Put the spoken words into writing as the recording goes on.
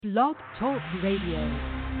Blog Talk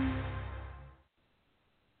Radio.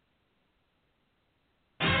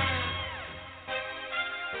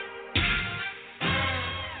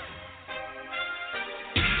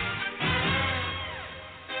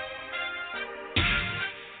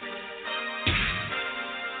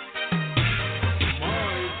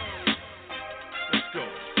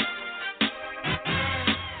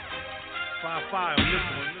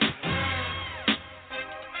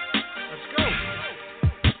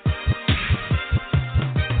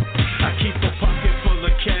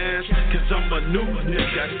 New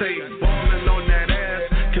nigga, I stay ballin' on that ass,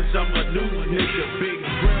 cause I'm a new nigga. Big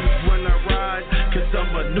rims when I ride, cause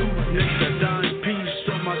I'm a new nigga. Dime piece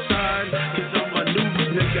on my side, cause I'm a new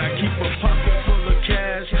nigga. I keep a pocket full of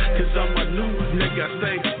cash, cause I'm a new nigga. I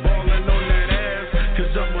stay ballin' on that ass,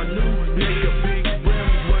 cause I'm a new nigga. Big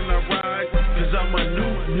rims when I ride, cause I'm a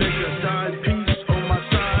new nigga. Dime piece on my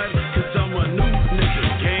side, cause I'm a new nigga.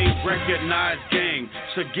 Gang, recognized gang.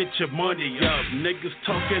 So get your money up. Niggas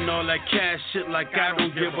talking all that cash shit like I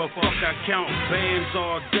don't give a fuck. I count bands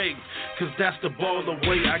all day, cause that's the ball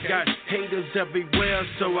away. I got haters everywhere,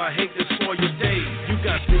 so I hate to spoil your day. You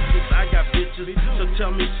got bitches, I got bitches, so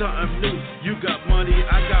tell me something new. You got money,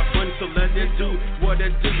 I got money, so let it do what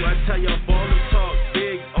it do. I tell y'all ballers talk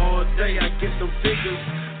big all day. I get them figures,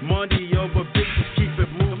 money over bitches, keep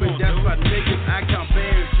it moving. That's why niggas, I count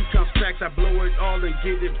bands, you count stacks. I blow it all and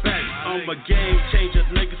get it back. I'm a game changer,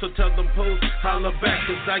 nigga, so tell them post, holla back.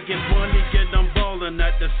 Cause I get money, get them ballin'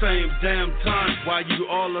 at the same damn time. While you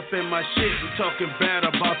all up in my shit, you talking bad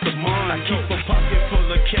about the mine. I keep a pocket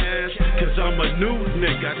full of cash, cause I'm a new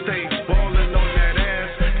nigga. I stay ballin' on that ass,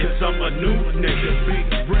 cause I'm a new nigga. Big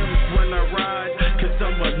rims when I ride, cause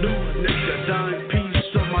I'm a new nigga. Dime piece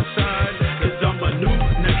on my side, cause I'm a new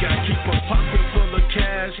nigga. I keep a pocket full of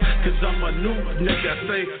cash, cause I'm a new nigga. I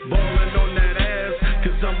stay ballin' on that ass,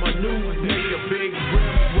 cause I'm a new nigga. Big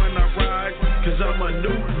rims when I ride, cause I'm a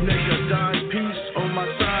new nigga. Dime piece on my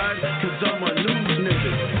side, cause I'm a new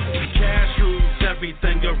nigga. Cash rules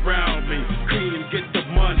everything around me. Cream, get the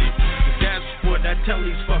money. That's what I tell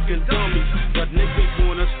these fucking dummies. But niggas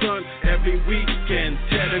wanna stunt every weekend.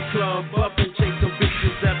 Tear the club up and chase some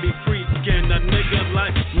bitches every freaking. A nigga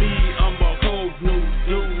like me, I'm a whole new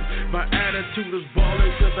dude. My attitude is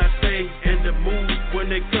ballin' cause I stay in the mood.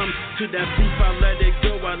 When it comes to that beef, I let it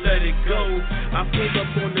go, I let it go. I pull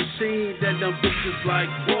up on the scene, then them bitches like,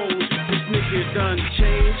 whoa, this nigga done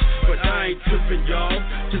changed, but I ain't trippin', y'all.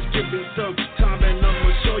 Just give me some time and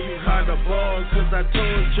I'ma show you how to ball. Cause I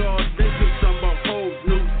told y'all niggas I'm a whole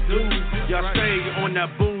new dude. Y'all stay on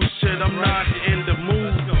that bullshit, I'm not in the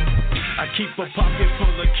mood. I keep a pocket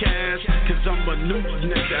full of cash, cause I'm a new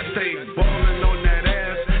nigga. I stay ballin' on that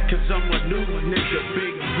ass, cause I'm a new nigga.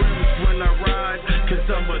 Big rims when I ride, cause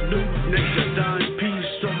I'm a new nigga. Dime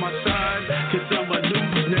piece on my side, cause I'm a new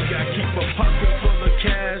nigga. I keep a pocket full of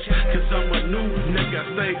cash, cause I'm a new nigga. I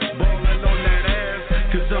stay ballin' on that ass,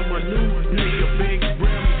 cause I'm a new nigga. Big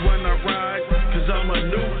rims when I ride, cause I'm a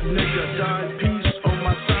new nigga. Dime piece on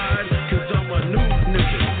my side, cause I'm a new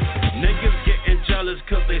nigga. Niggas getting jealous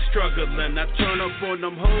cause they struggling. I turn up on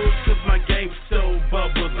them hoes cause my game still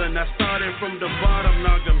bubbling. I started from the bottom,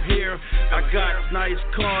 now I'm here. I got nice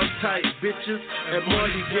cars, tight bitches, and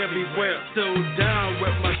money everywhere. Still down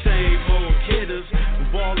with my same old hitters.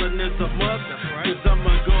 Ballin' is a must, cause I'm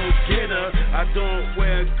a go-getter. I don't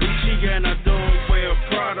wear Gucci and I don't wear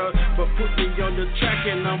Prada, but put me on the track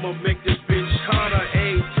and I'ma make this bitch harder.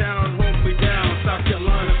 A-Town, hold me down, South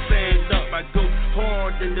Carolina, stand up. I go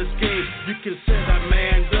hard in this game, you can say I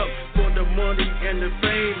manned up for the money and the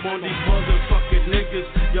fame on these motherfucking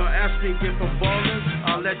niggas. Y'all ask me if I'm ballin',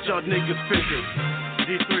 I'll let y'all niggas figure.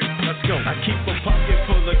 D3, let's go. I keep a pocket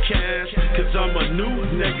full of cash, cause I'm a new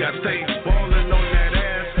nigga. I stay ballin' on that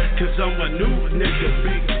ass, cause I'm a new nigga.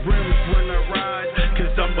 Big rims when I ride,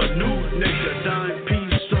 cause I'm a new nigga. Dime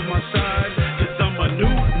piece on my side, cause I'm a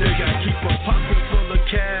new nigga. I keep a pocket full of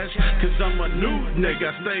cash, cause I'm a new nigga.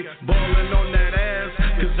 I stay ballin' on that ass,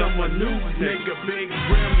 cause I'm a new nigga. Big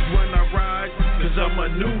rims when I ride, cause I'm a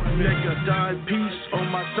new nigga. Dime piece on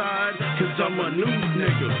my side, cause I'm a new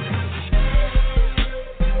nigga.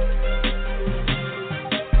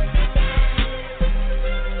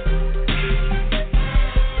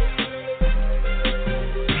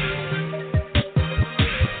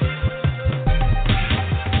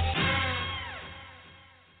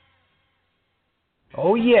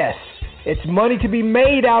 Oh yes, it's money to be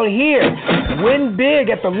made out here. Win big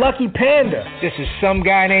at the Lucky Panda. This is some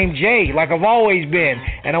guy named Jay, like I've always been.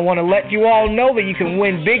 And I want to let you all know that you can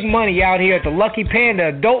win big money out here at the Lucky Panda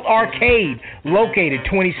Adult Arcade, located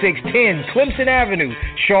 2610 Clemson Avenue,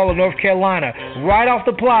 Charlotte, North Carolina, right off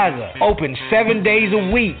the plaza. Open 7 days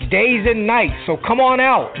a week, days and nights, so come on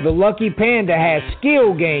out. The Lucky Panda has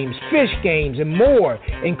skill games, fish games, and more,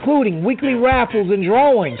 including weekly raffles and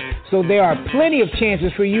drawings, so there are plenty of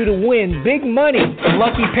chances for you to win big money. The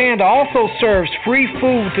Lucky Panda also serves free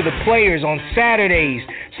food to the players on Saturdays,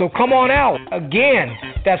 so come on out. Again,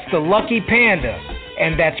 that's the Lucky Panda,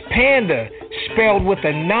 and that's Panda spelled with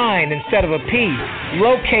a 9 instead of a P,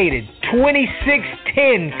 located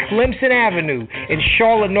 2610 Clemson Avenue in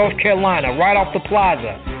Charlotte, North Carolina, right off the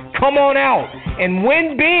plaza. Come on out and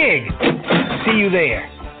win big. See you there.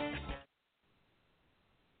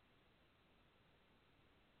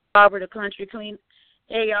 Barbara the Country Clean.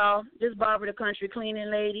 Hey, y'all. This is Barbara the Country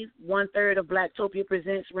Cleaning Lady, 1/3 of Blacktopia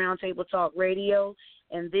Presents Roundtable Talk Radio,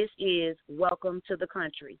 and this is Welcome to the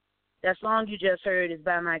Country. That song you just heard is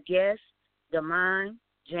by my guest, the mine,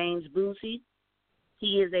 James Boosie.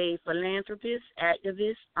 He is a philanthropist,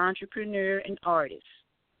 activist, entrepreneur, and artist.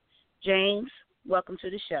 James, welcome to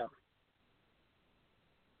the show.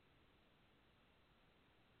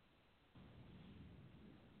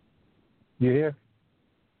 You here?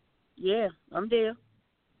 Yeah, I'm there.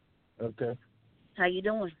 Okay. How you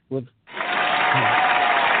doing? I'm good.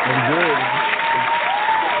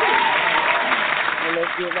 Well,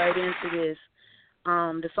 let's get right into this.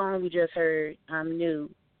 The song we just heard, I'm New.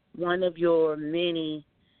 One of your many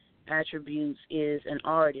attributes is an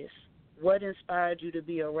artist. What inspired you to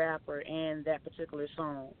be a rapper and that particular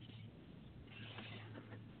song?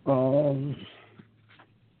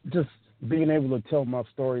 Just being able to tell my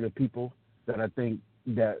story to people that I think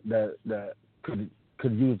that could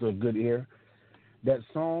use a good ear. That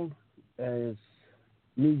song is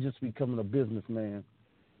me just becoming a businessman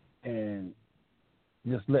and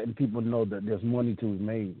just letting people know that there's money to be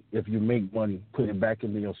made. If you make money, put it back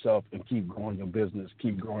into yourself and keep growing your business,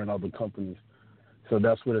 keep growing other companies. So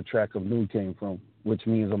that's where the track of New came from, which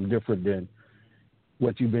means I'm different than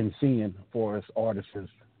what you've been seeing for us artists.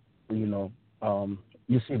 You know,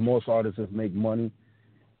 you see most artists make money.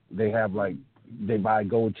 They buy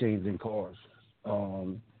gold chains and cars.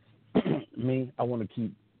 Me, I want to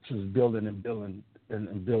keep just building and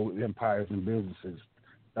build empires and businesses.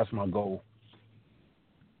 That's my goal.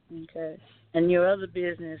 Okay. And your other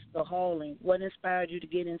business, the hauling, what inspired you to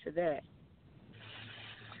get into that?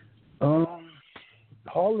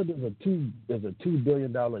 Hauling is a $2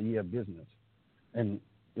 billion a year business, and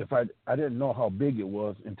if I didn't know how big it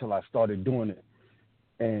was until I started doing it,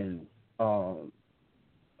 and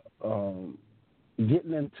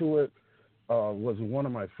getting into it was one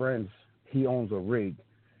of my friends. He owns a rig,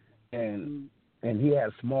 and he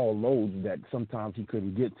had small loads that sometimes he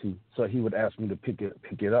couldn't get to, so he would ask me to pick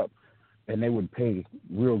it up, and they would pay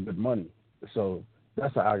real good money. So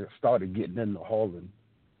that's how I started getting into hauling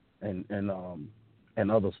and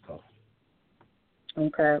other stuff.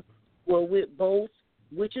 Okay. Well, with both,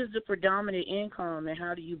 which is the predominant income, and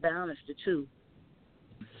how do you balance the two?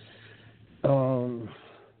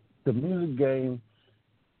 The music game,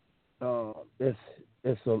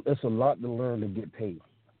 it's a lot to learn to get paid.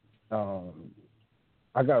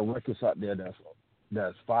 I got records out there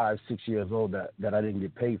that's 5-6 years old that I didn't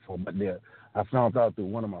get paid for, but I found out through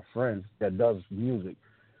one of my friends that does music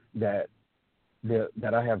that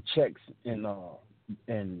I have checks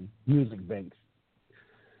in music banks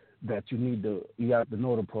that you have to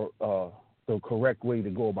know the correct way to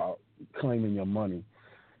go about claiming your money.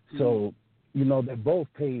 So, you know, they both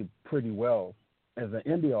pay pretty well. As an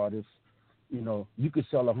indie artist, you know, you could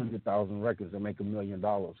sell 100,000 records and make $1 million.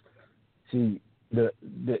 See, the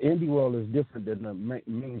indie world is different than the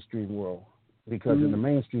mainstream world, because in the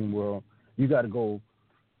mainstream world, you got to go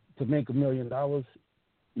to make $1 million.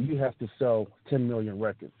 You have to sell 10 million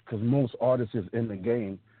records, because most artists in the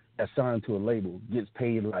game that signed to a label gets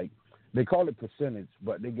paid they call it percentage,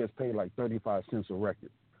 but they get paid 35 cents a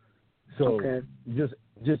record. So just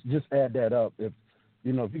add that up. If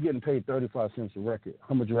you're getting paid 35 cents a record,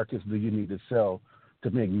 how much records do you need to sell to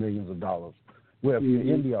make millions of dollars? Where if you're an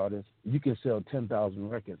indie artist, you can sell 10,000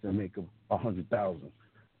 records and make 100,000.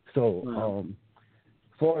 So,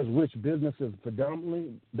 as far as which businesses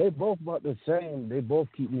predominantly, they both about the same. They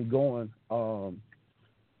both keep me going.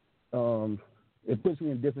 It puts me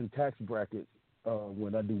in different tax brackets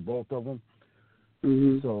when I do both of them.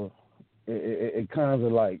 So it kind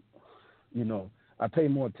of I pay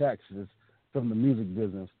more taxes from the music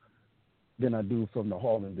business than I do from the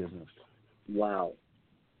hauling business. Wow.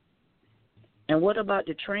 And what about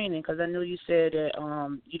the training? Because I know you said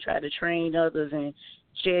that you try to train others and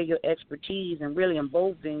share your expertise, and really in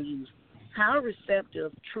both venues. How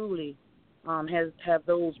receptive truly have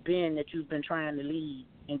those been that you've been trying to lead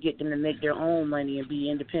and get them to make their own money and be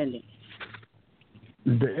independent?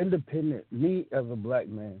 The independent, me as a black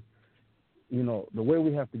man, you know, the way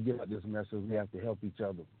we have to get out this mess is we have to help each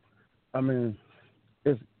other. I mean,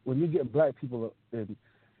 when you get black people,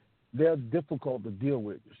 they're difficult to deal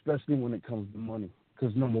with, especially when it comes to money.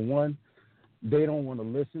 Because, number one, they don't want to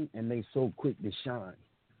listen, and they so quick to shine.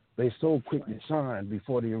 They so quick to shine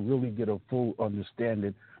before they really get a full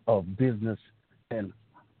understanding of business and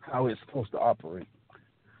how it's supposed to operate.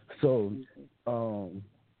 So,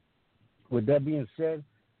 with that being said,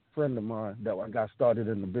 a friend of mine that I got started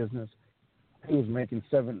in the business, he was making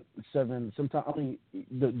seven. Sometimes, I mean,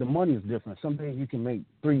 the money is different. Some days you can make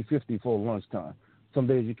 $350 for lunchtime. Some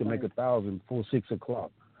days you can make $1,000 for 6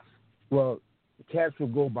 o'clock. Well, cats will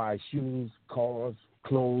go buy shoes, cars,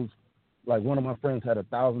 clothes. Like one of my friends had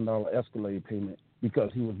 $1,000 Escalade payment because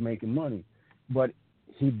he was making money, but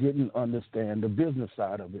he didn't understand the business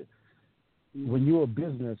side of it. When you're a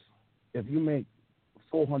business, if you make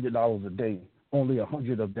 $400 a day, only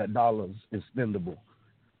 $100 of that dollars is spendable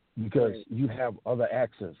because you have other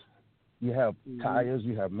access. You have tires,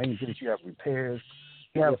 you have maintenance, you have repairs,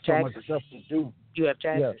 you have so much stuff to do. You have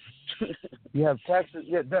taxes. Yeah. You have taxes.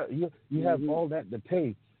 Yeah, you have all that to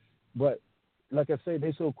pay. But like I say,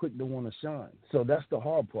 they're so quick to want to shine. So that's the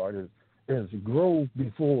hard part is grow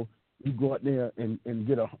before you go out there and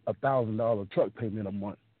get a $1,000 truck payment a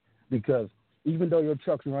month. Because even though your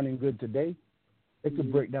truck's running good today, it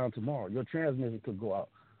could break down tomorrow. Your transmission could go out.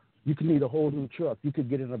 You could need a whole new truck. You could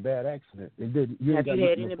get in a bad accident. Have you had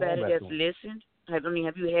anybody that's listened? Do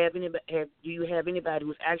you have anybody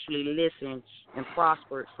who's actually listened and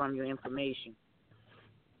prospered from your information?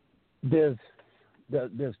 There's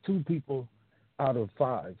 2 people out of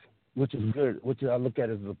 5, which is good, which I look at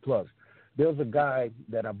as a plus. There was a guy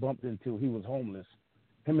that I bumped into. He was homeless.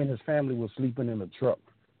 Him and his family were sleeping in a truck.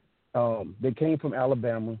 They came from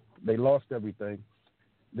Alabama. They lost everything.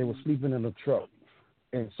 They were sleeping in a truck.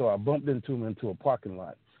 And so I bumped into him into a parking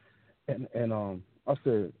lot. And I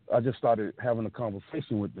said, I just started having a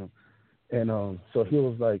conversation with them. And so he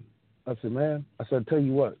was like, I said, man, tell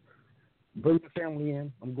you what, bring your family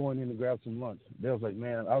in. I'm going in to grab some lunch. They was like,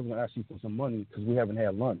 man, I was going to ask you for some money because we haven't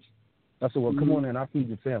had lunch. I said, well, come on in. I'll feed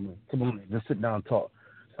your family. Come on in. Just sit down and talk.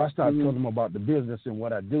 So I started telling them about the business and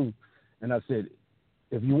what I do. And I said,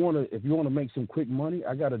 if you want to make some quick money,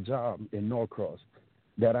 I got a job in Norcross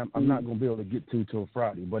that I'm not going to be able to get to till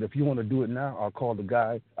Friday. But if you want to do it now, I'll call the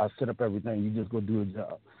guy. I'll set up everything. You just go do a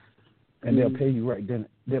job. And they'll pay you right then.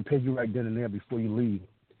 They'll pay you right then and there before you leave.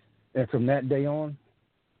 And from that day on,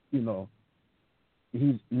 you know,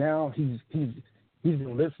 he's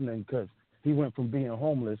been listening because he went from being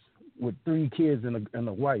homeless with 3 kids and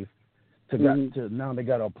a wife to now they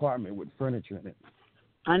got an apartment with furniture in it.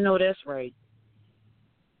 I know that's right.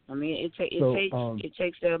 I mean, it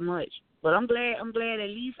takes that much. But I'm glad at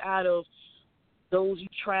least out of those you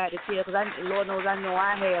tried to tell, because Lord knows I know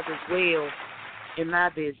I have as well in my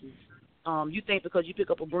business. You think because you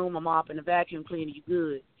pick up a broom, a mop, and a vacuum cleaner, you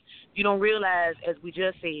good. You don't realize, as we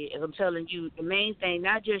just said, as I'm telling you, the main thing,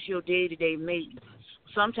 not just your day-to-day maintenance.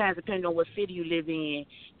 Sometimes, depending on what city you live in,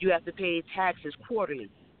 you have to pay taxes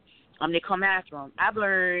quarterly. They come after them. I've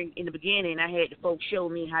learned in the beginning, I had the folks show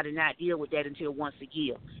me how to not deal with that until once a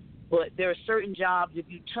year. But there are certain jobs, if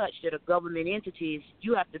you touch that are government entities,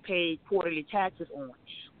 you have to pay quarterly taxes on.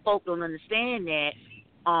 Folks don't understand that.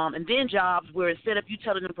 And then jobs where instead of you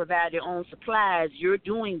telling them to provide their own supplies, you're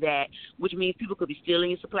doing that, which means people could be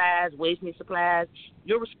stealing your supplies, wasting your supplies.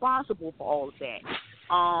 You're responsible for all of that.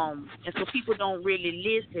 And so people don't really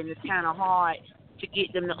listen. It's kind of hard to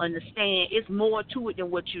get them to understand. It's more to it than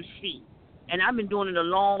what you see. And I've been doing it a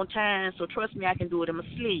long time, so trust me, I can do it in my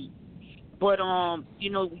sleep. But,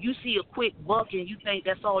 you see a quick buck and you think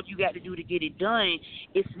that's all you got to do to get it done.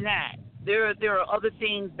 It's not. There are other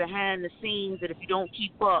things behind the scenes that if you don't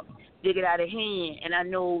keep up, they get out of hand. And I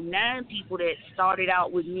know 9 people that started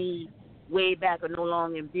out with me way back are no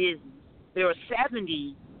longer in business. There are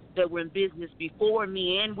 70 that were in business before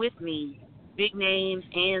me and with me, big names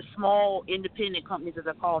and small independent companies, as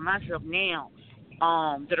I call myself now,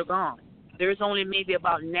 that are gone. There's only maybe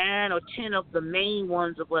about 9 or 10 of the main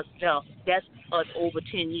ones of us left. That's us over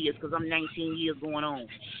 10 years because I'm 19 years going on.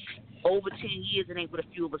 over 10 years, it ain't but a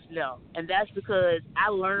few of us left. And that's because I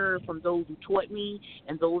learned from those who taught me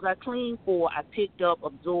and those I cleaned for. I picked up,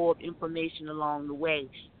 absorbed information along the way,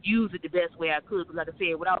 used it the best way I could. Because like I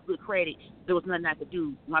said, without good credit, there was nothing I could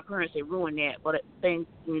do. My parents, they ruined that. But I'm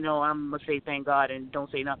going to say thank God and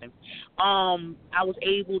don't say nothing. I was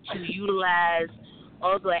able to utilize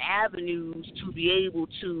other avenues to be able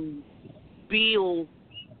to build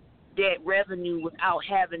that revenue without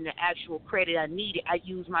having the actual credit I needed. I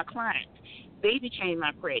used my clients. They became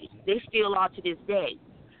my credit. They still are to this day.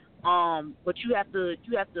 But you have to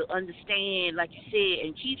understand, like you said,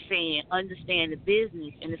 and keep saying, understand the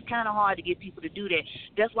business. And it's kind of hard to get people to do that.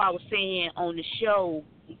 That's why I was saying on the show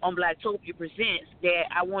on Blacktopia Presents that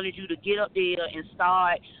I wanted you to get up there and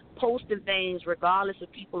start posting things, regardless if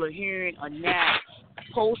people are hearing or not.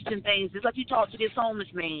 Posting things, just like you talked to this homeless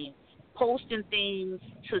man. Posting things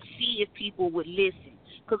to see if people would listen.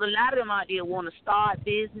 Because a lot of them out there want to start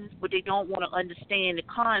business, but they don't want to understand the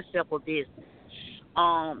concept of business.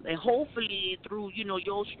 And hopefully through,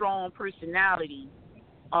 your strong personality,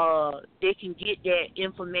 they can get that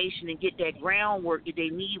information and get that groundwork that they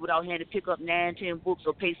need without having to pick up 9, 10 books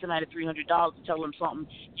or pay somebody $300 to tell them something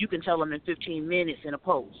you can tell them in 15 minutes in a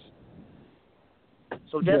post.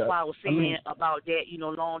 So that's why I was saying about that, a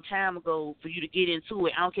long time ago, for you to get into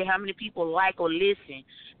it. I don't care how many people like or listen.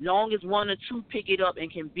 Long as one or two pick it up and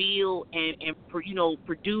can build and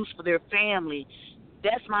produce for their family,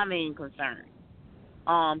 that's my main concern.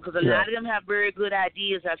 Because a lot of them have very good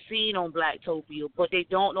ideas I've seen on Blacktopia, but they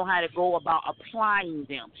don't know how to go about applying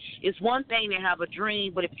them. It's one thing to have a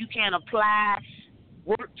dream, but if you can't apply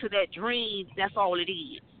work to that dream, that's all it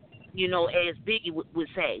is. As Biggie would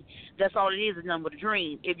say, that's all it is nothing but a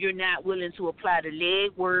dream. If you're not willing to apply the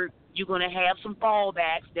leg work, you're going to have some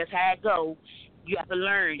fallbacks. That's how it goes. You have to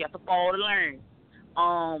learn. You have to fall to learn.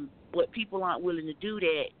 But people aren't willing to do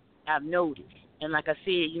that, I've noticed. And like I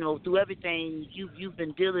said, through everything, you've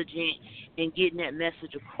been diligent in getting that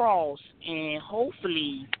message across. And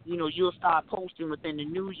hopefully, you'll start posting within the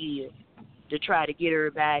new year to try to get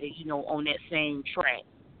everybody, on that same track.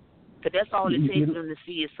 Because that's all it takes for them to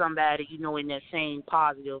see is somebody, in that same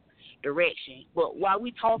positive direction. But while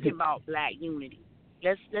we're talking about black unity,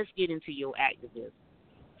 let's get into your activism.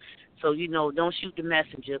 So, don't shoot the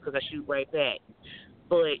messenger because I shoot right back.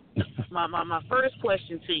 But my first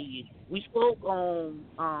question to you, we spoke on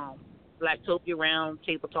Blacktopia Round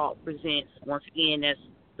Table Talk Presents. Once again, that's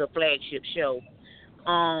the flagship show,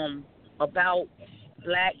 about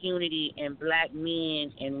black unity and black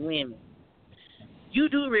men and women. You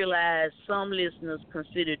do realize some listeners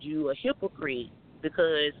considered you a hypocrite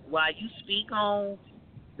because while you speak on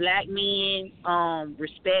black men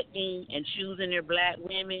respecting and choosing their black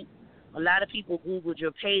women, a lot of people Googled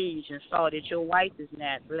your page and saw that your wife is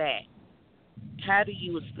not black. How do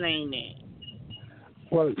you explain that?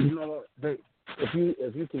 Well, if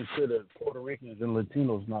you consider Puerto Ricans and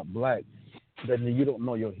Latinos not black, then you don't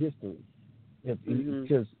know your history.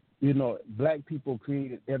 Because black people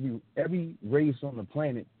created every race on the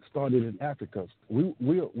planet started in Africa.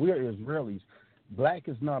 We're Israelis. Black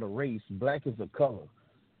is not a race. Black is a color.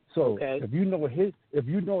 So if you know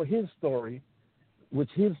his story,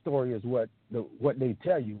 which his story is what they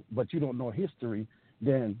tell you, but you don't know history,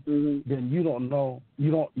 then you don't know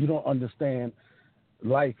you don't understand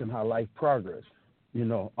life and how life progressed.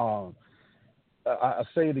 I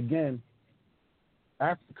say it again.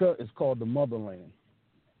 Africa is called the motherland.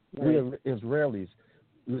 Right. We're Israelis.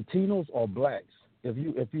 Latinos are blacks. If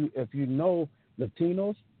you know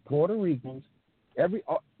Latinos, Puerto Ricans, every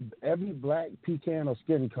black pecan or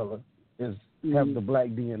skin color have the black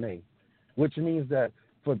DNA, which means that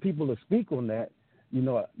for people to speak on that,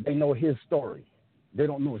 they know his story. They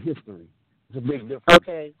don't know history. It's a big difference.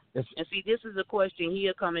 Okay. And see, this is a question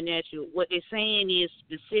here coming at you. What they're saying is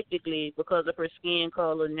specifically because of her skin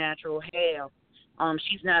color, natural hair,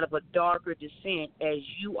 she's not of a darker descent as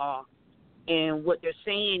you are. And what they're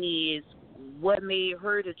saying is what made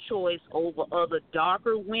her the choice over other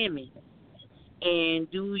darker women. And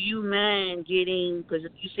do you mind getting, because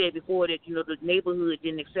you said before that, the neighborhood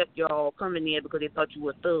didn't accept y'all coming there because they thought you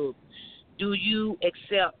were thugs. Do you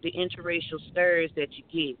accept the interracial stares that you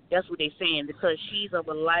get? That's what they're saying, because she's of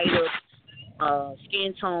a lighter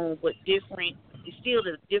skin tone, but different. It's still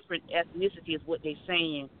a different ethnicity is what they're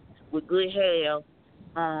saying, with good hair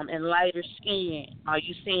and lighter skin. Are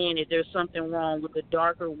you saying that there's something wrong with the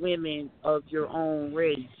darker women of your own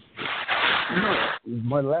race?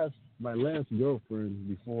 My last girlfriend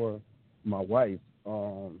before my wife,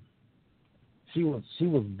 she was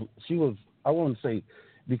I won't say,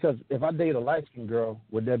 because if I date a light skinned girl,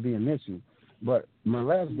 would that be an issue? But my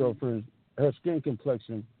last girlfriend, her skin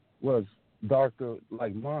complexion was darker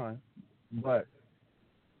like mine, but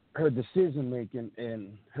her decision making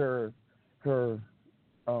and her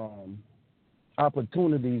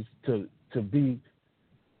opportunities to be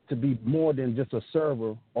more than just a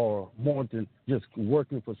server or more than just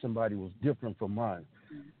working for somebody was different from mine.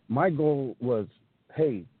 My goal was,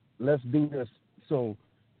 hey, let's do this so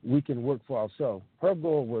we can work for ourselves. Her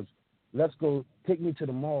goal was, let's go, take me to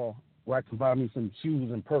the mall where I can buy me some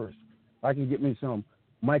shoes and purse. I can get me some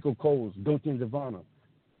Michael Kors, Dolce & Gabbana,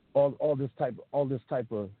 all this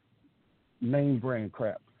type of name brand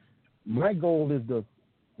crap. My goal is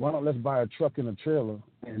why don't let's buy a truck and a trailer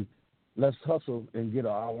and let's hustle and get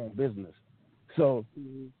our own business. So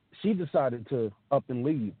she decided to up and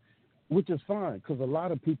leave, which is fine because a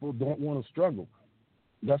lot of people don't want to struggle.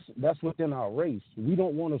 That's within our race. We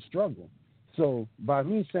don't want to struggle. So by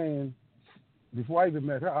me saying, before I even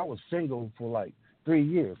met her, I was single for like 3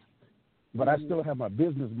 years, but I still have my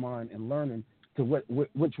business mind and learning to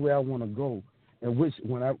which way I want to go, and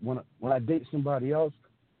when I date somebody else,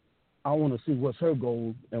 I want to see what's her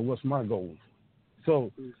goal and what's my goals.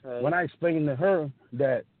 So when I explained to her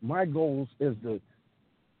that my goals is to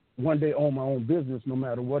one day own my own business, no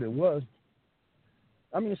matter what it was,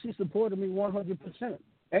 I mean, she supported me 100%.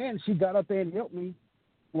 And she got up there and helped me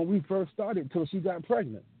when we first started till she got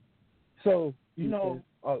pregnant. So, you know,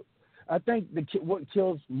 I think what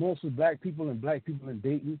kills most of black people in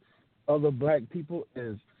dating other black people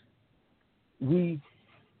is we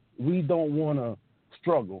don't want to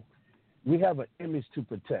struggle. We have an image to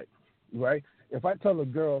protect, right? If I tell a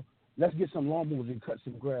girl, let's get some lawnmowers and cut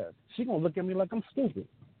some grass, she's going to look at me like I'm stupid.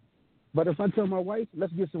 But if I tell my wife,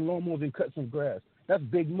 let's get some lawnmowers and cut some grass, that's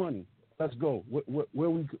big money. Let's go. Where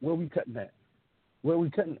we cutting at? Where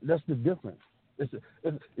we cutting? That's the difference.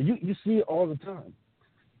 You see it all the time.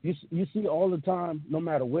 You see it all the time. No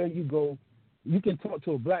matter where you go, you can talk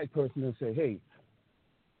to a black person and say, "Hey,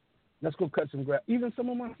 let's go cut some grass." Even some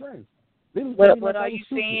of my friends. But are you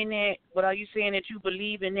saying that you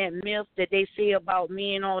believe in that myth that they say about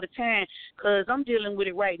men all the time? Because I'm dealing with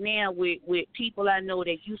it right now with people I know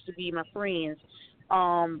that used to be my friends.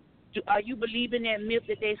 Are you believing that myth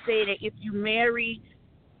that they say that if you marry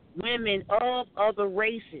women of other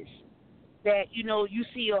races, that, you know, you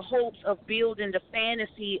see a hopes of building the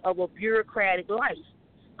fantasy of a bureaucratic life?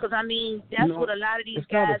 Because, I mean, that's what a lot of these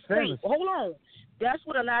guys think. Hold on. That's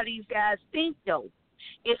what a lot of these guys think, though.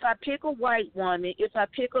 If I pick a white woman, if I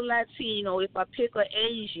pick a Latino, if I pick an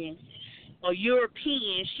Asian or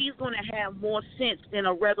European, she's going to have more sense than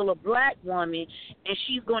a regular black woman, and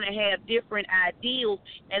she's going to have different ideals,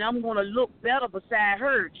 and I'm going to look better beside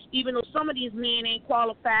her, even though some of these men ain't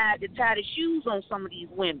qualified to tie the shoes on some of these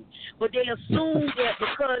women. But they assume that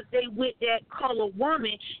because they with that colored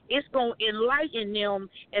woman, it's going to enlighten them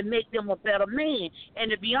and make them a better man. And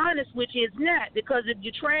to be honest with you, it's not, because if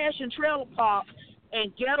you trash and trailer park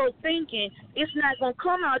and ghetto thinking, it's not going to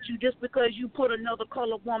come out you just because you put another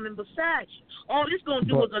colored woman beside you. All it's going to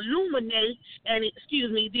do is illuminate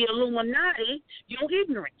the Illuminati, your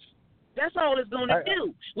ignorance. That's all it's going to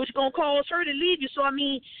do, which is going to cause her to leave you. So, I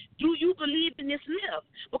mean, do you believe in this myth?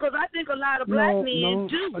 Because I think a lot of black men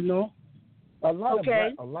do. No. A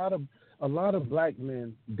lot of black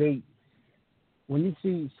men date. When you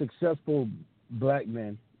see successful black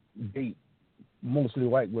men date mostly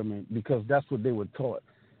white women, because that's what they were taught,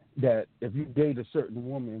 that if you date a certain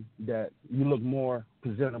woman that you look more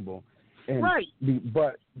presentable. And right.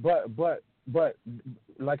 But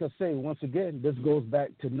like I say, once again, this goes back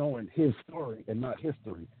to knowing his story and not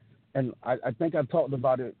history. And I think I talked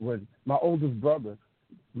about it when my oldest brother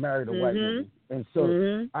married a white woman. And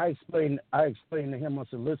so I explained to him, I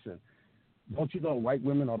said, listen, don't you know white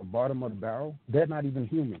women are the bottom of the barrel? They're not even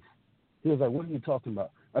human. He was like, what are you talking about?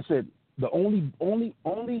 I said, the only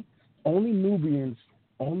Nubians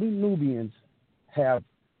have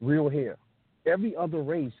real hair. Every other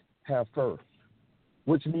race have fur,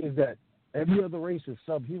 which means that every other race is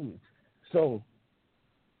subhuman. So,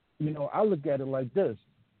 you know, I look at it like this.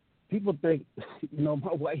 People think, you know,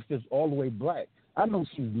 my wife is all the way black. I know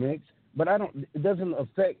she's mixed, but it doesn't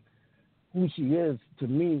affect who she is to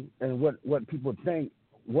me and what people think.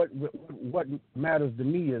 What matters to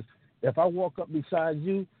me is if I walk up beside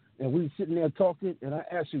you and we sitting there talking, and I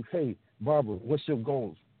ask you, hey, Barbara, what's your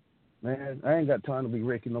goals? Man, I ain't got time to be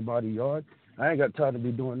raking nobody's yard. I ain't got time to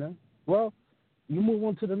be doing that. Well, you move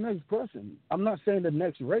on to the next person. I'm not saying the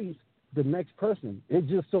next race, the next person. It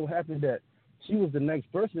just so happened that she was the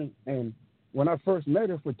next person, and when I first met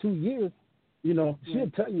her for 2 years, you know,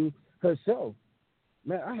 she'll tell you herself,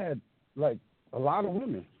 man, I had, like, a lot of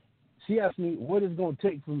women. She asked me what it's going to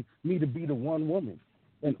take for me to be the one woman.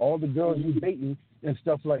 And all the girls you dating, and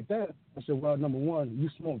stuff like that. I said, well, number one, you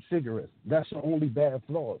smoke cigarettes. That's your only bad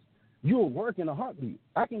flaws. You'll work in a heartbeat.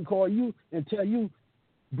 I can call you and tell you,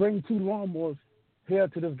 bring 2 lawnmowers here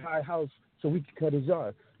to this guy's house so we can cut his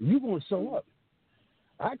yard. You gonna show up.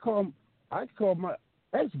 I call my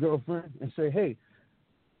ex-girlfriend and say, hey,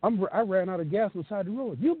 I ran out of gas beside the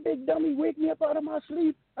road. You big dummy, wake me up out of my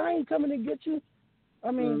sleep. I ain't coming to get you. I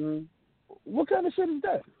mean, what kind of shit is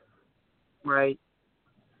that? Right.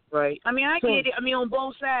 I mean, I get it. I mean, on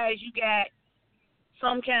both sides, you got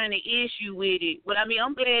some kind of issue with it. But, I mean,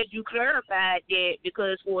 I'm glad you clarified that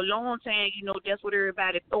because for a long time, you know, that's what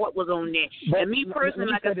everybody thought was on that. But and me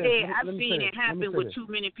personally, like I said, I've seen it happen with too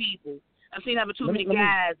many people. I've seen it happen with too many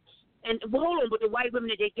guys. And hold on, but the white women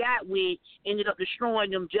that they got with ended up destroying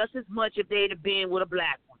them just as much if they'd have been with a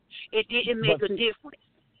black one. It didn't make a difference.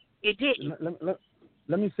 It didn't.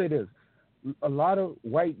 Let me say this. A lot of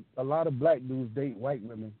black dudes date white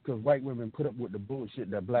women because white women put up with the bullshit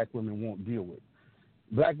that black women won't deal with.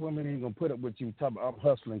 Black women ain't gonna put up with you talking about I'm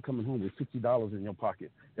hustling, coming home with $50 in your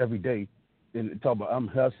pocket every day, and talk about I'm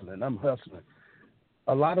hustling.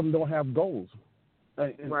 A lot of them don't have goals,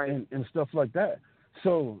 and stuff like that.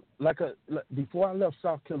 So, before I left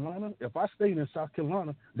South Carolina, if I stayed in South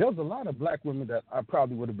Carolina, there was a lot of black women that I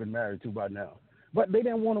probably would have been married to by now, but they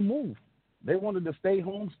didn't want to move. They wanted to stay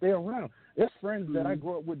home, stay around. There's friends that I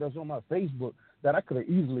grew up with that's on my Facebook that I could have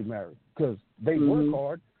easily married because they work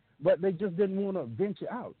hard, but they just didn't want to venture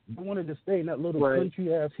out. They wanted to stay in that little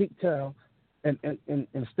country-ass hick town and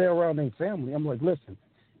stay around their family. I'm like, listen,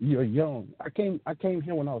 you're young. I came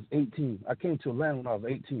here when I was 18. I came to Atlanta when I was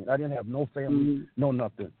 18. I didn't have no family, no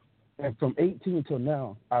nothing. And from 18 till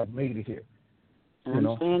now, I've made it here. You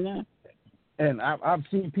know? That. And I've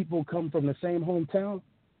seen people come from the same hometown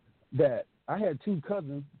that I had 2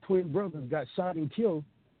 cousins, twin brothers, got shot and killed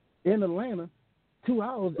in Atlanta 2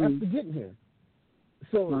 hours after getting here.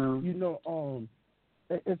 So, you know,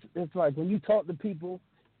 it's like when you talk to people,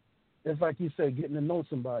 it's like you say, getting to know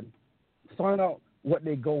somebody. Find out what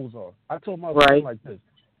their goals are. I told my friend like this,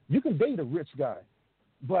 you can date a rich guy,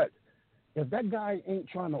 but if that guy ain't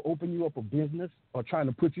trying to open you up a business or trying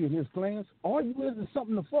to put you in his plans, all you is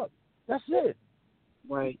something to fuck. That's it.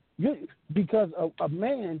 Right. Because a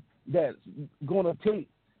man that's going to take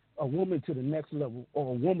a woman to the next level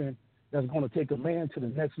or a woman that's going to take a man to the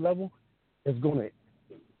next level is going to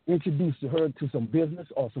introduce her to some business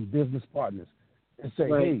or some business partners and say,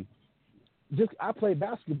 hey, I play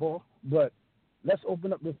basketball, but let's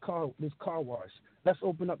open up this car wash. Let's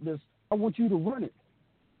open up this. I want you to run it.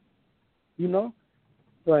 You know?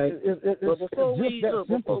 Right. But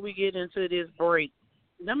before we get into this break,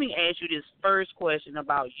 let me ask you this first question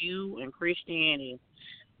about you and Christianity.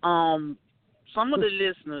 Some of the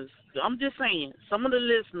listeners, I'm just saying, some of the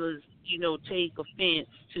listeners, you know, take offense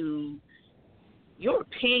to your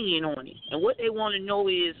opinion on it. And what they want to know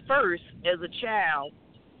is, first, as a child,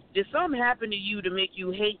 did something happen to you to make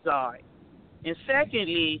you hate God? And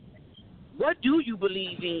secondly, what do you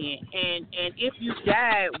believe in? And if you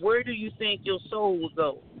died, where do you think your soul would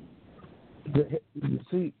go?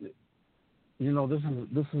 See, you know, this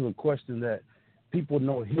is a question that people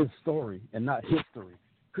know his story and not history.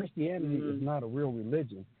 Christianity is not a real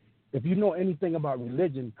religion. If you know anything about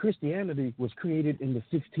religion, Christianity was created in the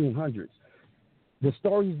 1600s. The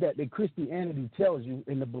stories that Christianity tells you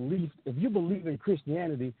and the beliefs, if you believe in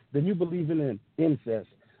Christianity, then you believe in incest.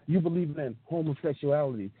 You believe in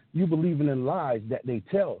homosexuality. You believe in lies that they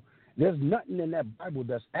tell. There's nothing in that Bible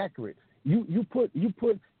that's accurate. You put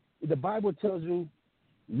the Bible tells you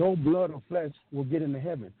no blood or flesh will get into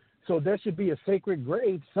heaven. So there should be a sacred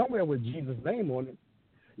grave somewhere with Jesus' name on it.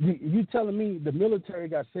 You telling me the military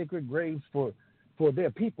got sacred graves for their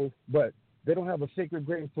people, but they don't have a sacred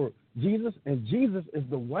grave for Jesus? And Jesus is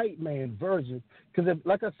the white man version. Because,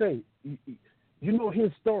 like I say, you know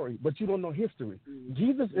his story, but you don't know history.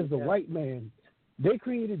 Jesus is the white man. They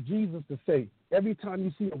created Jesus to say, every time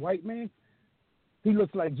you see a white man, he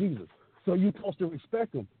looks like Jesus. So you're supposed to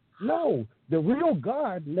respect him. No, the real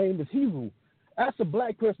God name is Hero. Ask a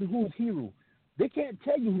black person who is Hero. They can't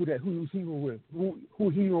tell you who Hero is, who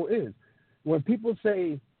Hero is. When people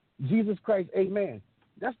say Jesus Christ, amen,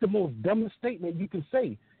 that's the most dumbest statement you can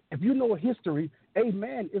say. If you know history,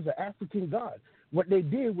 amen is an African God. What they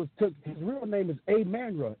did was took his real name is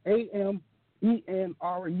Amenru,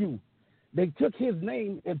 Amenru. They took his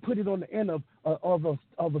name and put it on the end of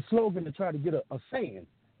a slogan to try to get a saying.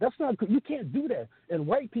 That's not. You can't do that. And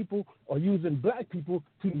white people are using black people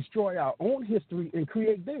to destroy our own history and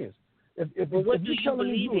create theirs. What do you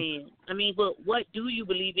believe in? I mean, but what do you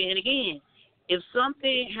believe in? Again, if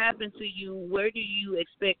something happened to you, where do you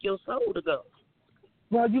expect your soul to go?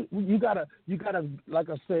 Well, you gotta like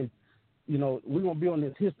I said, you know, we're gonna be on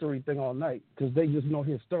this history thing all night because they just know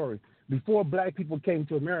his story. Before black people came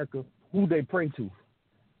to America, who they prayed to?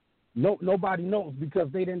 Nobody knows because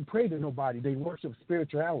they didn't pray to nobody. They worship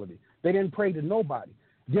spirituality. They didn't pray to nobody.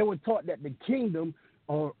 They were taught that the kingdom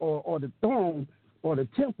or the throne or the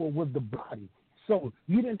temple was the body. So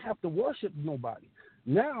you didn't have to worship nobody.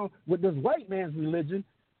 Now, with this white man's religion,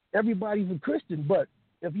 everybody's a Christian. But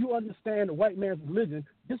if you understand the white man's religion,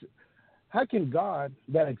 how can God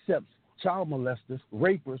that accepts child molesters,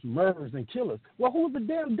 rapers, murderers, and killers? Well, who's the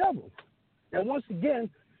damn devil? And once again,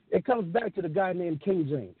 it comes back to the guy named King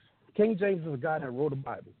James. King James is a guy that wrote the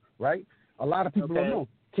Bible, right? A lot of people don't know.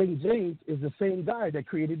 King James is the same guy that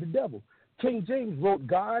created the devil. King James wrote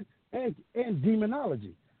God and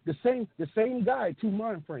demonology. The same guy, two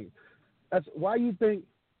mind frames. That's why you think,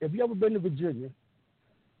 if you ever been to Virginia,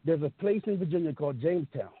 there's a place in Virginia called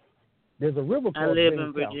Jamestown. There's a river called Jamestown. I live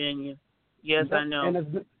in Virginia. Yes, I know.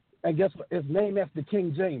 And guess what? It's named after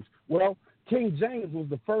King James. Well, King James was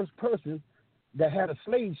the first person that had a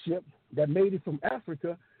slave ship that made it from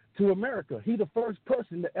Africa to America. He the first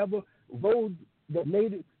person that ever rode that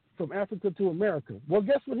made it from Africa to America. Well,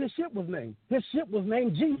 guess what his ship was named? His ship was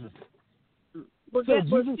named Jesus. With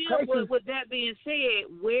that being said,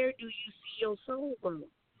 where do you see your soul going?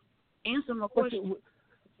 Answer my question.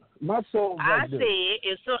 My soul. I said,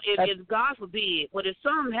 if God forbid, but if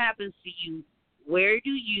something happens to you, where do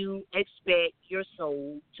you expect your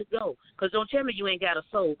soul to go? Because don't tell me you ain't got a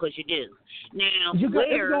soul, because you do. Now,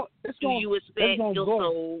 where do you expect your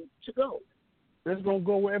soul to go? It's going to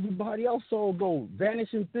go where everybody else's soul goes, vanish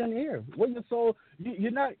in thin air. Where your soul,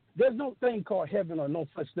 you're not, there's no thing called heaven or no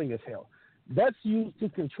such thing as hell. That's used to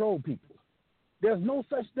control people. There's no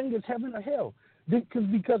such thing as heaven or hell.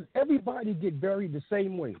 Because everybody get buried the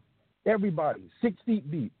same way. Everybody, 6 feet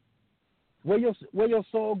deep. Where your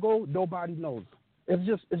soul go, nobody knows.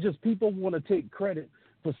 It's just people want to take credit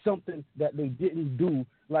for something that they didn't do,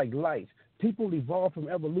 like life. People evolved from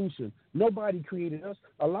evolution. Nobody created us.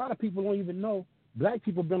 A lot of people don't even know black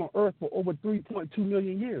people been on Earth for over 3.2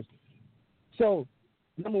 million years. So,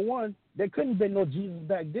 number one, there couldn't have been no Jesus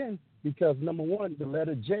back then because, number one, the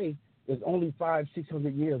letter J is only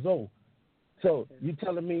 500-600 years old. So you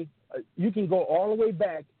telling me you can go all the way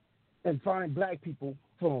back and find black people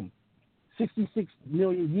from 66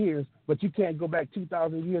 million years, but you can't go back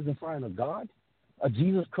 2,000 years and find a God, a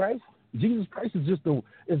Jesus Christ? Jesus Christ is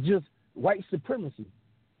just white supremacy.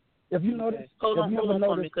 If you notice, hold on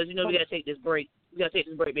for me, because we gotta take this break. We gotta take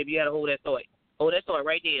this break, baby. You gotta hold that thought. Hold that thought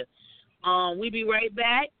right there. We'll be right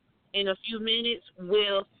back in a few minutes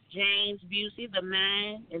with James Busey, the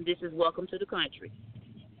man, and this is Welcome to the Country.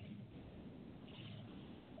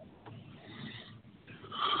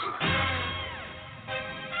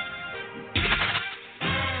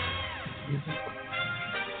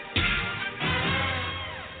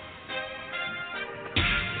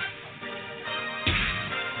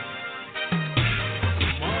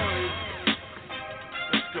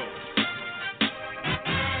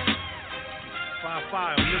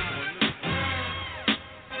 Fire on this one.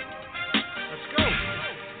 Let's go.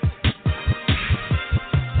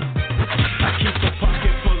 I keep a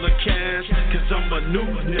pocket full of cash, cause I'm a new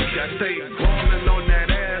nigga. I stay ballin' on that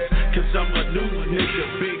ass, cause I'm a new nigga.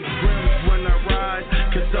 Big rims when I ride,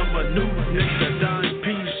 cause I'm a new nigga. Dime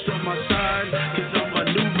piece on my side, cause I'm a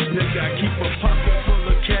new nigga. I keep a pocket full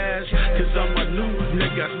of cash, cause I'm a new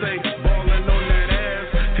nigga. I stay ballin' on that ass,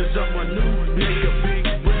 cause I'm a new nigga. Big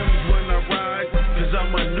rims when I ride, cause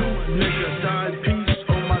I'm a new nigga. Dime piece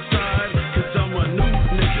on my side, cause I'm a new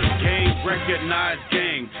nigga. Gang, recognized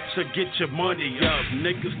gang, so get your money up.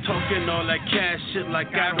 Niggas talking all that cash shit like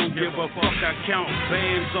I don't give a fuck. I count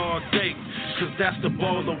bands all day, cause that's the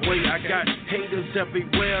ball away. I got haters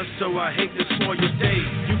everywhere, so I hate to spoil your day.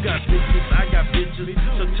 You got bitches, I got bitches,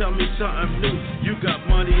 so tell me something new. You got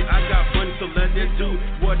money, I got money, so let it do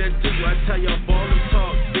what it do. I tell y'all ballers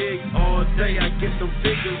talk big all day. I get them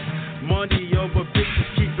figures, money over bitches,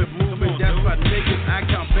 keep it moving. That's why niggas, I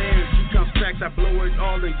count bands, you count stacks. I blow it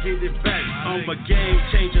all and get it back. I'm a game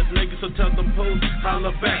changer, niggas, so tell them hoes,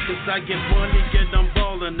 holla back. Cause I get money, get them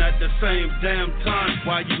ballin' at the same damn time.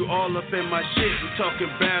 While you all up in my shit and talking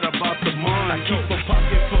bad about the mine. I keep a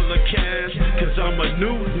pocket full of cash, cause I'm a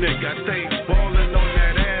new nigga. I stay ballin' on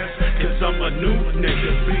that ass, cause I'm a new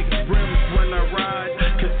nigga. Big rims when I ride,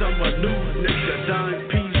 cause I'm a new nigga. Dime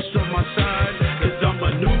piece on my side, cause I'm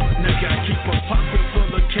a new nigga. I keep a pocket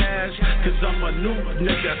full of cash, cause I'm a new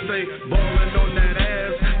nigga. I stay ballin' on that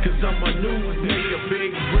ass, cause I'm a new nigga.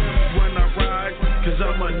 Big rims when I ride, cause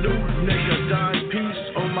I'm a new nigga. Dime piece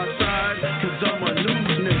on my side, cause I'm a new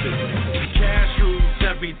nigga. Cash rules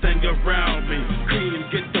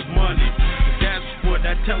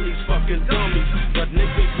fucking dummies. But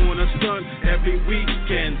niggas wanna stunt every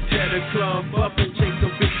weekend. Tear the club up and chase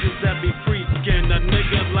some bitches that be freaking. A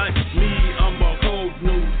nigga like me, I'm a whole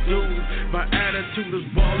new dude. My attitude is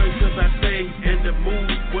ballin' cause I stay in the mood.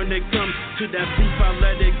 When it comes to that beef, I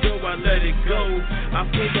let it go, I let it go. I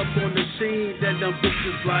pull up on the scene, then them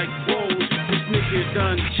bitches like, whoa, this nigga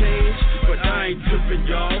done changed, but I ain't trippin',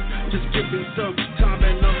 y'all. Just give me some time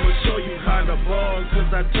and I'ma show you how to ball.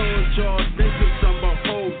 Cause I told y'all niggas I'm a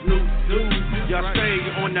whole new dude. Y'all stay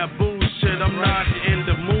on that bullshit, I'm not in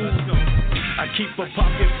the mood. I keep a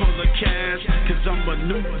pocket full of cash, cause I'm a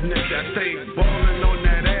new nigga. I stay ballin' on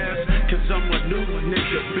that ass, cause I'm a new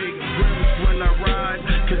nigga. Big rims when I ride,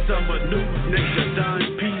 cause I'm a new nigga.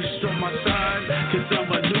 Dime piece on my side, cause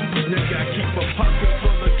I'm a new nigga. I keep a pocket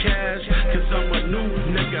full of cash, cause I'm a new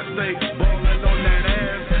nigga. I stay ballin' on that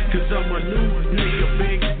ass, cause I'm a new nigga.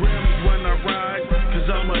 Big rims when I ride, cause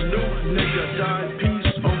I'm a new nigga. Dime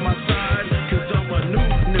piece on my side, cause I'm a new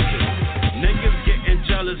nigga. Niggas getting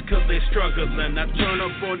jealous cause they struggling. I turn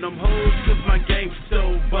up on them hoes cause my gang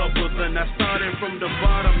still bubbling. I started from the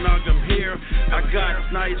bottom, now I'm here. I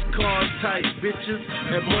got nice cars, tight bitches,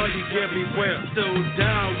 and money everywhere. Still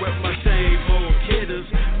down with my same old hitters.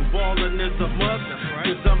 Ballin' is a must,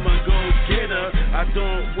 cause I'm a go-getter. I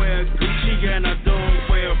don't wear Gucci and I don't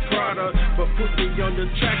wear Prada, but put me on the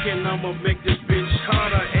track and I'ma make this bitch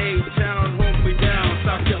harder. A-Town, hold me down,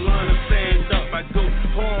 South Carolina, stand up. I go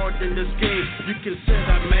hard in this game, you can set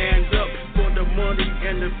a man up for the money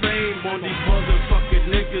and the fame on these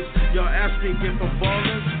motherfucking niggas. Y'all asking if I'm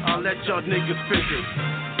ballin', I'll let y'all niggas figure.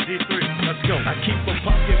 G3, let's go. I keep a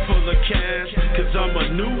pocket full of cash, cause I'm a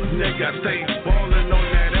new nigga. I stay ballin' on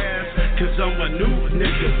that ass, cause I'm a new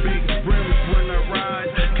nigga. Big rims when I ride,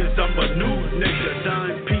 cause I'm a new nigga.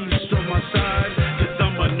 Dime piece on my side, cause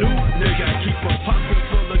I'm a new nigga. I keep a pocket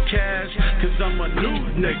full of cash, cause I'm a new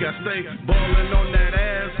nigga. I stay ballin' on that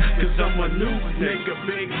ass, cause I'm a new nigga.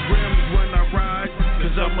 Big rims when I ride,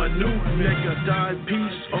 cause I'm a new nigga. Dime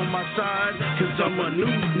piece on my side, cause I'm a new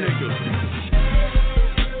nigga.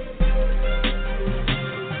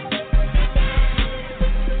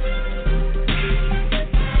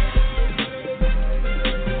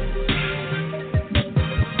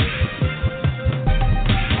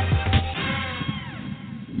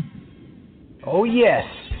 Oh yes,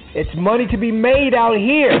 it's money to be made out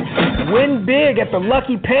here. Win big at the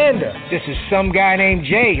Lucky Panda. This is some guy named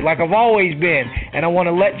Jay, like I've always been, and I want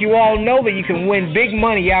to let you all know that you can win big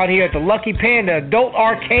money out here at the Lucky Panda Adult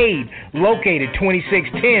Arcade, located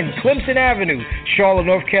 2610 Clemson Avenue, Charlotte,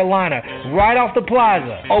 North Carolina, right off the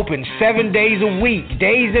plaza. Open 7 days a week,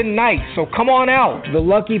 days and nights, so come on out. The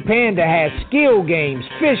Lucky Panda has skill games,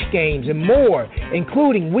 fish games, and more,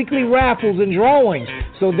 including weekly raffles and drawings,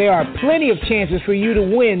 so there are plenty of chances for you to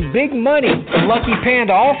win big money. The Lucky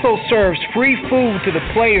Panda also serves free food to the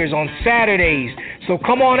players on Saturdays, so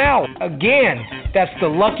come on out. Again, that's the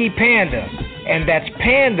Lucky Panda, and that's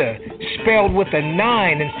Panda spelled with a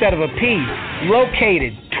 9 instead of a P,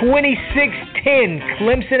 located 2610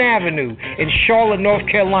 Clemson Avenue in Charlotte, North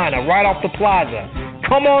Carolina, right off the plaza.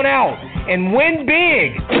 Come on out and win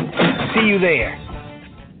big. See you there.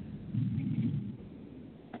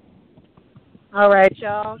 All right,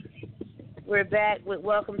 y'all. We're back with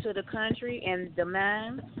Welcome to the Country and the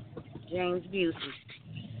Man, James Busey.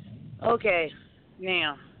 Okay,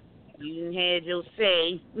 now, you done had your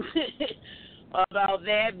say about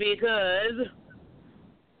that because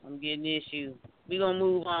I'm getting issues. We're going to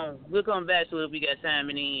move on. We'll come back to it if we got time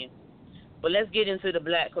in the end. But let's get into the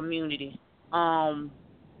black community. In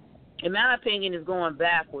my opinion, it's going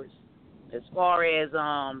backwards as far as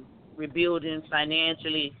rebuilding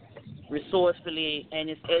financially, resourcefully, and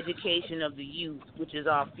its education of the youth, which is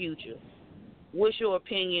our future. What's your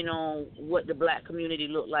opinion on what the black community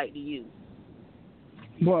look like to you?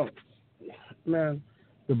 Well, man,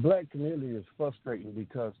 the black community is frustrating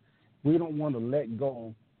because we don't want to let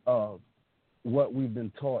go of what we've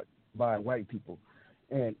been taught by white people.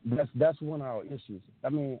 And that's one of our issues. I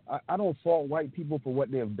mean, I don't fault white people for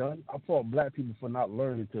what they have done. I fault black people for not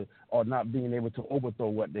learning to or not being able to overthrow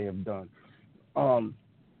what they have done.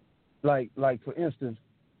 Like for instance,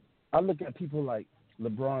 I look at people like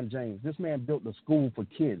LeBron James. This man built a school for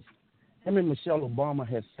kids. Him and Michelle Obama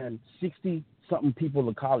has sent 60-something people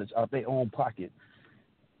to college out their own pocket.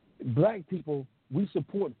 Black people, we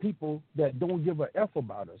support people that don't give a F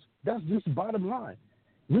about us. That's just the bottom line.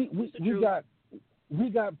 We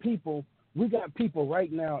got people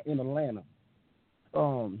right now in Atlanta.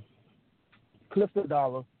 Clifton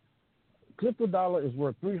Dollar is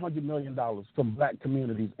worth $300 million from black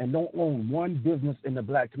communities and don't own one business in the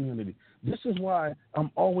black community. This is why I'm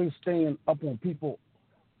always staying up on people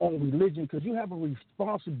on religion because you have a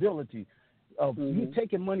responsibility of you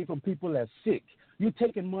taking money from people that's sick. You're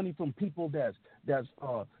taking money from people that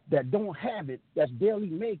don't have it, that's barely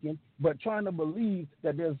making, but trying to believe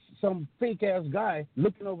that there's some fake ass guy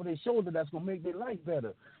looking over their shoulder that's gonna make their life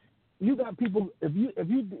better. You got people.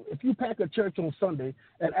 If you pack a church on Sunday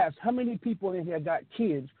and ask how many people in here got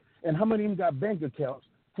kids and how many of them got bank accounts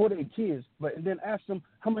for their kids, but and then ask them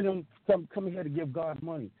how many of them come here to give God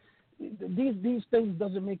money. These things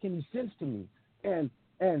doesn't make any sense to me, and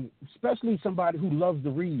especially somebody who loves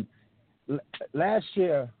to read. Last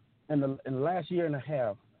year, in the last year and a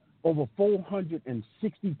half, over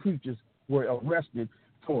 460 preachers were arrested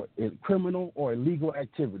for a criminal or illegal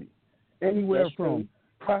activity, anywhere from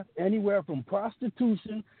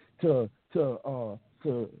prostitution to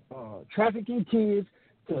trafficking kids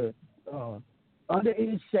to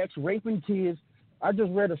underage sex, raping kids. I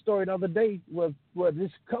just read a story the other day where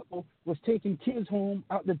this couple was taking kids home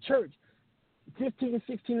out the church, 15,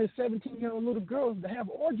 16, and 17-year-old little girls to have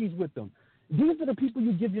orgies with them. These are the people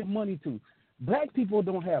you give your money to. Black people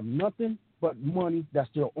don't have nothing but money. That's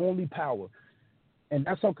their only power. And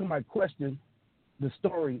that's how come I question the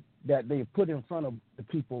story that they put in front of the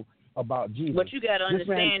people about Jesus. But you got to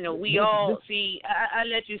understand that I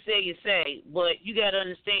let you say you say, but you got to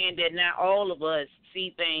understand that not all of us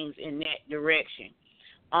see things in that direction.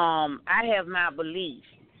 I have my belief,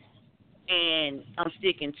 and I'm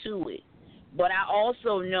sticking to it. But I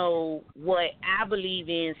also know what I believe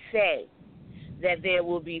in say, that there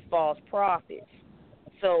will be false prophets.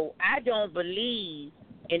 So I don't believe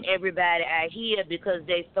in everybody I hear because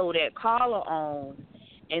they throw that collar on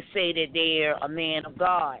and say that they're a man of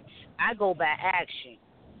God. I go by action.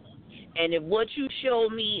 And if what you show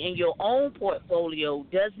me in your own portfolio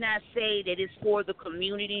does not say that it's for the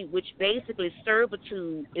community, which basically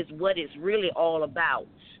servitude is what it's really all about,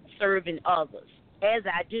 serving others, as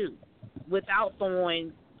I do, without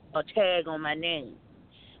throwing a tag on my name.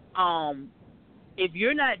 If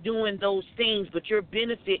you're not doing those things but you're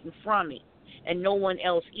benefiting from it and no one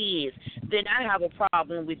else is, then I have a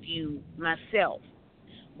problem with you myself.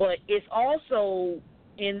 But it's also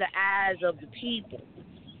in the eyes of the people.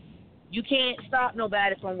 You can't stop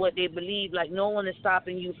nobody from what they believe, like no one is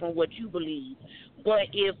stopping you from what you believe. But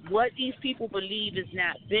if what these people believe is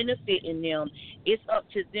not benefiting them, it's up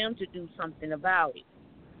to them to do something about it,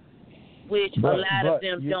 which a lot of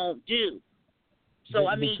them don't do. So,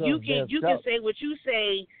 I mean, you can say what you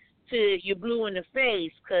say to your blue in the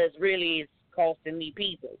face because really it's costing me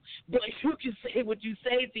people. But you can say what you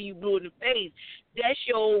say to you blue in the face. That's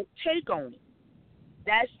your take on it.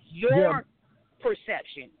 That's your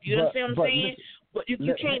perception. You understand what I'm saying? But you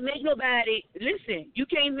can't make nobody, you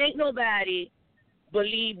can't make nobody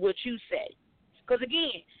believe what you say. Because,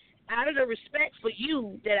 again, out of the respect for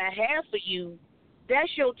you that I have for you, that's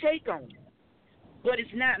your take on it. But it's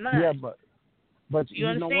not mine. Yeah, but you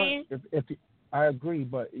understand? Know what? If I agree,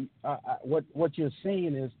 but what you're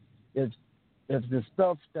saying is the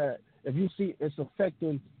stuff that if you see it's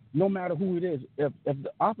affecting no matter who it is. If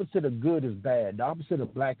the opposite of good is bad, the opposite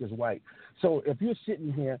of black is white. So if you're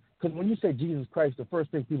sitting here, because when you say Jesus Christ, the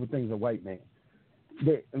first thing people think is a white man.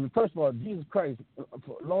 First of all, Jesus Christ,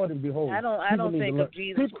 Lord and behold. I don't think of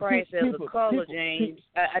Jesus Christ as a color, James.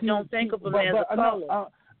 I don't think of him as a color.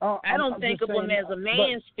 I don't think of him as a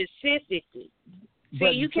man specifically. See,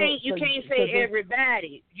 you can't say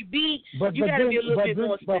everybody. You got to be a little bit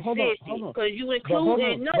more specific because you include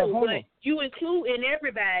you include in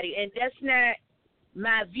everybody, and that's not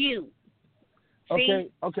my view. See?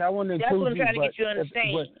 Okay, I want to include you. That's what I'm trying to get you to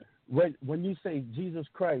understand. When you say Jesus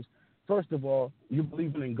Christ, first of all, you're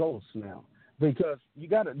believing in ghosts now. Because you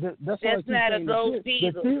got to. That's not a ghost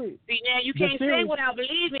either. See, now you can't say what I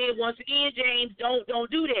believe in. Once again, James, don't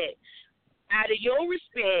do that. Out of your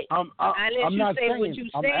respect, I let you say what you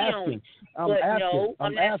say on it. But no,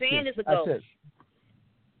 I'm not saying it's a ghost.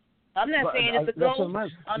 I'm not saying it's a ghost.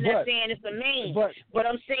 I'm not saying it's a man. But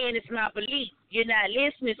I'm saying it's my belief. You're not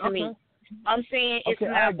listening to me. I'm saying it's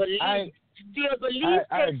my belief. See, a belief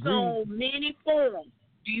takes on many forms.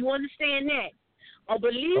 Do you understand that? A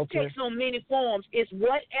belief takes on many forms. It's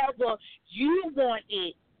whatever you want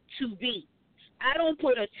it to be. I don't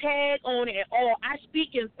put a tag on it at all. I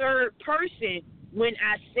speak in third person when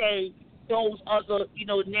I say those other,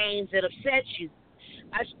 names that upset you.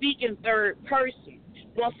 I speak in third person.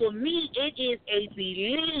 But for me, it is a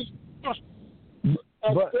belief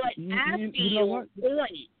of what I feel on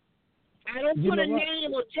it. I don't put a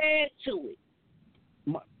name or tag to it.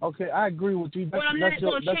 Okay, I agree with you. But I'm not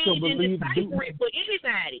going to change and decipher it for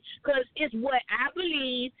anybody because it's what I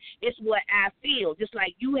believe, it's what I feel. Just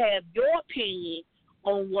like you have your opinion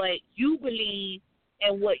on what you believe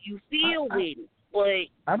and what you feel with it. But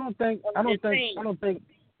I don't think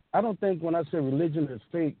when I say religion is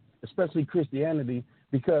fake, especially Christianity,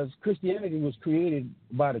 because Christianity was created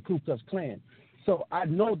by the Ku Klux Klan. So I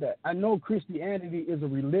know that. I know Christianity is a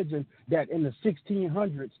religion that in the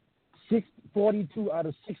 1600s, 42 out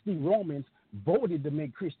of 60 Romans voted to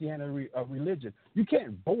make Christianity a religion. You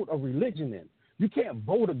can't vote a religion in. You can't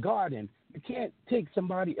vote a God in. You can't take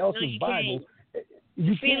somebody else's Bible.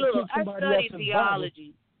 You can't take somebody else's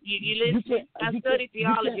theology. Bible. You listen. I study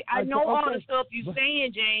theology. I know all the stuff you're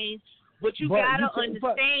saying, James, but you gotta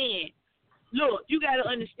understand. Look, you got to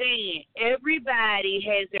understand, everybody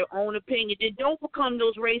has their own opinion. Then don't become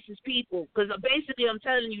those racist people, because basically I'm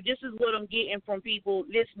telling you, this is what I'm getting from people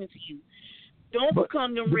listening to you. Don't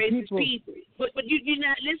become them racist people. But you're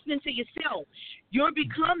not listening to yourself. You're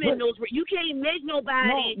becoming those. You can't make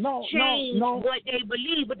nobody change what they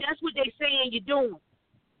believe, but that's what they're saying you're doing.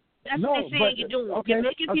 That's what they're saying you're doing. Okay, you're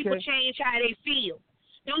making people change how they feel.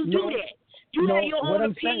 Don't do that. You have your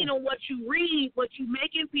own opinion on what you read, but you're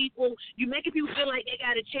making people feel like they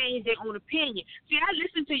got to change their own opinion. See, I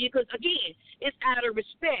listen to you because, again, it's out of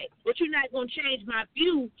respect. But you're not going to change my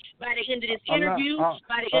view by the end of this interview,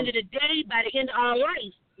 by the end of the day, by the end of our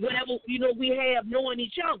life, whatever, we have knowing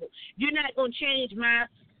each other. You're not going to change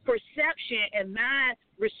my perception and my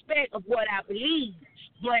respect of what I believe.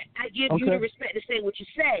 But I give you the respect to say what you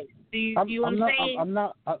say. Do you know what I'm saying? I'm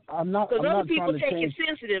not. Because other people take it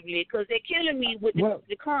sensitively because they're killing me with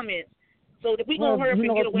the comments. So we're gonna hurry up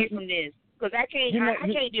and get away from this because I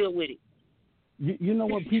can't deal with it. You know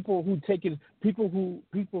what? People who take it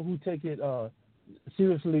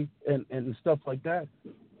seriously and stuff like that.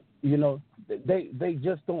 They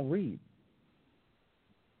just don't read.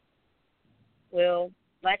 Well.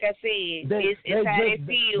 Like I said, it's how they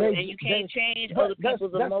feel, and you can't change other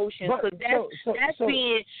people's emotions because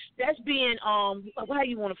that's being how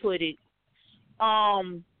you want to put it?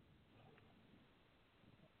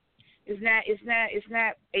 It's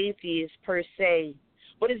not atheist per se,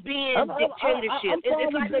 but it's being dictatorship.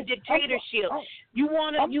 It's like a dictatorship. You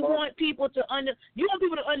want people to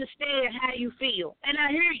understand how you feel, and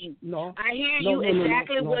I hear you. I hear you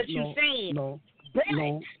exactly what you're saying.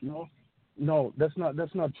 No, that's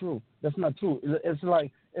not true. That's not true. It's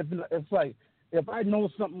like if I know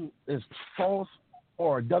something is false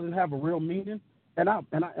or doesn't have a real meaning, and I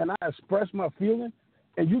express my feeling,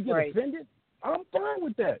 and you get offended, I'm fine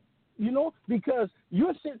with that. Because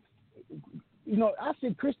you're saying, I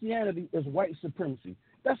said Christianity is white supremacy.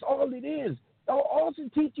 That's all it is. All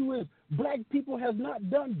it teach you is black people has not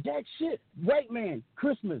done jack shit. White man,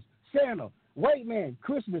 Christmas, Santa. White man,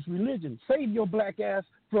 Christmas, religion. Save your black ass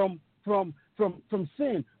from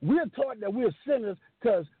sin. We're taught that we're sinners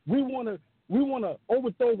because we want to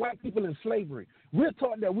overthrow white people in slavery. We're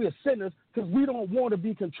taught that we're sinners because we don't want to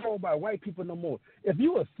be controlled by white people no more. If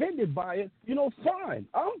you're offended by it, fine.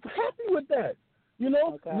 I'm happy with that.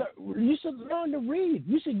 You should learn to read.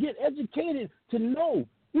 You should get educated to know.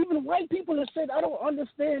 Even white people have said, I don't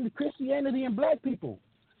understand Christianity and black people.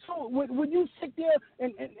 So when you sit there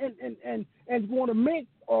and want to make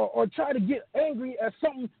or try to get angry at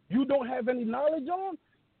something you don't have any knowledge on,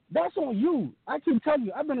 that's on you. I can tell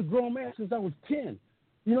you, I've been a grown man since I was 10.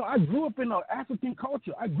 I grew up in the African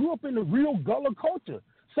culture. I grew up in the real Gullah culture.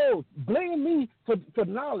 So blame me for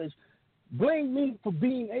knowledge. Blame me for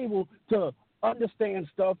being able to understand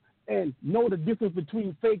stuff and know the difference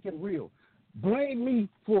between fake and real. Blame me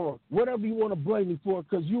for whatever you want to blame me for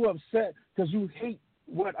because you're upset because you hate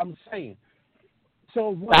what I'm saying.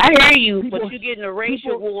 So I hear you, but you're getting a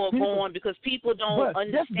racial war going because people don't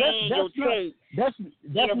understand your take. That's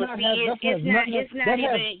the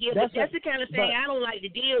kind of thing I don't like to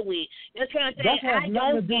deal with. That's the kind of thing I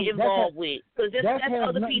don't get involved with because that's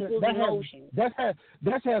other people's emotions. That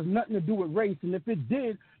has nothing to do with race, and if it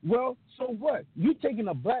did, well, so what? You taking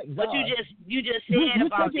a black guy. But you just said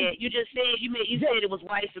about that. You just said you said it was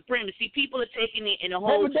white supremacy. People are taking it in a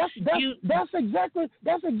whole. That's exactly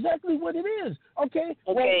what it is. Okay.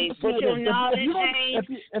 Okay. But your knowledge, James.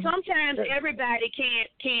 Sometimes everybody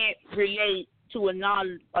can't relate to a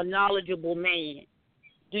knowledgeable man.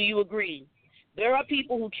 Do you agree? There are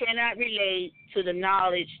people who cannot relate to the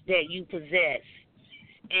knowledge that you possess.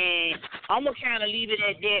 And I'm going to kind of leave it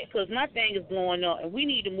at that because my thing is blowing up, and we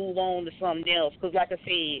need to move on to something else because, like I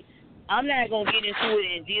said, I'm not going to get into it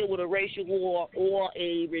and deal with a racial war or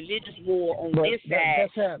a religious war on this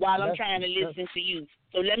side while I'm trying to listen to you.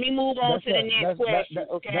 So let me move on to the next question,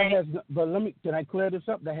 okay? Can I clear this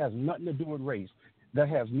up? That has nothing to do with race. that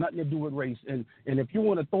has nothing to do with race. And if you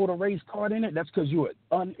want to throw the race card in it, that's because you're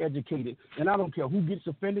uneducated. And I don't care who gets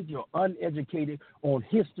offended, you're uneducated on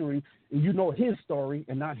history, and you know his story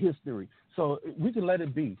and not history. So we can let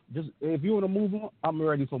it be. Just if you want to move on, I'm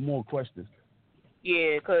ready for more questions.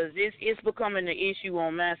 Yeah, because it's becoming an issue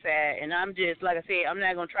on my side, and I'm just, like I said, I'm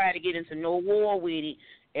not going to try to get into no war with it.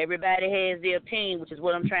 Everybody has their opinion, which is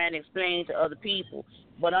what I'm trying to explain to other people.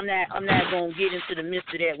 But I'm not going to get into the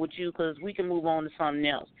midst of that with you because we can move on to something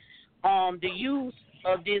else. The youth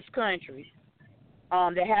of this country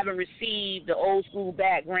that haven't received the old school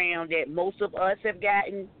background that most of us have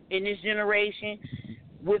gotten in this generation,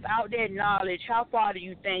 without that knowledge, how far do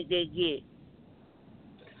you think they get?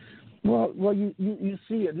 Well, you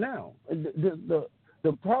see it now.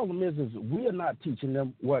 The problem is we are not teaching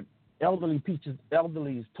them what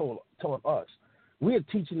elderlies taught us. We're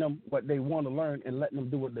teaching them what they want to learn and letting them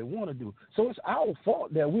do what they want to do. So it's our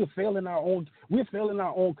fault that we're failing our own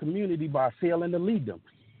community by failing to lead them.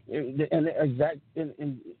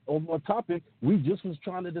 And over a topic we just was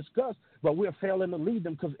trying to discuss, but we're failing to lead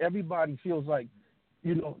them because everybody feels like,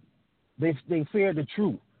 they fear the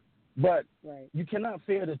truth. But right. You cannot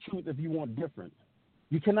fear the truth if you want difference.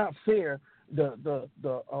 You cannot fear the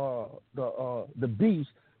beast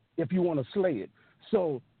if you want to slay it.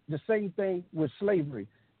 So the same thing with slavery.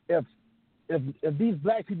 If these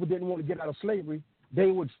black people didn't want to get out of slavery, they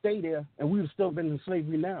would stay there, and we would still been in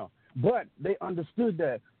slavery now. But they understood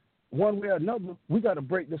that one way or another, we got to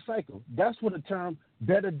break the cycle. That's where the term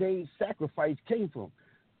 "better days sacrifice" came from.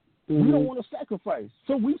 Mm-hmm. We don't want to sacrifice,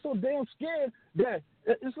 so we so damn scared that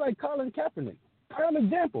it's like Colin Kaepernick. Prime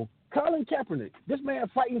example, Colin Kaepernick. This man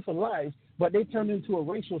fighting for lives, but they turned into a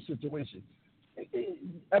racial situation.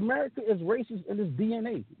 America is racist in its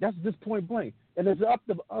DNA. That's just point blank. And it's up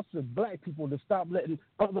to us as black people to stop letting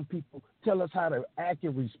other people tell us how to act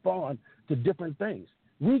and respond to different things.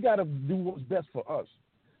 We got to do what's best for us,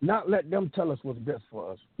 not let them tell us what's best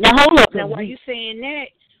for us. Now, hold up. Now, while you're saying that,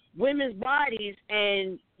 women's bodies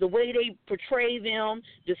and the way they portray them,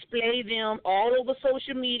 display them all over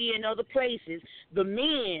social media and other places, the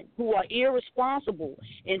men who are irresponsible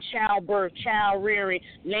in childbirth, child rearing,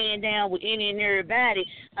 laying down with any and everybody,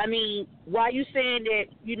 I mean, why are you saying that,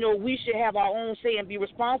 we should have our own say and be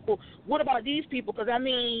responsible? What about these people? Because, I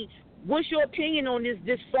mean, what's your opinion on this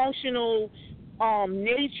dysfunctional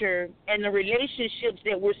nature and the relationships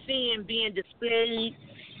that we're seeing being displayed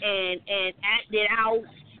and acted out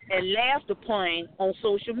and laughed upon on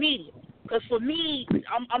social media? Because for me,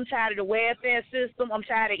 I'm tired of the welfare system. I'm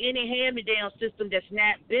tired of any hand-me-down system that's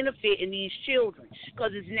not benefiting these children,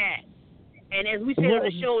 because it's not. And as we said on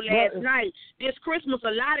the show last night, this Christmas,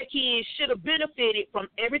 a lot of kids should have benefited from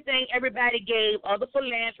everything everybody gave, other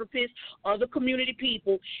philanthropists, other community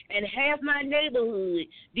people, and half my neighborhood,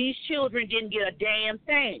 these children didn't get a damn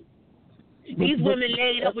thing. These women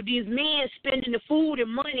laid up with these men spending the food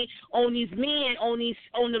and money on these men,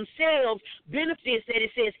 on themselves, benefits that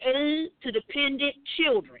it says aid to dependent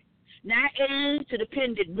children. Not aid to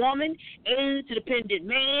dependent woman, aid to dependent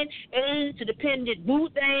man, aid to dependent boo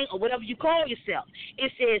thing, or whatever you call yourself.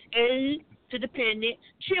 It says aid to dependent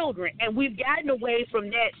children. And we've gotten away from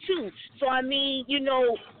that too. So, I mean,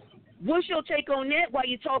 what's your take on that while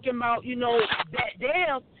you're talking about, that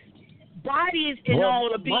their bodies and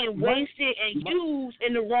all are being wasted and used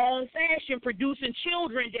in the wrong fashion, producing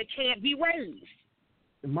children that can't be raised?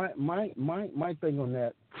 My thing on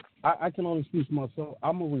that, I can only speak for myself.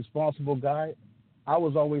 I'm a responsible guy. I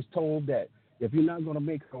was always told that if you're not going to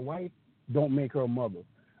make her a wife, don't make her a mother.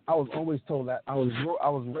 I was always told that. I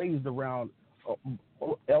was raised around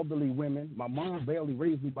elderly women. My mom barely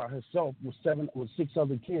raised me by herself with 6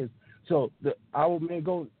 other kids. So I would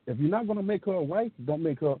go, if you're not going to make her a wife, don't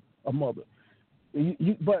make her a mother.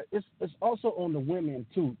 But it's also on the women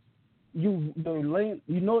too.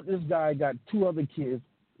 This guy got 2 other kids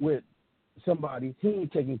with somebody he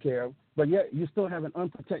ain't taking care of, but yet you still having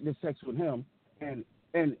unprotected sex with him,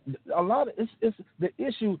 and a lot of it's the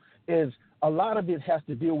issue is a lot of it has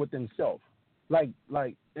to deal with themselves.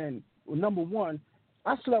 And number one,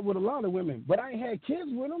 I slept with a lot of women, but I ain't had kids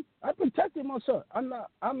with them. I protected myself. I'm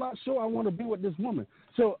not sure I want to be with this woman,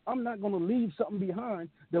 so I'm not going to leave something behind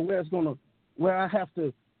where I have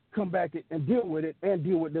to come back and deal with it and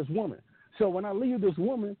deal with this woman. So when I leave this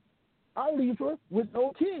woman, I leave her with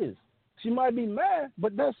no kids. She might be mad,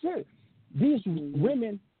 but that's it. These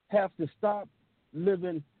women have to stop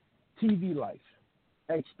living TV life,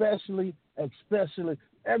 especially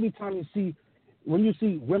every time when you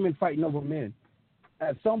see women fighting over men.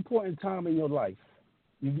 At some point in time in your life,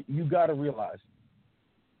 you got to realize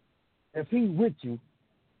if he's with you,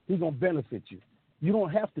 he's going to benefit you. You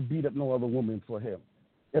don't have to beat up no other woman for him.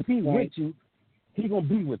 If he with you, he gonna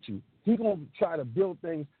be with you. He gonna try to build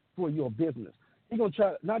things for your business. He gonna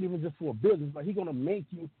try, not even just for a business, but he gonna make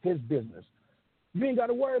you his business. You ain't got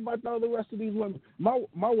to worry about all the rest of these women. My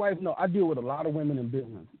wife, no, I deal with a lot of women in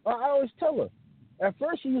business. I always tell her. At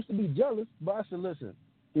first, she used to be jealous, but I said, listen,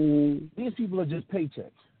 these people are just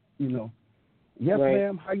paychecks, you know. Yes,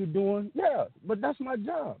 ma'am, how you doing? Yeah, but that's my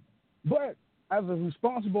job. But as a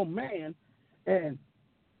responsible man, and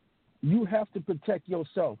you have to protect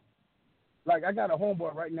yourself. Like, I got a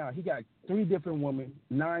homeboy right now. He got 3 different women,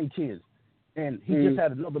 9 kids, and he just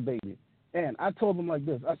had another baby. And I told him like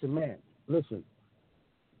this. I said, man, listen,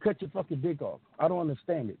 cut your fucking dick off. I don't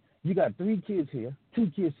understand it. You got 3 kids here,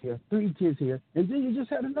 2 kids here, 3 kids here, and then you just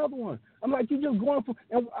had another one. I'm like, you just going for,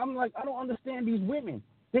 and I'm like, I don't understand these women.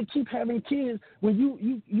 They keep having kids when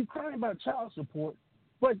you crying about child support,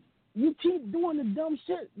 but you keep doing the dumb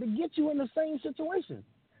shit to get you in the same situation.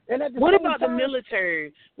 And at the what same about time, the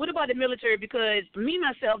military? What about the military? Because me,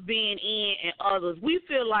 myself, being in and others, we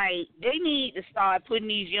feel like they need to start putting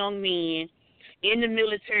these young men in the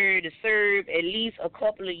military to serve at least a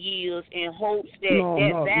couple of years in hopes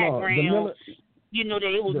that background, you know,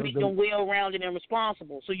 that it will make them well-rounded and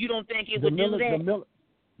responsible. So you don't think it would do that?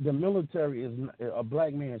 The military is a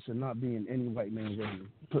black man should not be in any white man's army.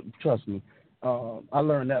 Trust me. I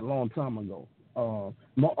learned that a long time ago.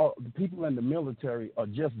 The people in the military are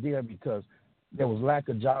just there because there was lack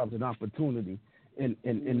of jobs and opportunity in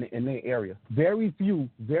their area. Very few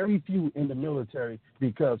in the military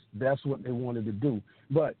because that's what they wanted to do.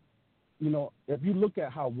 But, you know, if you look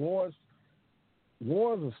at how wars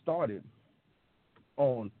are started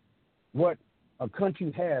on what a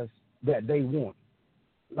country has that they want.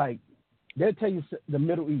 Like, they'll tell you the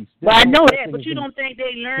Middle East. But I know that, but you don't think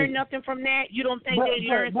they learn nothing from that? You don't think they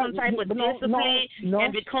learn some type of discipline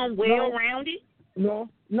and become well-rounded?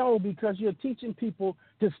 No, because you're teaching people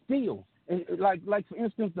to steal. And like for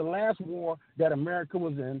instance, the last war that America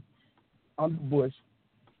was in under Bush,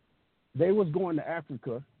 they was going to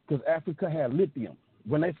Africa because Africa had lithium.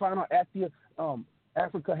 When they found out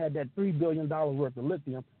Africa had that $3 billion worth of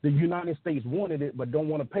lithium, the United States wanted it but don't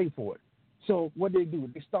want to pay for it. So what they do?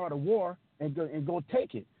 They start a war and go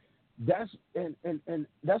take it. That's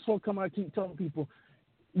what I keep telling people.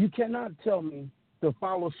 You cannot tell me to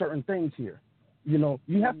follow certain things here. You know,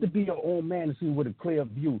 you have to be your own man to see with a clear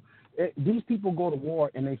view. These people go to war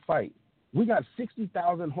and they fight. We got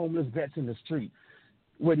 60,000 homeless vets in the street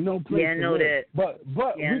with no place to live. That.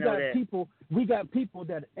 But we got people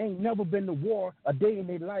that ain't never been to war a day in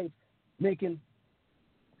their life making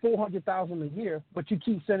 $400,000 a year, but you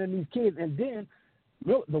keep sending these kids, and then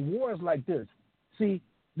the war is like this. See,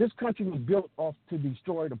 this country was built off to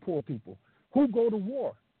destroy the poor people. Who go to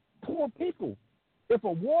war? Poor people. If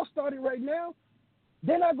a war started right now,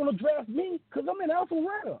 they're not going to draft me because I'm in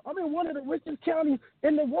Alpharetta. I'm in one of the richest counties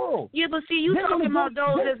in the world. Yeah, but see, you talking about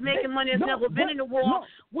those that's making money that's never been in the war.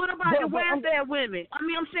 What about the welfare women? I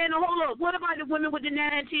mean, I'm saying, hold up. What about the women with the 9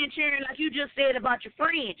 and 10 children, like you just said about your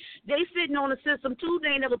friend? They sitting on the system, too.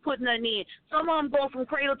 They ain't never put nothing in. Some of them go from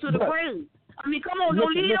cradle to the grave. I mean, come on,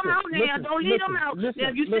 don't leave them out now. Don't leave them out. Now,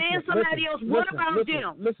 if you saying somebody else, what about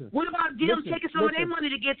them? What about them taking some of their money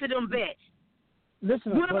to get to them vets?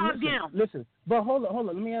 What about them? Listen, but hold on.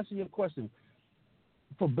 Let me answer your question.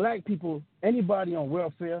 For black people, anybody on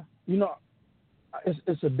welfare, you know,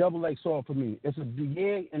 it's a double-edged sword for me. It's a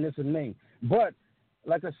yay and it's a nay. But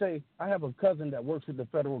like I say, I have a cousin that works with the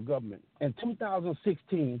federal government. In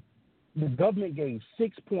 2016, the government gave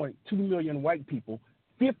 6.2 million white people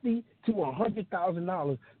 $50,000 to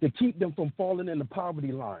 $100,000 to keep them from falling in the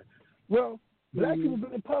poverty line. Well, black people have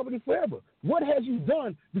been in poverty forever. What have you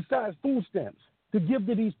done besides food stamps to give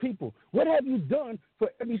to these people? What have you done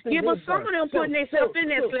for everything? Yeah, but some of them putting themselves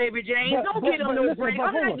in that slavery, James. Don't give them no break.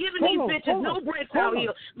 I'm not giving these bitches no breaks out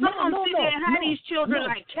here. Some of them sit there and have these children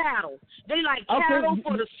like cattle. They like cattle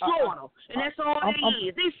for the slaughter, and that's all they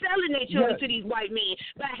is. They selling their children to these white men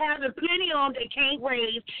by having plenty of them they can't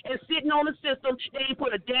raise and sitting on the system. They ain't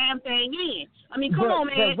put a damn thing in. I mean, come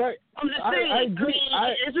on, man. I'm just saying. I mean,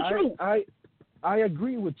 it's the truth. I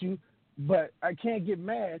agree with you, but I can't get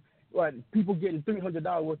mad. Like people getting $300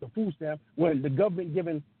 worth of food stamp when the government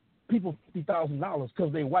giving people $50,000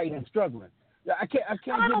 because they white and struggling. I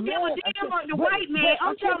don't give a damn about the white man.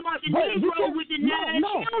 I'm talking about the Negro with the 9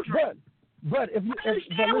 children. But if you I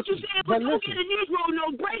understand what you're saying, but don't get a Negro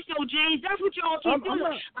no breaks, though, James. That's what y'all keep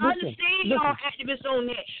doing. I understand y'all activists on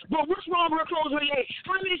that. But what's wrong with her clothes her leg?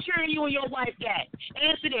 How many children you and your wife got?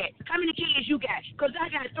 Answer that. How many kids you got? Because I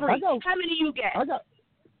got 3. How many you got?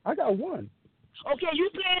 I got 1. Okay, you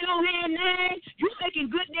playing on hand 9, you making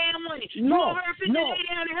good damn money. You No, want her to lay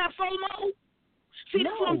down and have FOMO? See,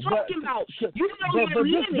 that's what I'm talking about. You know your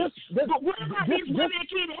limits. But what about these women that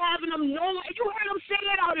keep having them know? You heard them say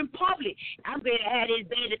it out in public. I'm going to have this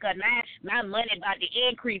baby because my money about to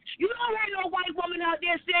increase. You don't hear no white woman out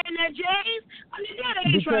there saying that, James. I mean, that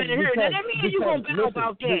ain't trying to hurt. Now, that means you going to bow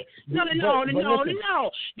about that. No.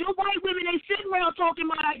 The white women, they sitting around talking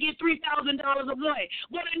about I get $3,000 a month.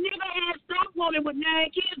 But a nigga ass stock woman with 9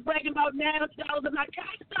 kids bragging about $9 of my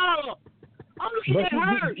tax dollar. I'm looking at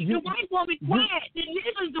her. The white woman quiet. The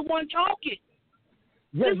nigga's the one talking.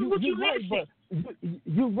 Yeah, this is what you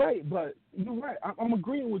right, but you're right. I'm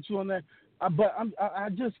agreeing with you on that. But I'm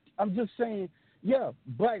just saying, yeah,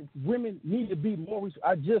 black women need to be more.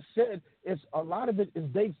 I just said it's a lot of it is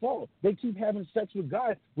their fault. They keep having sex with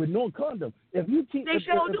guys with no condom. If you keep, they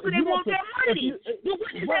sure do because they want their money. But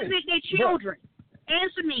what does that make their children?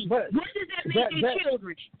 Answer me. What does that make their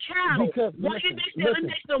children? Cattle. What if they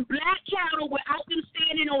make them black cattle without them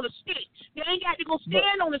standing on a stick? They ain't got to go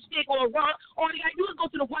stand on a stick or a rock. All they got to do is go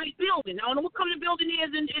to the white building. I don't know what kind of building is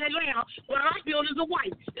in Atlanta, but our buildings are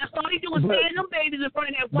white. That's all they do is stand them babies in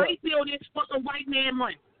front of that white building for some white man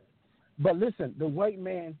money. But listen, the white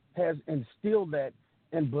man has instilled that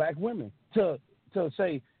in black women to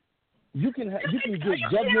say, you can get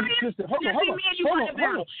government assistance. Hold on.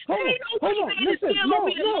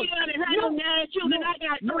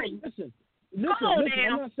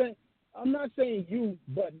 Listen, I'm not saying you,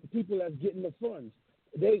 but the people that's getting the funds.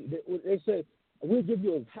 They say we'll give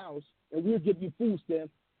you a house and we'll give you food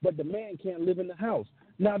stamps, but the man can't live in the house.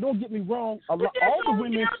 Now, don't get me wrong. All the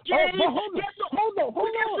women. Hold on.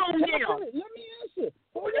 Let me answer.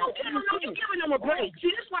 You're giving them a break.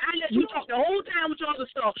 See, that's why I let you talk the whole time with your other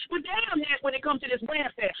stuff. But damn that when it comes to this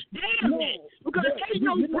welfare. Damn that. Because it takes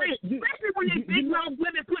no break. Especially when these big mouth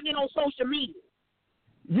women putting it on social media.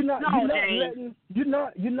 You're not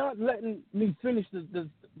letting me finish this.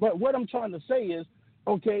 But what I'm trying to say is,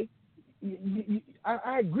 okay,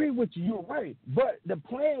 I agree with you. You're right. But the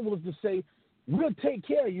plan was to say, we'll take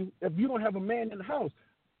care of you if you don't have a man in the house.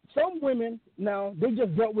 Some women, now, they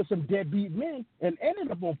just dealt with some deadbeat men and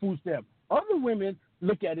ended up on food stamps. Other women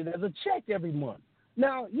look at it as a check every month.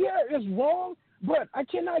 Now, yeah, it's wrong, but I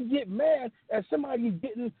cannot get mad at somebody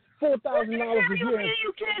getting $4,000 a year.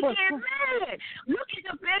 You can't get mad. Look at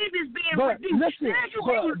the babies being produced. Now you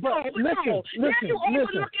overlooking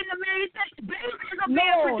the main thing. Babies are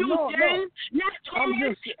being produced, James. Not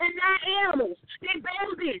toys and not animals. They're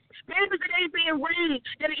babies. Babies that ain't being raised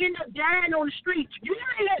that end up dying on the street. You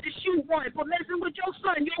ain't had to shoot one for messing with your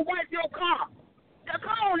son, your wife, your car. Now,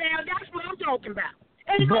 come on now. That's what I'm talking about.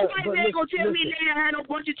 Ain't no white man gonna tell me later I had a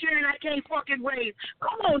bunch of children I can't fucking raise.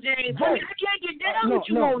 Come on, James. I can't get down with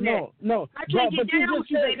you on that. No. I can't get down with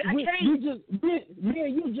you, baby. I can't. Me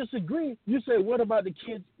and you just agree. You say, what about the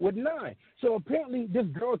kids with 9? So apparently this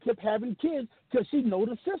girl kept having kids because she know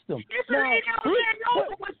the system. This lady over there knows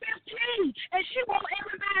it was 15, and she want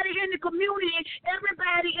everybody in the community,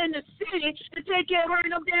 everybody in the city to take care of her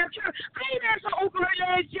and them damn children. I ain't asked her open her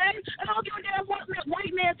legs, James. I don't give a damn what that white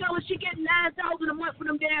man tell her she getting $9,000 a month for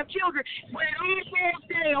them damn children. When it all falls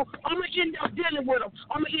down, I'm going to end up dealing with them.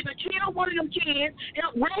 I'm going to either kill one of them kids,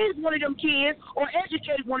 raise one of them kids, or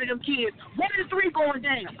educate one of them kids. One of the three going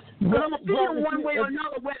down. But I'm going to feed them one way or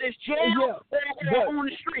another, whether it's jail or on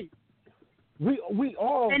the street. We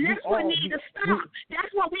all, and that's what needs to stop.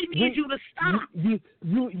 That's what we need you to stop.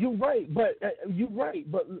 You're right,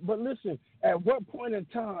 but listen. At what point in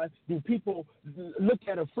time do people look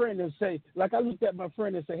at a friend and say, like I looked at my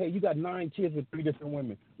friend and say, hey, you got 9 kids with 3 different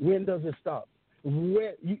women. When does it stop?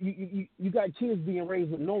 Where you got kids being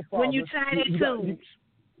raised with no father. When you tie their tubes.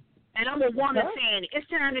 And I'm a woman saying it. It's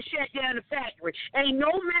time to shut down the factory. Ain't no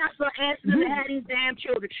master asking them to have these damn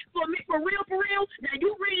children. For real, now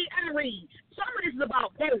you read, I read. Some of this is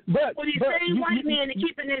about both. For these same white men that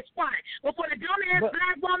keeping their spot. But for the dumbass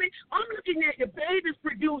black woman, I'm looking at the babies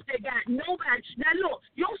produced that got nobody. Now look,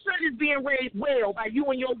 your son is being raised well by you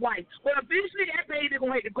and your wife. But eventually that baby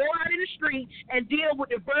going to have to go out in the street and deal with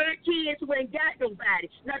the bird kids who ain't got nobody.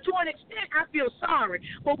 Now to an extent, I feel sorry.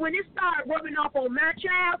 But when it started rubbing off on my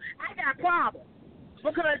child, I got problems.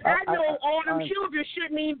 Because I know all them children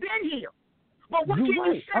shouldn't even been here. But what can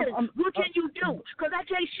you say? What can you do? Because I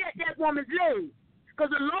can't shut that woman's legs. Because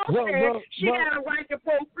the law says she got a right to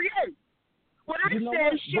procreate. But I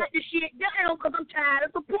say shut the shit down because I'm tired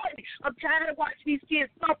of supporting. I'm tired of watching these kids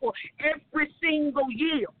suffer every single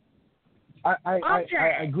year. I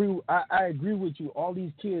agree with you. All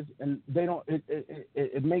these kids, and they don't.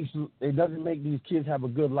 It doesn't make these kids have a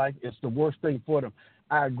good life. It's the worst thing for them.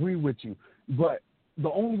 I agree with you. But the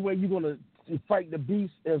only way you're gonna fight the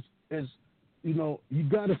beast is you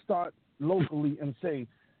got to start locally and say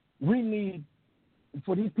we need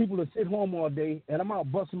for these people to sit home all day, and I'm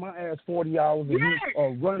out busting my ass 40 hours a week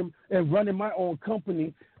or running my own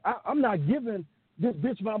company. I'm not giving this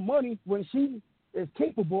bitch my money when she is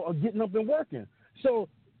capable of getting up and working. So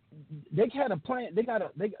they had a plan. They got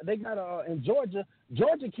in Georgia.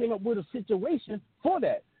 Georgia came up with a situation for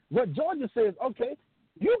that. What Georgia says, okay,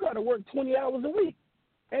 you got to work 20 hours a week,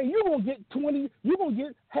 and you're gonna get 20. You're gonna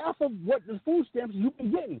get half of what the food stamps you've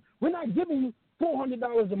been getting. We're not giving you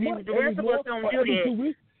 $400 a month every month or every 2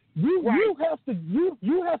 weeks. You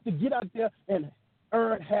have to get out there and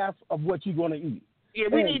earn half of what you're gonna eat. Yeah,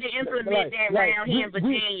 we need to implement that around here in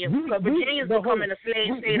Virginia. Because Virginia's becoming a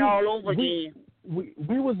slave state all over again.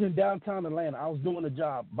 We was in downtown Atlanta. I was doing a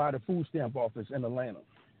job by the food stamp office in Atlanta.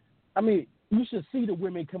 I mean, you should see the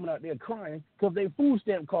women coming out there crying because their food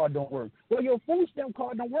stamp card don't work. Well, your food stamp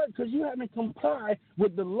card don't work because you haven't complied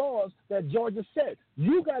with the laws that Georgia set.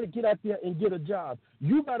 You got to get out there and get a job.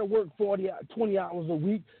 You got to work 20 hours a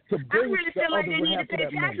week to bring. I really feel like they need to pay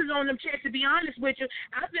taxes on them checks, to be honest with you.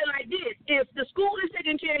 I feel like this. If the school is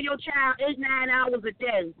taking care of your child 8-9 hours a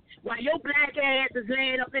day while your black ass is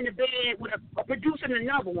laying up in the bed with producing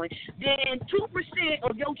another one, then 2%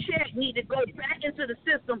 of your check need to go back into the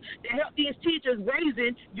system to help these teachers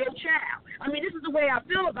raising your child. I mean, this is the way I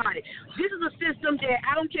feel about it. This is a system that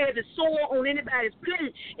I don't care if it's sore on anybody's plate.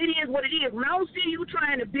 It is what it is. When I don't see you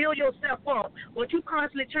trying to build yourself up, but you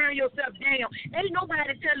constantly turn yourself down, ain't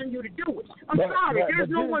nobody telling you to do it. I'm sorry. There's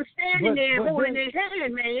no one standing there holding their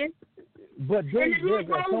hand, man. But and the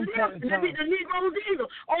Negroes either.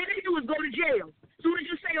 All they do is go to jail. As soon as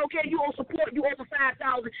you say, okay, you owe support, you owe for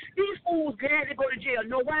 $5,000, these fools glad to go to jail.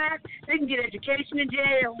 Know why? They can get education in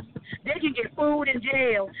jail. They can get food in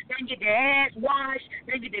jail. They can get their ass washed.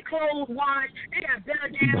 They can get their clothes washed. They got better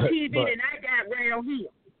damn TV than I got around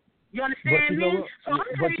here. You understand me? So I'm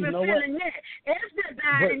not even feeling that.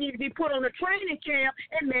 Everybody needs to be put on a training camp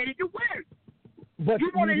and ready to work. But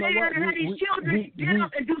you want to lay out and have these children get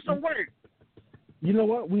up and do some work. You know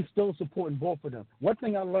what? We still supporting both of them. One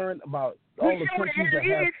thing I learned about all the countries that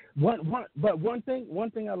have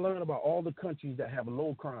one thing I learned about all the countries that have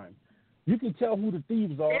low crime, you can tell who the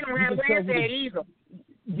thieves are. They don't have welfare either.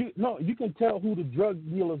 You can tell who the drug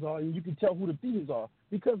dealers are, and you can tell who the thieves are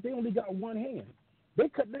because they only got one hand. They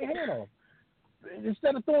cut their hand off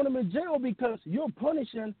instead of throwing them in jail because you're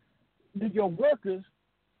punishing your workers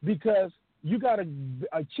because you got a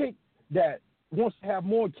chick that wants to have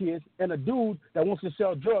more kids and a dude that wants to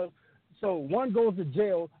sell drugs. So one goes to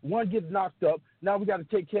jail, one gets knocked up. Now we got to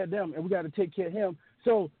take care of them and we got to take care of him.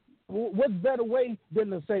 So what's better way than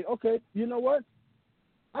to say, okay, you know what?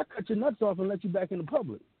 I cut your nuts off and let you back in the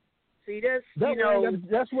public. See, that's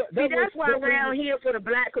why around here for the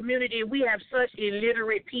black community we have such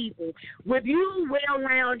illiterate people. With you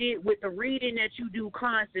well-rounded with the reading that you do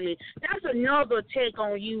constantly, that's another take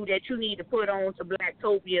on you that you need to put on to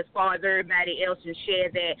Blacktopia as far as everybody else and share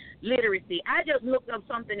that literacy. I just looked up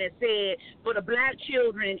something that said for the black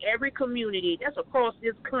children in every community, that's across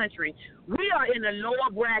this country, we are in the lower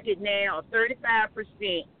bracket now of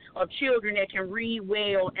 35% of children that can read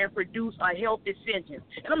well and produce a healthy sentence.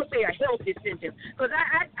 And I'm going to say a healthy sentence because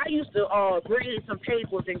I used to grade some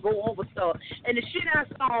papers and go over stuff, and the shit I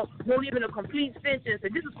saw wasn't even a complete sentence,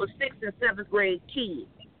 and this is for 6th and 7th grade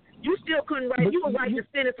kids. You still couldn't write. You would write the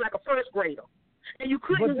sentence like a first grader. And you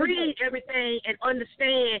couldn't read everything and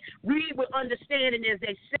read with understanding, as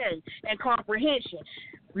they say, and comprehension.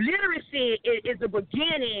 Literacy is the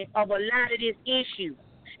beginning of a lot of this issue.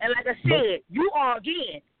 And like I said, you are,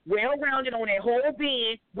 again, well-rounded on that whole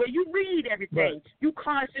being where you read everything. You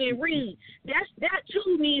constantly read. That,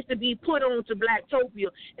 too, needs to be put on to Blacktopia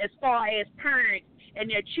as far as parents and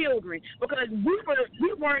their children, because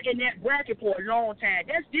we weren't in that bracket for a long time.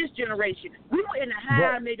 That's this generation. We were in the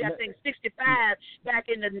high, maybe I think 65 back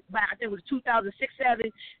in I think it was 2006,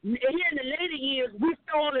 7. Here in the later years, we've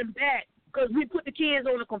fallen back. Because we put the kids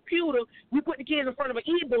on a computer, we put the kids in front of an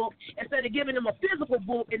e-book instead of giving them a physical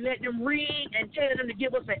book and let them read and tell them to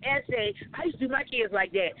give us an essay. I used to do my kids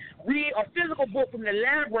like that. Read a physical book from the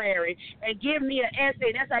library and give me an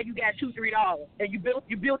essay. That's how you got $2-3. And you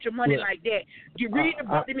built your money like that. You read the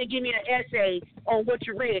book and then give me an essay on what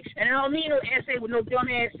you read. And I don't mean no essay with no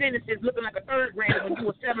dumbass sentences looking like a 3rd grader when you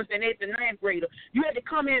were 7th and 8th and 9th grader. You had to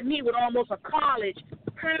come at me with almost a college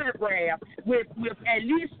paragraph with at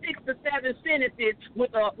least 6 to 7 sentences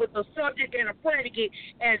with a subject and a predicate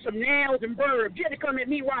and some nouns and verbs. You had to come at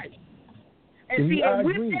me right. And see, and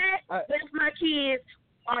with that, that's my kids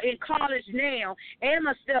are in college now and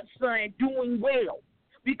my stepson doing well.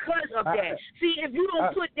 because of that. See, if you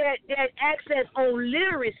don't put that access on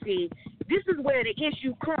literacy, this is where the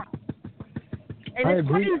issue comes. And it's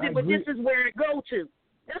crazy, but this is where it goes to.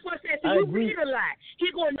 That's what I said. So you read a lot.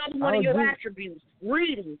 Here go another one of your attributes,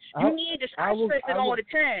 reading. You need to stress it all the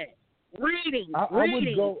time. Reading.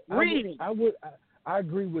 I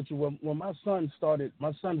agree with you. When my son started,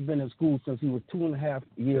 my son's been in school since he was 2.5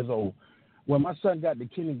 years old. When my son got to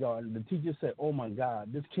kindergarten, the teacher said, "Oh my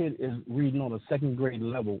God, this kid is reading on a second grade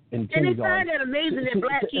level in kindergarten." And they find that amazing that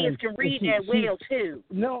black kids can read that well too.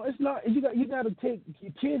 No, it's not. You got to take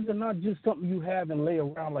kids are not just something you have and lay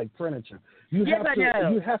around like furniture. You have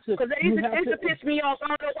to. Because they used to piss me off. I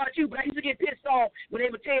don't know about you, but I used to get pissed off when they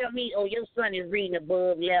would tell me, "Oh, your son is reading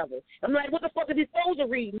above level." I'm like, "What the fuck is he supposed to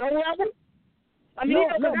read? No level?" I mean,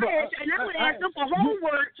 I would ask them for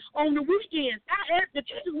homework on the weekends. The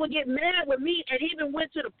teachers would get mad with me and even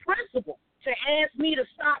went to the principal to ask me to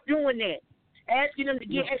stop doing that, asking them to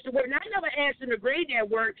get extra work. And I never asked them to grade that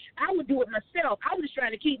work. I would do it myself. I was just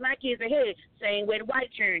trying to keep my kids ahead, same way the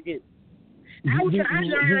white children do. I was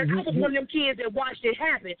one of them kids that watched it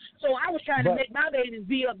happen. So I was trying to make my babies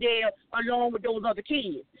be up there along with those other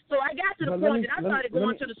kids. So I got to the point that I started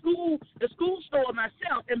going to the school store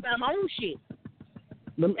myself and buy my own shit.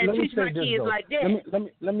 Let me say this, though.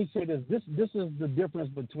 Let me say this. This is the difference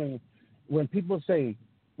between when people say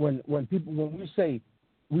when we say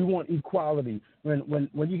we want equality.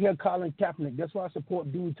 When you hear Colin Kaepernick, that's why I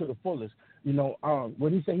support dude to the fullest. You know,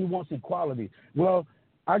 when he said he wants equality. Well,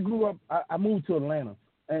 I grew up. I moved to Atlanta,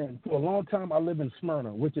 and for a long time I lived in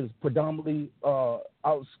Smyrna, which is predominantly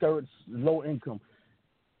outskirts, low income.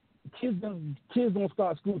 Kids don't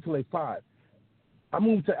start school till they're 5. I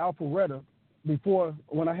moved to Alpharetta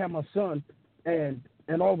when I had my son, and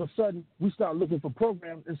all of a sudden we start looking for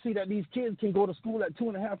programs and see that these kids can go to school at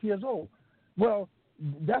 2.5 years old. Well,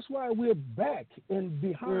 that's why we're back and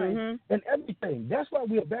behind and everything. That's why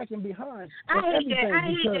we're back and behind. I hate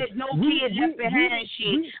that no kid left behind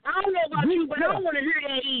shit. I don't know about you, but I don't want to hear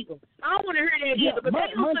that either. I don't want to hear that either. But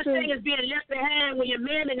there's no such thing as being left behind when your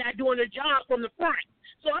man is not doing the job from the front.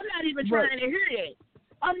 So I'm not even trying to hear that.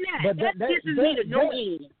 I'm not. That pisses me to no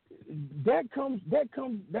end. That comes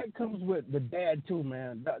with the dad too,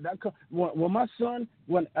 man. When my son,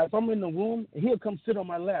 if I'm in the room, he'll come sit on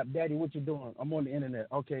my lap. "Daddy, what you doing?" "I'm on the internet."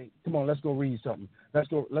 "Okay, come on, let's go read something. Let's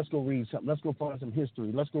go read something. Let's go find some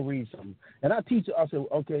history. Let's go read something." And I teach her. I say,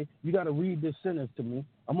 "Okay, you got to read this sentence to me.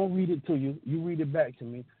 I'm gonna read it to you. You read it back to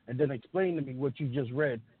me, and then explain to me what you just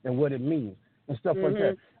read and what it means and stuff like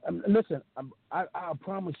that." Listen, I'll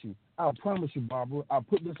promise you, Barbara, I'll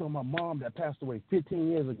put this on my mom that passed away 15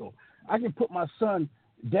 years ago. I can put my son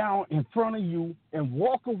down in front of you and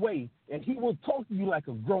walk away, and he will talk to you like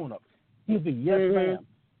a grown-up. He'll be, "Yes, ma'am.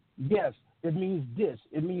 Yes, it means this.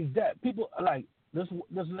 It means that." People like this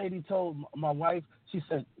lady told my wife, she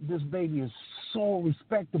said, "This baby is so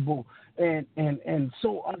respectable and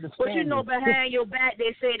so understanding." But you know, behind your back,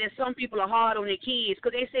 they say that some people are hard on their kids,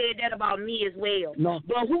 because they said that about me as well. No,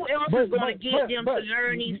 but who else is going to get them to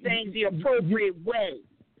learn these things the appropriate way?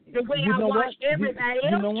 The way I watch everybody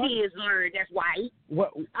else kids learn, that's white.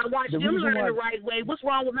 I watch them learn the right way. What's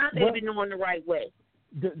wrong with my baby knowing the right way?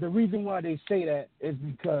 The reason why they say that is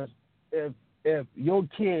because if your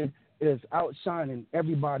kid is outshining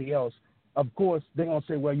everybody else, of course they're gonna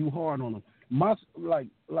say, "Well, you hard on them." My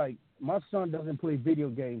son doesn't play video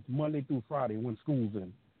games Monday through Friday when school's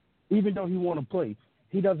in. Even though he want to play,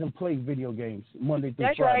 he doesn't play video games Monday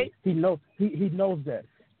through Friday. Right. He knows that.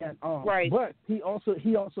 And, But he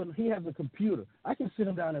has a computer. I can sit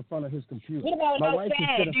him down in front of his computer. What about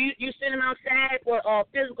outside? Do you send him outside for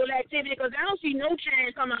physical activity? Because I don't see no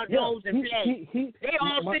children come outdoors and play. They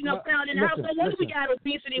all sitting up down in the house. So what do we got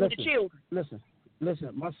obesity with the children?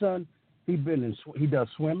 Listen. My son, he does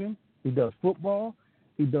swimming. He does football.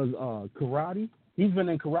 He does karate. He's been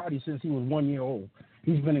in karate since he was 1 year old.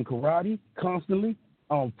 He's been in karate constantly.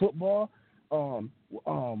 Football.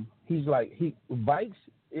 He bikes.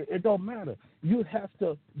 It don't matter. You have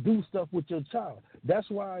to do stuff with your child. That's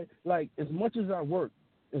why, as much as I work,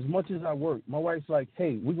 my wife's like,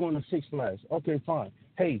 "Hey, we're going to Six Flags." "Okay, fine."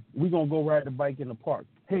 "Hey, we're going to go ride the bike in the park."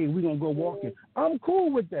 "Hey, we're going to go walking." I'm cool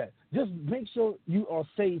with that. Just make sure you are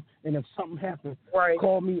safe, and if something happens,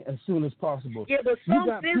 call me as soon as possible. Yeah, but some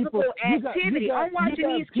physical activity. I'm watching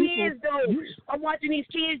these kids, though. I'm watching these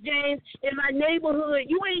kids, James, in my neighborhood.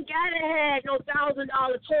 You ain't got to have no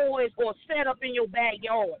 $1,000 toys or set up in your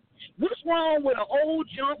backyard. What's wrong with an old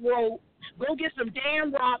jump rope? Go get some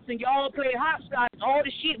damn rocks and y'all play hopscotch, all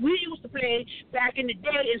the shit we used to play back in the day,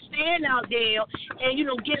 and stand out there and,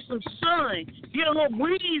 get some sun, get a little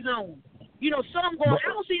breeze on. You know, some go,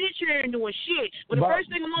 I don't see this children doing shit. But the first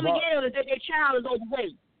thing a mama yells is that their child is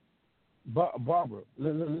overweight. Barbara,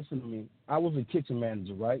 listen to me. I was a kitchen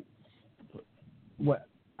manager, right?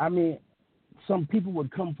 Some people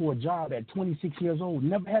would come for a job at 26 years old,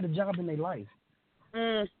 never had a job in their life.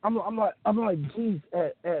 I'm like, geez,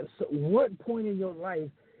 at what point in your life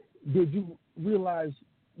did you realize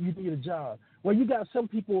you need a job? Well, you got some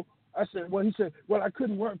people. He said, I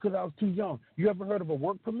couldn't work because I was too young. You ever heard of a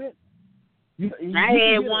work permit? I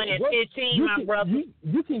had one at 15, my brother.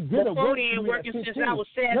 You can get a work permit working at 15. since I was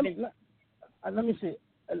 7. Let me see.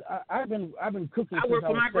 I've been cooking. I worked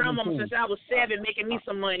for my grandmama 17. since I was 7, making me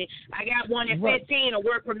some money. I got one at 15, a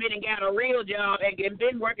work permit, and got a real job, and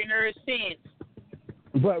been working there since.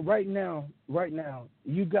 But right now,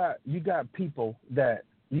 you got people that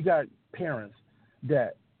you got parents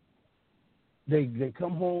that they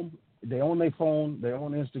come home, they on their phone, they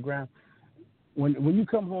on Instagram. When you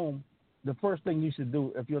come home, the first thing you should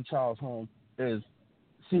do if your child's home is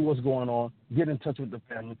see what's going on, get in touch with the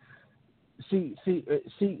family. See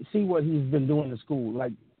what he's been doing in school.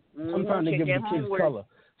 Like sometimes they give the kids color.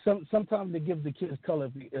 Sometimes they give the kids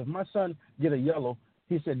color. If my son get a yellow,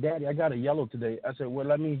 he said, "Daddy, I got a yellow today." I said, "Well,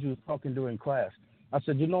 that means you was talking during class." I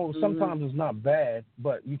said, sometimes it's not bad,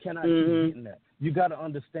 but you cannot keep getting that. You got to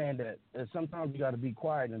understand that sometimes you got to be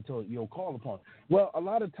quiet until you're called upon. Well, a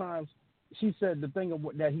lot of times, she said the thing of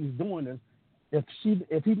what that he's doing is,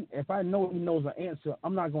 if I know he knows the answer,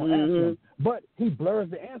 I'm not going to ask him. But he blurs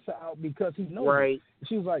the answer out because he knows it.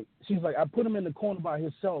 She's like, I put him in the corner by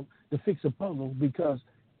himself to fix a puzzle because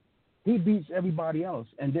he beats everybody else.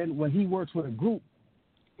 And then when he works with a group,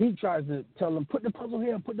 he tries to tell them, put the puzzle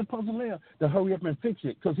here, to hurry up and fix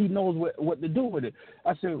it because he knows what to do with it.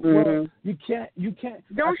 I said, well, you can't.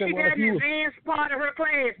 Don't she got an advanced part of her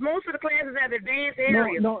class? Most of the classes have advanced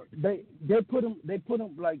areas. No, they put him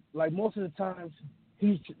like most of the times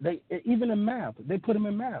even in math, they put him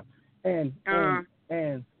in math. And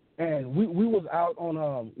we was out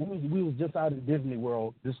on we was just out in Disney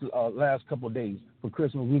World this last couple of days for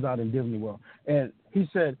Christmas. We was out in Disney World, and he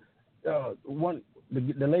said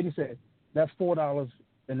the lady said, that's $4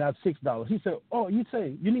 and that's $6. He said, oh, you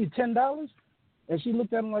say you need $10? And she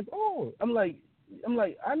looked at him like, oh, I'm like,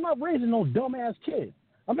 I'm not raising no dumbass kid.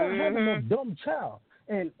 I'm not having no dumb child.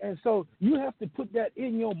 And so you have to put that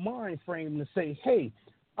in your mind frame to say, hey,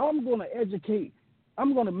 I'm going to educate.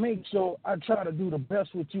 I'm going to make sure I try to do the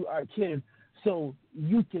best with you I can so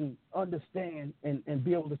you can understand and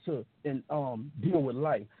be able to deal with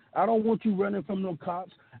life. I don't want you running from no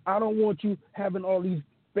cops. I don't want you having all these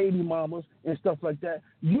baby mamas and stuff like that.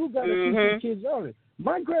 You got to teach your kids early.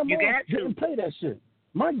 My grandma didn't play that shit.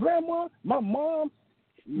 My grandma, my mom,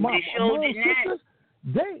 my sisters,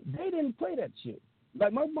 they didn't play that shit.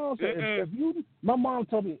 Like my mom said, my mom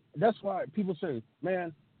told me, that's why people say,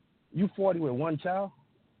 man, you 40 with one child?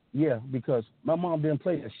 Yeah, because my mom didn't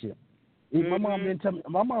play that shit. My mom didn't tell me.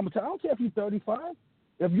 My mom would tell me, I don't care if you're 35.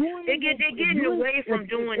 If you ain't, they're getting away from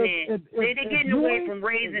doing that. They're getting away from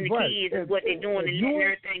raising the kids and what they're doing and letting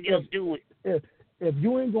everything else do it. If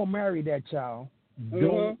you ain't gonna marry that child,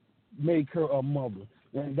 don't make her a mother.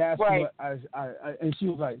 And that's what I and she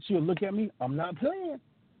was like, she'll look at me. I'm not playing.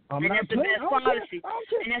 That's the best policy.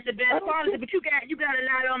 And that's the best policy. But you got a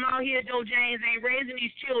lot of them out here, Joe James, ain't raising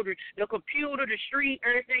these children. The computer, the street,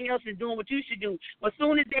 everything else is doing what you should do. But as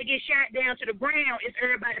soon as they get shot down to the ground, it's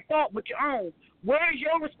everybody's fault but your own. Where's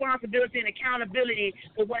your responsibility and accountability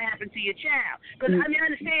for what happened to your child? Because, I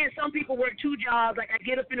understand some people work 2 jobs. Like, I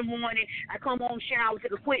get up in the morning, I come home, shower, take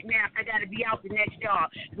a quick nap, I got to be out the next job.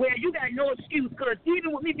 Where you got no excuse, because even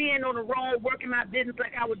with me being on the road, working my business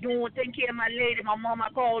like I was doing, taking care of my lady, my mom, I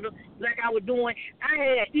called her like I was doing, I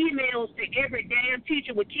had emails to every damn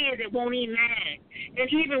teacher with kids that won't even mind. And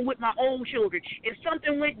even with my own children. If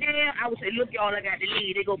something went down, I would say, look, y'all, I got to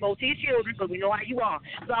leave. They go to your children because we know how you are.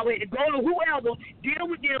 So I would have to go to whoever, deal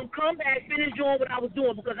with them, come back, finish doing what I was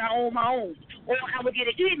doing because I own my own. Or I would get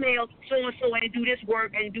an email, so-and-so ain't do this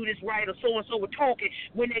work, ain't do this right, or so-and-so were talking.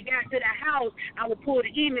 When they got to the house, I would pull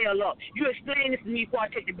the email up. You explain this to me before I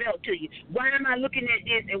take the belt to you. Why am I looking at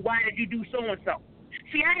this, and why did you do so-and-so?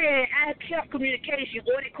 See, I kept communication,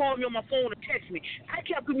 or they called me on my phone or text me. I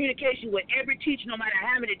kept communication with every teacher, no matter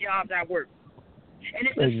how many jobs I worked. And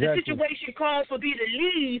if the situation calls for me to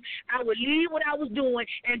leave, I would leave what I was doing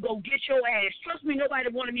and go get your ass. Trust me,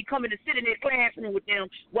 nobody wanted me coming to sit in their classroom with them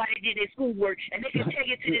while they did their schoolwork. And they can tell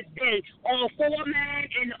you to this day, all 4 of mine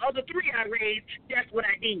and the other 3 I raised, that's what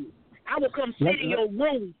I did. I will come sit in your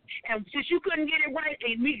room, and since you couldn't get it right,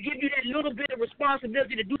 and me give you that little bit of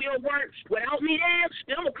responsibility to do your work without me there,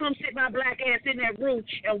 then I'm gonna come sit my black ass in that room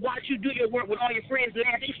and watch you do your work with all your friends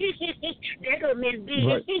laughing. There go Miss B.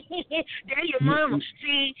 Right. There your mama.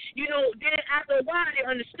 See, you know, then after a while they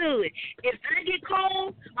understood. If I get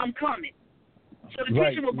cold, I'm coming. So the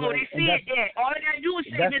teacher will go, they said that. All I got to do is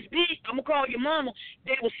say, Miss B, I'm going to call your mama.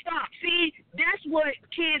 They will stop. See, that's what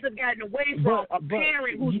kids have gotten away from, a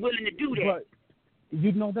parent who's willing to do that. But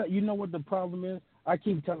you know what the problem is? I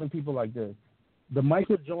keep telling people like this. When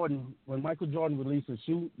Michael Jordan released a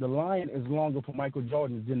shoe, the line is longer for Michael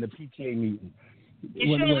Jordan than the PTA meeting.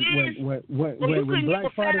 When Black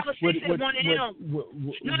Friday,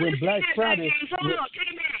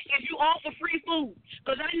 if you offer free food,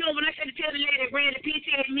 because I know when I said to tell the lady that ran the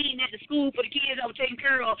PTA meeting at the school for the kids I was taking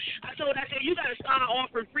care of, I said you got to start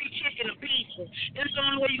offering free chicken and pizza. That's the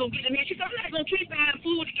only way you're gonna get them here. She said I'm not gonna keep buying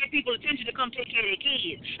food to get people attention to come take care of their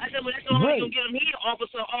kids. I said, well, that's the only way you're gonna get them here. Offer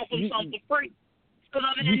them something for free. Because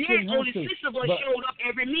other than that, only 6 of us showed up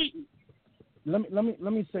every meeting. Let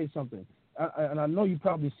me say something. And I know you've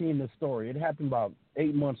probably seen this story. It happened about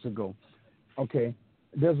 8 months ago. Okay,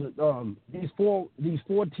 there's these four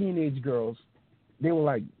teenage girls. They were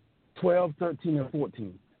like 12, 13, and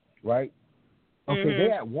 14, right? Okay,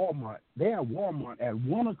 They're at Walmart. At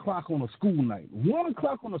 1 o'clock on a school night. 1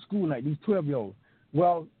 o'clock on a school night. These 12-year-olds.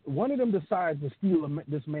 Well, one of them decides to steal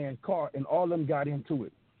this man's car, and all of them got into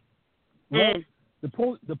it. Well, the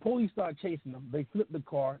police start chasing them. They flip the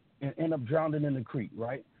car and end up drowning in the creek,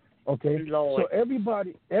 right? Okay, Lord. So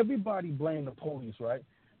everybody blamed the police, right?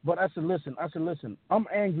 But I said, listen, I'm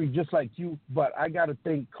angry just like you, but I got to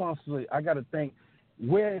think constantly. I got to think,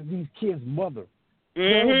 where is these kids' mother?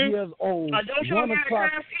 12 years old, 1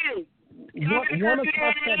 o'clock. 1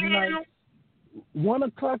 o'clock at night. 1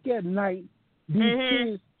 o'clock at night. These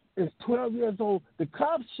kids is 12 years old. The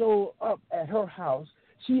cops show up at her house.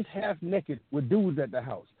 She's half naked with dudes at the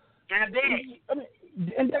house. I bet. I mean,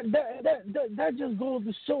 and that just goes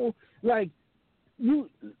to show, like, you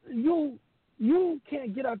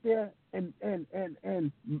can't get out there and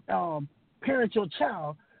parent your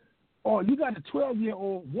child, or you got a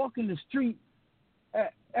 12-year-old walking the street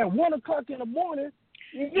at 1 o'clock in the morning.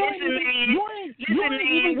 Listen, man, we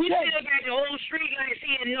still got the old street lights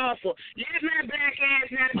here in Norfolk. Let my black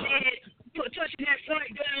ass not dead touching that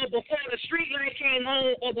front door before the street light came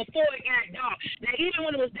on or before it got dark. Now, even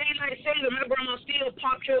when it was daylight saving, my grandma still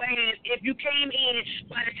popped your ass if you came in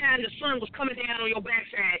by the time the sun was coming down on your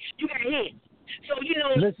backside. You got hit. So, you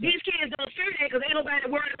know, these kids don't fear that because ain't nobody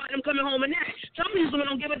worried about them coming home at night. Some of these women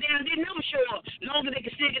don't give a damn. They never show up. As long as they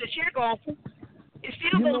can still get a check off them. It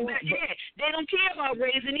still goes back to that. They don't care about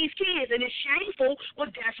raising these kids, and it's shameful,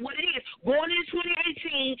 but that's what it is. Going into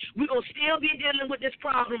 2018, we're going to still be dealing with this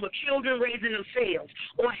problem of children raising themselves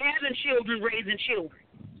or having children raising children.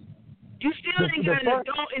 You still ain't got an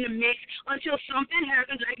adult in the mix until something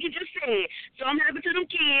happens, like you just said. Something happened to them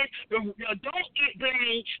kids. The adult get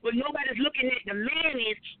blamed, but nobody's looking at the man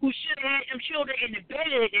is who should have had them children in the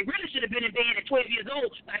bed. They really should have been in bed at 12 years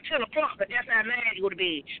old by 10 o'clock, but that's how mad you go to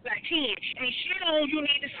bed. By 10. Ain't shit on you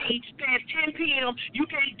need to see past 10 p.m. You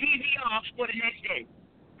can't DVR for the next day.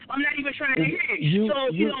 I'm not even trying to hear it.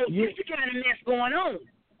 It's the kind of mess going on.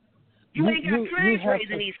 You ain't got friends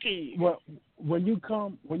raising these kids. Well, when you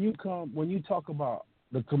talk about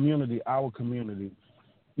the community, our community,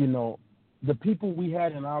 you know, the people we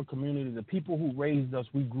had in our community, the people who raised us,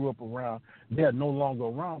 we grew up around, they're no longer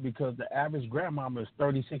around because the average grandmama is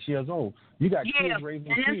 36 years old. You got kids raising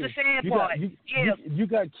kids. And that's the sad part.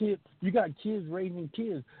 You got kids raising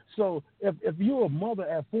kids. So if you're a mother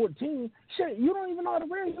at 14, shit, you don't even know how to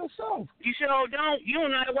raise yourself. You sure don't. You don't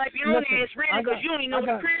know how to wipe your own ass really because you don't even know what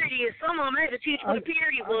a period is. Some of them had to teach what a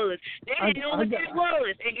period was. They didn't know what that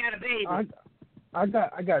was. They got a baby. I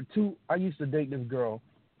got two. I used to date this girl.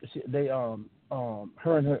 Her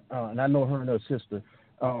and her, and I know her and her sister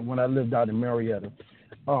when I lived out in Marietta.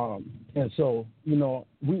 And so, you know,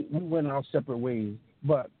 we went our separate ways.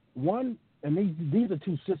 But these are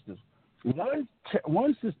two sisters.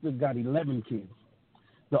 One sister got 11 kids.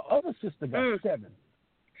 The other sister got 7.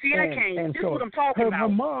 See, I can't. And this so is what I'm talking about.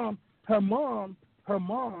 Her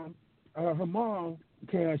mom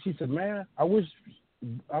came and she said, "Man, I wish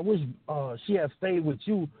she had stayed with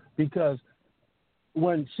you because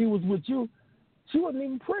when she was with you, she wasn't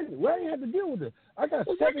even pregnant. We ain't had to deal with it. I got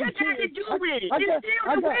 7 kids. What you got to do with it?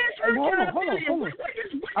 Hold on. What does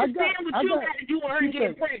staying with you got to do with her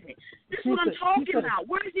getting pregnant? This is what I'm talking about.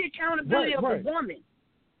 Where's the accountability of a woman?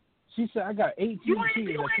 She said, I got 18 kids. You ain't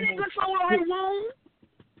in control of her womb?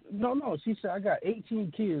 No. She said, I got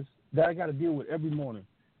 18 kids that I got to deal with every morning.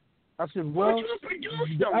 I said, well, you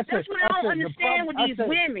produce them. That's what I don't understand with these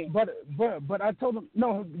women. But I told them,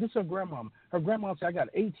 no, this is her grandma. Her grandma said, I got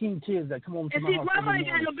 18 kids that come home to my house. And see, grandma ain't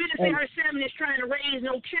got no business in her 70s trying to raise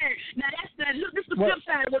no children. Now, look, this is the flip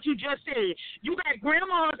side of what you just said. You got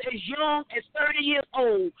grandmas as young as 30 years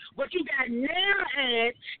old, but you got now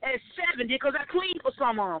at 70, because I clean for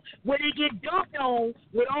some of them, where they get dumped on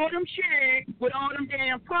with all them children, with all them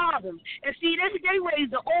damn problems. And see, they raise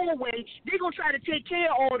the old way. They're going to try to take care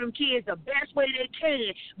of all them kids the best way they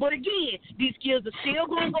can. But again, these kids are still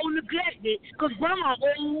going to go neglected because grandma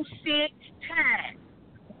old, sick, tired.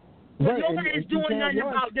 But nobody's doing nothing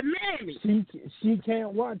about the mammy. She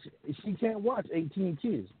can't watch 18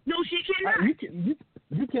 kids. No, she cannot.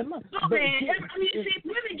 You cannot. Look, man, see,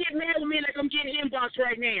 women get mad with me like I'm getting inbox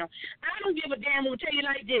right now. I don't give a damn. I'm going to tell you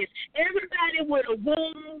like this. Everybody with a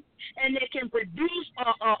womb and they can produce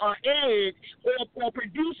a egg or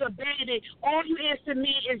produce a baby, all you is to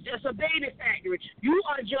me is just a baby factory. You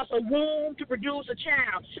are just a womb to produce a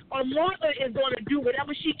child. A mother is going to do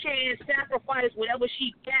whatever she can, sacrifice whatever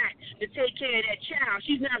she got to take care of that child.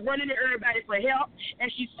 She's not running to everybody for help,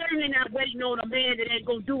 and she's certainly not waiting on a man that ain't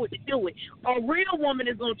going to do it to do it. A real woman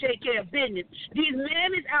is going to take care of business. These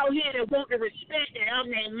mammies out here that want the respect that I'm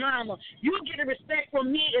their mama, you get the respect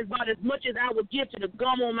from me is about as much as I would give to the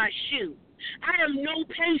gum on my shoe. I have no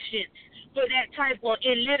patience for that type of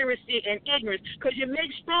illiteracy and ignorance, because you make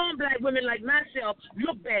strong black women like myself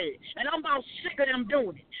look bad, and I'm about sick of them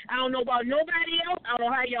doing it. I don't know about nobody else. I don't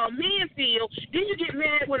know how y'all men feel. Then you get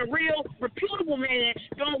mad when a real reputable man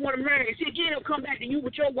don't want to marry. See, again, it'll come back to you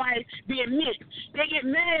with your wife being mixed. They get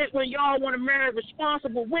mad when y'all want to marry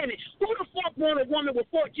responsible women. Who the fuck want a woman with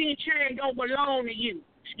 14 children don't belong to you?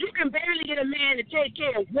 You can barely get a man to take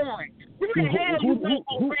care of one. Who the hell you want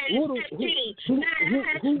to raise 15?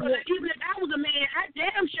 Even if I was a man, I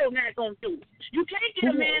damn sure not going to do it. You can't get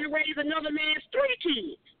a man to raise another man's 3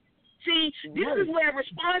 kids. See, this is where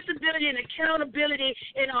responsibility and accountability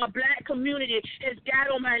in our black community has got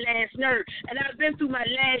on my last nerve. And I've been through my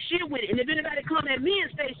last year with it. And if anybody come at me and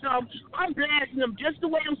say something, I'm blasting them just the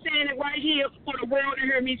way I'm saying it right here for the world to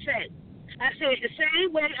hear me say. I say it the same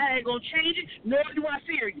way. I ain't going to change it, nor do I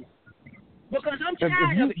fear you. Because I'm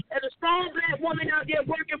tired of it. As a strong black woman out there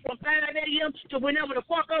working from 5 a.m. to whenever the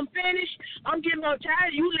fuck I'm finished, I'm getting more tired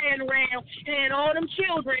of you laying around and all them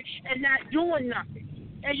children and not doing nothing.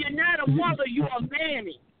 And you're not a mother, you're a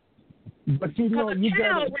mammy. But you know, you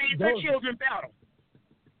got to raise their children better.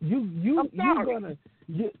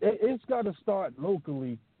 It's got to start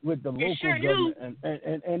locally with the local government,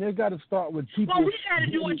 and it got to start with people. Well, we got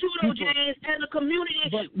to do it too, though, James. As a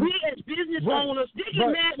community, we as business owners, they get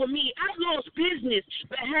mad with me. I lost business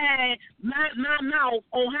behind my mouth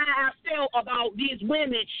on how I felt about these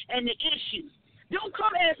women and the issues. Don't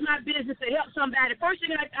come ask my business to help somebody. First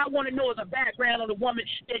thing I want to know is a background of the woman.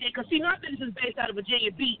 Because, see, my business is based out of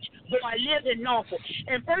Virginia Beach, but I live in Norfolk.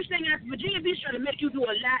 And first thing, Virginia Beach trying to make you do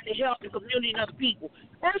a lot to help the community and other people.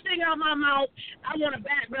 First thing out of my mouth, I want a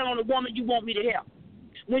background on the woman you want me to help.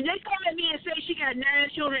 When they come at me and say she got 9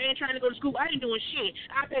 children and trying to go to school, I ain't doing shit.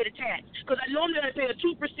 I pay the tax. Because I normally pay a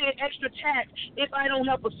 2% extra tax if I don't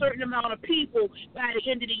help a certain amount of people by the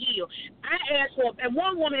end of the year. I asked for, and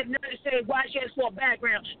one woman has never said why she asked for a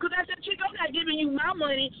background. Because I said, chick, I'm not giving you my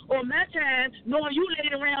money or my time knowing you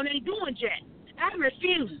laying around ain't doing jack. I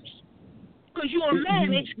refuse. Because you're a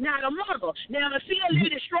mammy, not a mother. Now, if I see a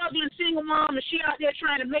lady struggling, single mom, and she out there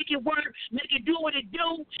trying to make it work, make it do what it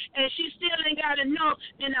do, and she still ain't got enough,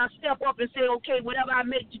 then I'll step up and say, okay, whatever I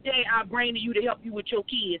make today, I'll bring to you to help you with your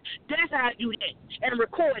kids. That's how I do that, and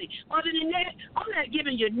record it. Other than that, I'm not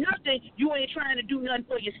giving you nothing. You ain't trying to do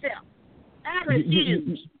nothing for yourself. I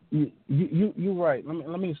refuse. You're right.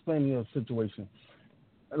 Let me explain to you a situation.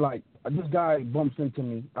 Like, this guy bumps into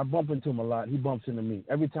me. I bump into him a lot. He bumps into me.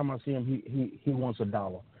 Every time I see him, he wants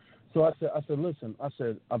 $1. So I said, listen. I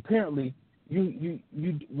said, apparently,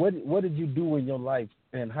 what did you do in your life,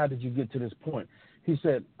 and how did you get to this point? He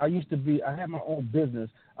said, I had my own business.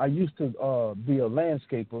 I used to be a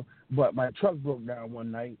landscaper, but my truck broke down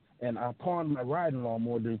one night, and I pawned my riding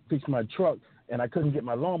lawnmower to fix my truck, and I couldn't get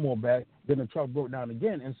my lawnmower back. Then the truck broke down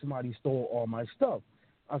again, and somebody stole all my stuff.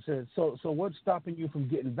 I said, so what's stopping you from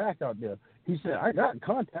getting back out there? He said, I got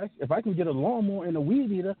contacts. If I can get a lawnmower and a weed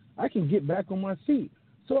eater, I can get back on my feet.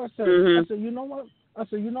 So I said, you know what? I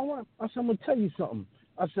said, I'm going to tell you something.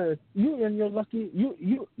 I said, you and your lucky,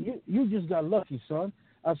 you just got lucky, son.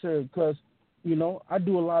 I said, because, you know, I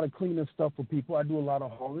do a lot of cleaning stuff for people. I do a lot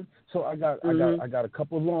of hauling. So I got a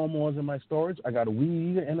couple of lawnmowers in my storage. I got a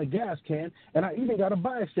weed eater and a gas can, and I even got a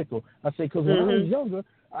bicycle. I said, because when I was younger,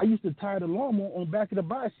 I used to tie the lawnmower on the back of the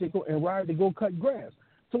bicycle and ride to go cut grass.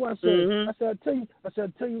 So I said, I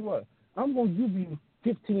tell you what, I'm gonna give you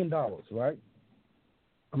 $15, right?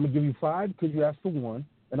 I'm gonna give you $5 because you asked for one,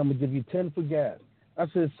 and I'm gonna give you 10 for gas. I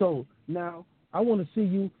said, so now I want to see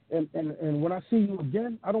you, and when I see you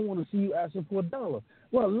again, I don't want to see you asking for $1.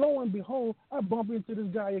 Well, lo and behold, I bump into this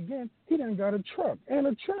guy again. He done got a truck and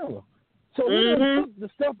a trailer. So he done took the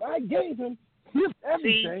stuff I gave him,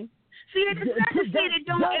 everything. See, it's not to say that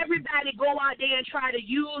don't everybody go out there and try to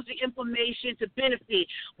use the information to benefit,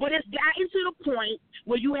 but it's gotten to the point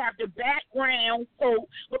where you have the background folk,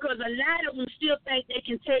 because a lot of them still think they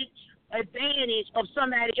can take advantage of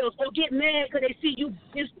somebody else or get mad because they see you,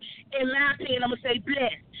 just in my opinion, I'm going to say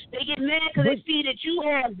blessed. They get mad because they see that you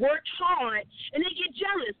have worked hard, and they get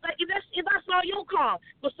jealous. Like, if I saw your car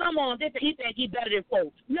for someone, he think he better than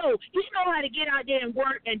folks. No, he know how to get out there and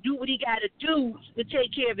work and do what he got to do to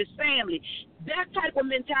take care of his family. That type of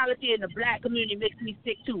mentality in the black community makes me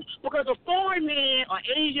sick, too, because a foreign man or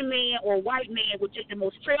Asian man or white man would take the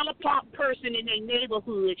most trailer park person in their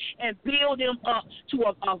neighborhood and build them up to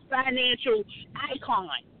a financial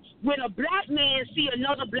icon. When a black man see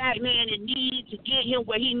another black man in need to get him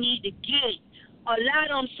where he need to get, a lot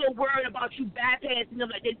of them so worried about you bypassing them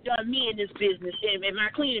like they've done me in this business, in my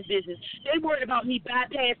cleaning business. They worried about me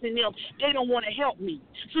bypassing them. They don't want to help me.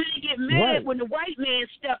 So they get mad when the white man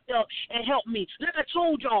stepped up and helped me. Like I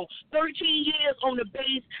told y'all, 13 years on the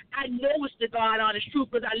base, I know it's the God honest truth,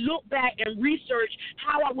 because I look back and research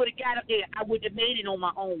how I would have got up there. I would have made it on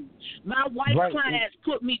my own. My white clients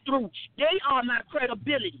put me through. They are my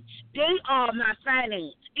credibility. They are my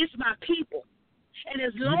finance. It's my people. And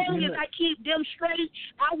as long as I keep them straight,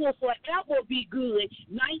 I will forever be good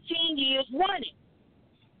 19 years running.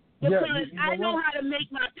 Because I know how to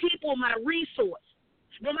make my people my resource.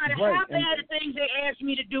 No matter how bad the things they ask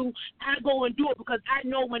me to do, I go and do it, because I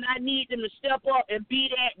know when I need them to step up and be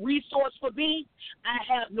that resource for me, I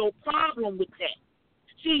have no problem with that.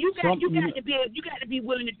 See, you got to be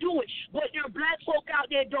willing to do it. But there are black folk out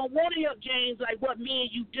there don't want to help James like what me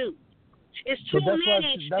and you do. It's too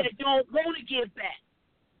many that don't want to give back.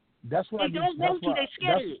 That's why they don't want to. They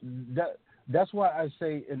scared. That's why I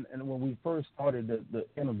say, and when we first started the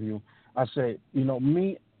interview, I said,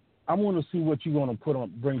 me, I want to see what you're going to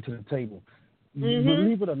bring to the table.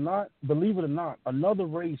 Believe it or not, another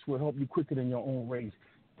race will help you quicker than your own race.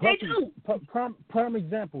 They do. Prime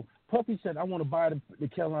example. Puppy said, I want to buy the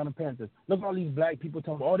Carolina Panthers. Look at all these black people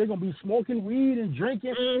talking, they're going to be smoking weed and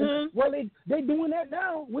drinking. Well, they doing that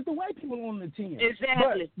now with the white people on the team.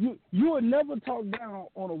 Exactly. But you will never talk down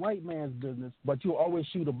on a white man's business, but you'll always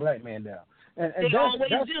shoot a black man down. And they always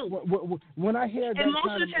do. When I hear that, and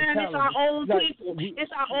most of the time, it's our own people.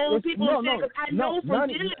 It's our own people. I know from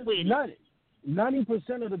dealing with it.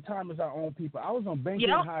 90% of the time, it's our own people. I was on Bankhead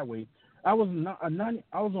Highway. I was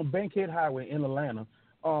on Bankhead Highway in Atlanta.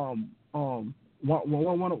 One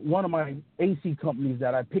of my AC companies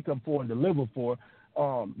that I pick up for and deliver for,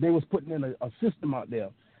 they was putting in a system out there.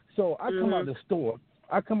 So I come out the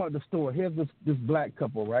store. Here's this black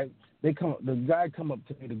couple, right? The guy come up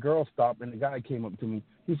to me. The girl stopped, and the guy came up to me.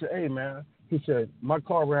 He said, "Hey, man," he said, "my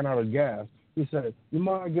car ran out of gas." He said, "You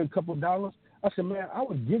mind I get a couple of dollars?" I said, "Man, I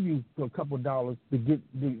would give you a couple of dollars to get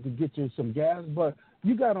you some gas, but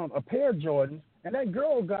you got on a pair of Jordans, and that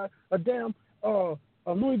girl got a damn a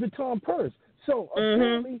Louis Vuitton purse." So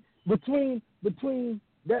apparently, between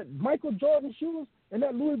that Michael Jordan shoes and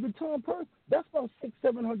that Louis Vuitton purse, that's about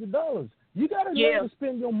 $600-700. You got to learn to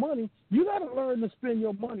spend your money. You got to learn to spend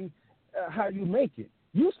your money how you make it.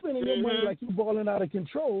 You spending your money like you balling out of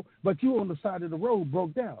control, but you on the side of the road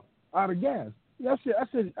broke down, out of gas. I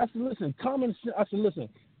said, listen, common sense. I said, listen,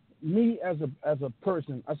 me as a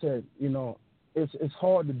person, I said, it's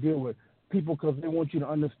hard to deal with people because they want you to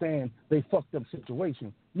understand they fucked up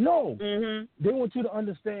situation. No, they want you to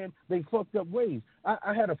understand they fucked up ways.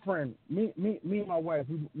 I had a friend, me and my wife,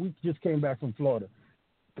 we just came back from Florida.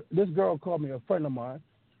 This girl called me, a friend of mine.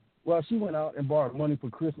 Well, she went out and borrowed money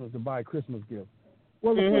for Christmas to buy a Christmas gift.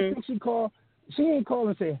 Well, the first thing she called, she ain't call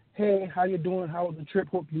and say, "Hey, how you doing? How was the trip?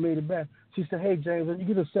 Hope you made it back." She said, "Hey, James, when you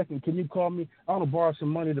get a second, can you call me? I want to borrow some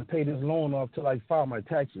money to pay this loan off till I file my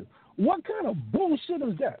taxes." What kind of bullshit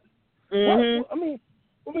is that? I mean,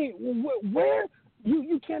 where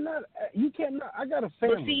you cannot. I got a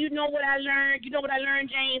family. But see, you know what I learned? You know what I learned,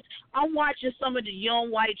 James? I'm watching some of the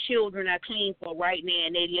young white children I clean for right now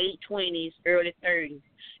in their late 20s, early 30s.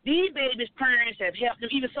 These babies' parents have helped them,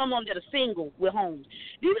 even some of them that are single with homes.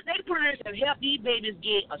 Their parents have helped these babies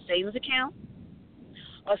get a savings account,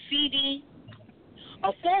 a CD,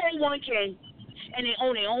 a 401k, and they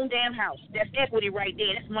own their own damn house. That's equity right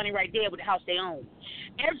there. That's money right there with the house they own.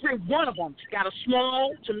 Every one of them got a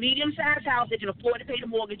small to medium-sized house they can afford to pay the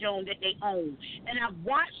mortgage on that they own. And I've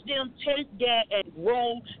watched them take that and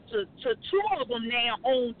grow to two of them now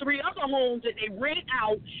own three other homes that they rent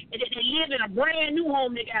out and that they live in a brand new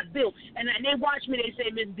home that got built. And they watch me, they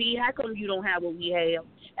say, Miss B, how come you don't have what we have?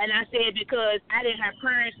 And I said, because I didn't have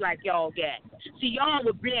parents like y'all got. See, y'all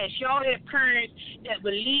were blessed. Y'all had parents that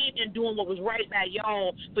believed in doing what was right by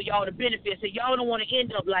y'all for y'all to benefit. So y'all don't want to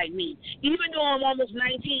end up like me. Even though I'm almost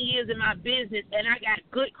 19 years in my business and I got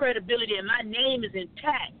good credibility and my name is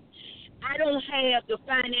intact, I don't have the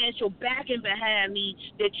financial backing behind me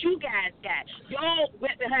that you guys got. Y'all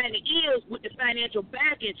went behind the ears with the financial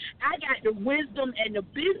backing. I got the wisdom and the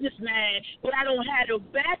business mind, but I don't have the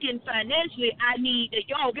backing financially I need that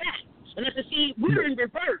y'all got. And let's see, we're in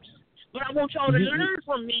reverse. But I want y'all to learn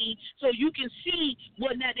from me so you can see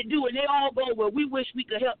what not to do. And they all go, well, we wish we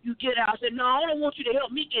could help you get out. I said, no, I don't want you to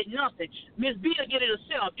help me get nothing. Miss B will get it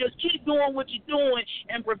herself. Just keep doing what you're doing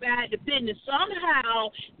and provide the business.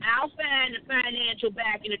 Somehow, I'll find the financial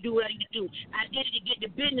backing to do what I need to do. I needed to get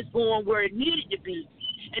the business going where it needed to be.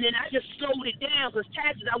 And then I just slowed it down because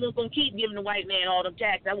taxes, I wasn't going to keep giving the white man all them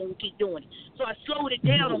taxes. I wasn't going to keep doing it. So I slowed it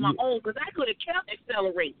down on my own because I could have kept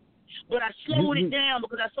accelerating. But I slowed it down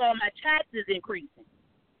because I saw my taxes increasing.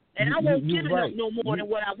 And I won't give it up no more than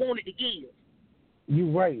what I wanted to give. You're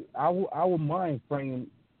right. Our mind frame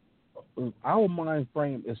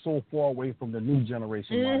is so far away from the new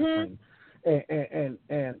generation mind frame.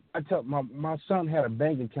 And I tell my son had a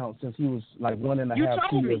bank account since he was like 1.5,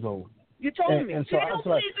 2 years old. You told me. And so they don't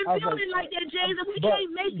believe in building like that, James, and we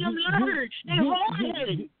can't make them learn. They're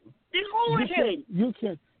hard-headed. They're hard-headed.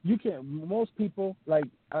 You can't. Most people, like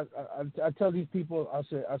I tell these people, I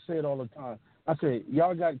say it all the time. I say,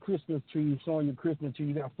 y'all got Christmas trees, showing your Christmas tree.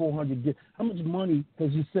 You got 400 gifts. How much money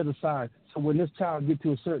has you set aside so when this child get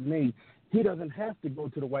to a certain age, he doesn't have to go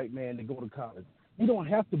to the white man to go to college. You don't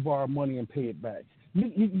have to borrow money and pay it back.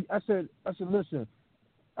 I said, listen.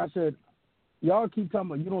 I said, y'all keep talking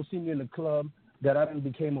about you don't see me in the club, that I done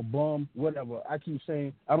became a bum, whatever. I keep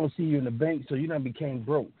saying I don't see you in the bank, so you done became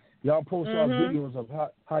broke. Y'all post our videos of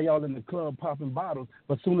how y'all in the club popping bottles,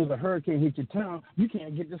 but as soon as a hurricane hit your town, you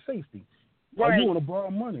can't get to safety. Right. Or you want to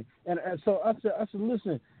borrow money. And so I said,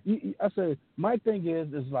 listen, I said, my thing is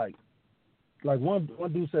like one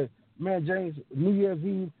dude said, man, James, New Year's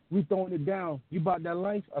Eve, we throwing it down. You about that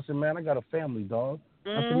life? I said, man, I got a family, dog.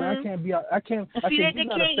 I said, man, I can't be out. I can't. See, they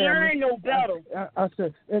can't learn no better. I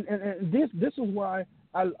said, and this is why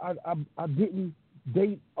I didn't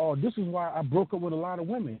date, or this is why I broke up with a lot of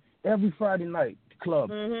women. Every Friday night,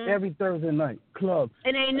 club. Every Thursday night, club.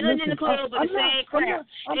 And ain't nothing in the club but the same crap.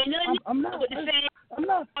 Ain't nothing but the same. I'm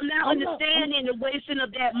not understanding the wasting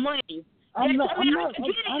of that money.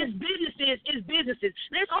 It's businesses.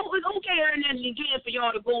 It's okay every now and again for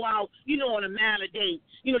y'all to go out, on a mile a day,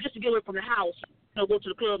 just to get away from the house, go to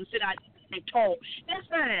the club and sit out and talk. That's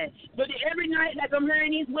fine. But every night, like I'm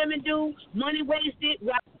hearing these women do, money wasted,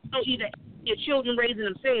 either your children raising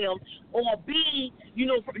themselves, or B,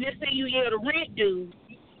 let's say you hear the rent due,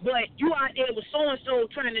 but you out there with so-and-so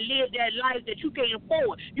trying to live that life that you can't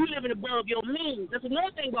afford. You living above your means. That's another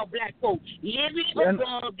thing about black folks, living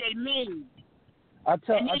above their means. And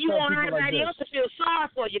then you want everybody else to feel sorry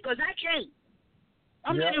for you, because I can't.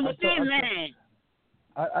 I'm living within man.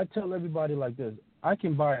 I tell everybody like this, I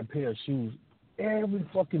can buy a pair of shoes every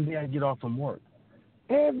fucking day I get off from work.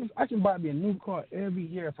 I can buy me a new car every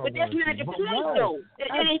year if I want to. But that's not the point, though.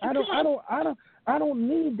 I don't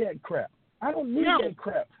need that crap. I don't need that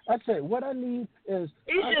crap. I say what I need is.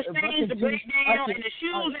 It's just things to break down, and the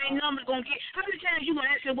shoes ain't nothing gonna get. How many times you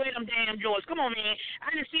gonna actually wear them damn Jordans? Come on, man.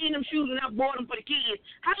 I done seen them shoes and I bought them for the kids.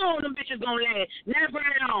 How long them bitches gonna last? Never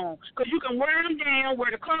very long. Because you can wear them down,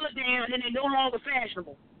 wear the color down, and then they're no longer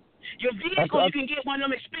fashionable. Your vehicle, you can get one of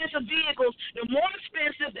them expensive vehicles. The more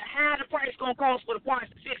expensive, the higher the price going to cost for the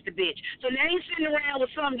parts to fix the bitch. So now you sitting around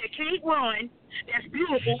with something that can't run, that's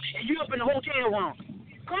beautiful, and you up in the hotel room.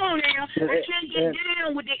 Come on now. I can't get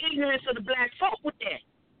down with the ignorance of the black folk with that.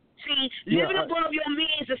 See, living above your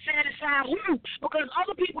means to satisfy who? Because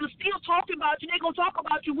other people are still talking about you. They're going to talk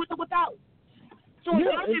about you with or without. So it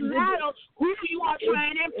doesn't matter who you are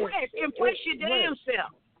trying to impress. Impress your damn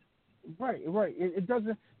self. Right. It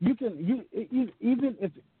doesn't. Even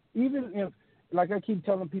if, like I keep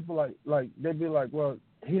telling people, like they be like, well,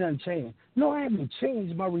 he doesn't change. No, I haven't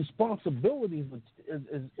changed. My responsibilities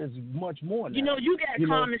is much more now. You got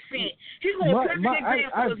common sense. He's going to perfect example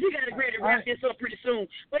because he got to ready to wrap this up pretty soon.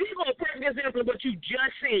 But he's going to perfect example of what you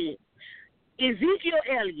just said. Ezekiel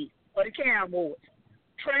Elliott of the Cowboys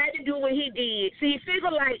tried to do what he did. See, he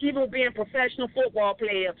figured like even being a professional football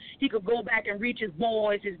player, he could go back and reach his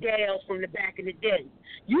boys, his gals from the back in the day.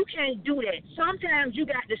 You can't do that. Sometimes you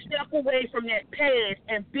got to step away from that past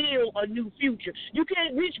and build a new future. You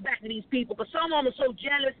can't reach back to these people because some of them are so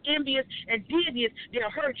jealous, envious, and devious,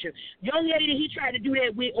 they'll hurt you. Young lady, he tried to do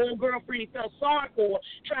that with old girlfriend he felt sorry for,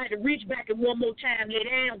 tried to reach back and one more time lay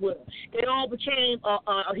down with her. It all became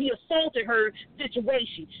he assaulted her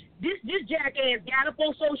situation. This jackass got up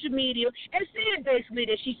on social media and said basically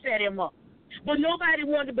that she set him up. But nobody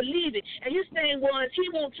wanted to believe it. And his thing was he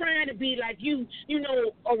wasn't trying to be like you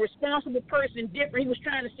know, a responsible person, different. He was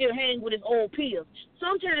trying to still hang with his old peers.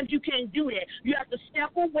 Sometimes you can't do that. You have to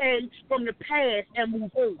step away from the past and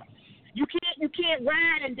move on. You can't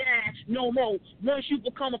ride and die no more once you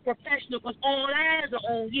become a professional because all eyes are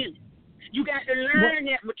on you. You got to learn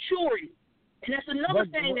that maturity. And that's another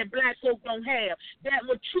thing that black folk don't have, that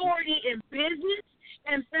maturity in business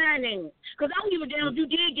and finance. Because I don't give a damn if you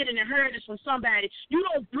did get an inheritance from somebody. You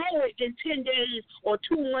don't blow it in 10 days or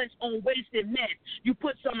 2 months on wasted mess. You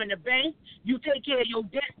put some in the bank, you take care of your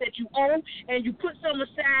debts that you owe, and you put some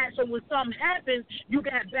aside so when something happens, you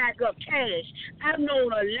got backup cash. I've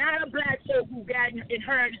known a lot of black folk who got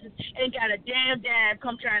inheritances and got a damn dime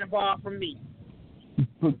come trying to borrow from me.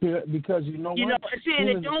 Because you know what? Saying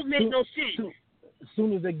it don't make no sense. As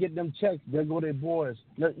soon as they get them checks, they go their boys.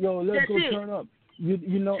 Let's go turn up.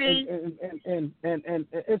 You know, and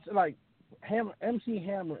it's like MC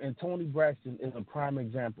Hammer and Tony Braxton is a prime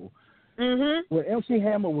example. Mm-hmm. When MC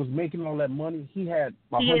Hammer was making all that money, he had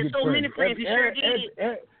 100 so friends. Many friends. He sure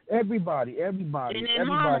did. Everybody drinking.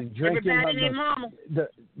 Everybody mama.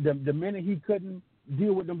 The minute he couldn't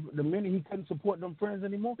deal with them, the minute he couldn't support them friends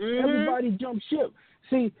anymore, mm-hmm. everybody jumped ship.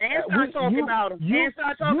 See, and start talking about him. And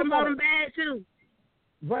start talking about him bad too.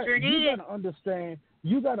 Right. Sure you got to understand.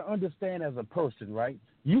 You got to understand as a person, right?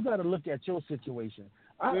 You got to look at your situation.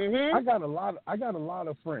 I got a lot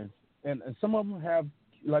of friends, and some of them have,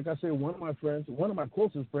 like I said, one of my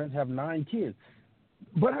closest friends have 9 kids.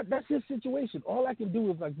 But that's his situation. All I can do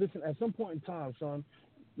is like, listen. At some point in time, son,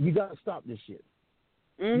 you got to stop this shit.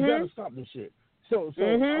 You got to stop this shit. So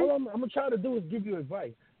all I'm gonna try to do is give you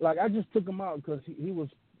advice. Like I just took him out because he was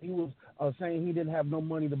saying he didn't have no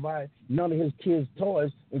money to buy none of his kids'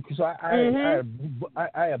 toys, and so I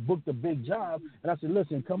had booked a big job, and I said,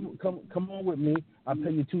 listen, come on with me. I'll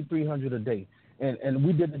pay you $200-300 a day, and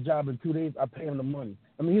we did the job in 2 days. I pay him the money.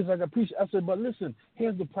 I mean, he's like, I appreciate. I said, but listen,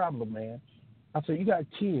 here's the problem, man. I said, you got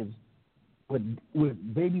kids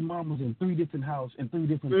with baby mamas in 3 different houses in 3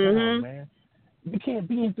 different towns, man. You can't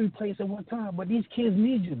be in 3 places at one time, but these kids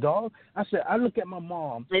need you, dog. I said, I look at my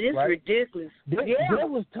mom. It is ridiculous. There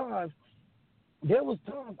was times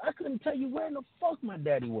I couldn't tell you where in the fuck my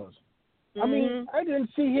daddy was. I mean, I didn't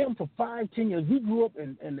see him for 5-10 years. We grew up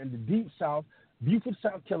in the deep South, Beaufort,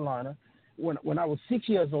 South Carolina. When I was 6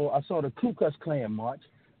 years old, I saw the Ku Klux Klan march.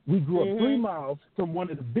 We grew up 3 miles from one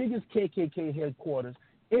of the biggest KKK headquarters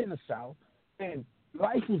in the South, and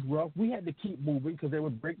life was rough. We had to keep moving because they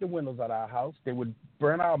would break the windows out of our house. They would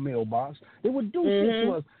burn our mailbox. They would do shit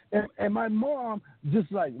to us. And my mom just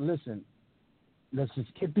like, listen, let's just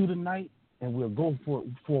get through the night and we'll go for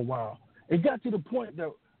a while. It got to the point that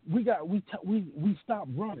we stopped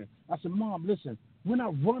running. I said, Mom, listen, we're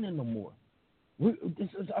not running no more.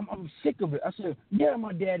 I'm sick of it. I said, yeah,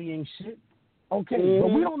 my daddy ain't shit. Okay, but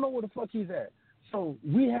we don't know where the fuck he's at. So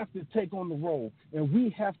we have to take on the role, and we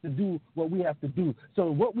have to do what we have to do.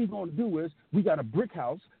 So what we're going to do is we got a brick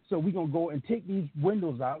house, so we're going to go and take these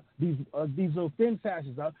windows out, these little thin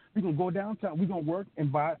sashes out. We're going to go downtown. We're going to work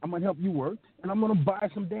and buy. I'm going to help you work, and I'm going to buy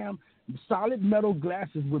some damn solid metal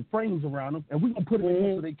glasses with frames around them, and we're going to put them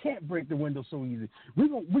in so they can't break the window so easy. We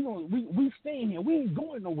staying here. We ain't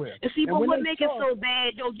going nowhere. And see, but what makes it so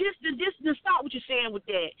bad, though, just stop what you're saying with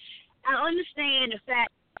that. I understand the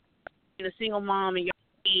fact a single mom and your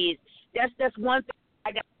kids, that's one thing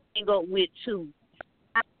I got to hang up with too.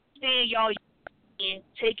 I understand y'all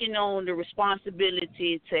taking on the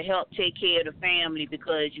responsibility to help take care of the family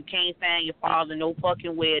because you can't find your father no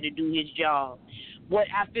fucking where to do his job. What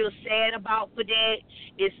I feel sad about for that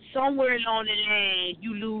is somewhere along the line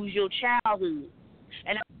you lose your childhood,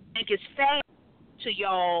 and I think it's sad to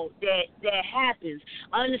y'all that happens.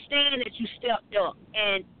 I understand that you stepped up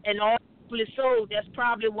and all. So that's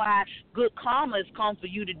probably why good karma has come for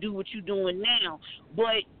you to do what you're doing now.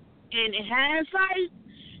 But in hindsight,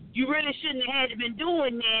 you really shouldn't have had to been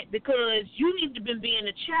doing that because you need to have been being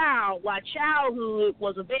a child while childhood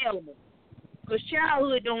was available. Because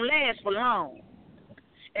childhood don't last for long.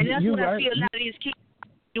 And that's what I feel a lot of these kids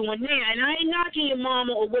doing now. And I ain't knocking your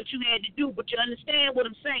mama or what you had to do, but you understand what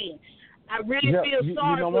I'm saying. I really feel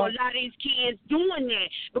sorry for a lot of these kids doing that,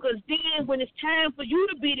 because then when it's time for you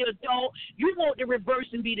to be the adult, you want to reverse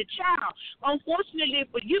and be the child. Unfortunately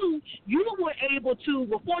for you, you were able to,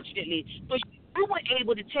 well, fortunately, but you were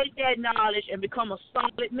able to take that knowledge and become a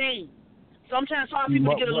solid man. Sometimes hard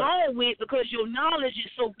people to get along with because your knowledge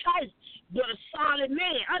is so tight, but a solid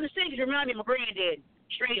man. I understand because you remind me of my granddad.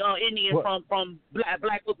 Straight Indian from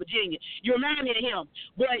Blackfoot, Virginia. You remind me of him.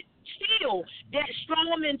 But still, that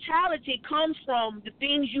strong mentality comes from the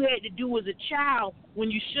things you had to do as a child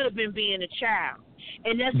when you should have been being a child.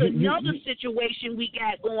 And that's another situation we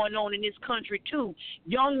got going on in this country, too.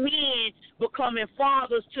 Young men becoming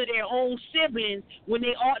fathers to their own siblings when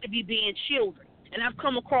they ought to be being children. And I've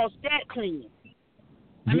come across that clean.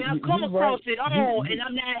 I mean, I've come across it all, and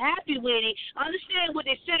I'm not happy with it. I understand what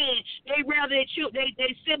they're saying. They rather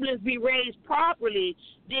their siblings be raised properly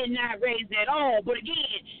than not raised at all. But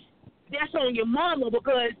again, that's on your mama,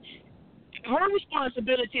 because her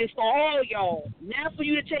responsibility is for all y'all, not for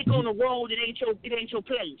you to take on a role that ain't your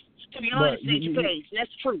place. To be honest, it ain't your place.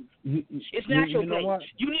 That's the truth. It's not your place. What?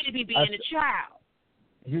 You need to be being a child.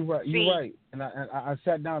 You're right. You're right. And I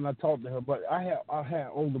sat down and I talked to her. But I had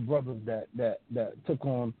older brothers that took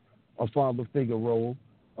on a father figure role.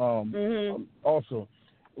 Also,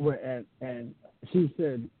 and she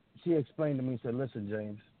explained to me. Said, "Listen,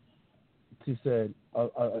 James," she said,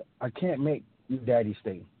 "I can't make your daddy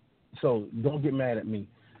stay. So don't get mad at me.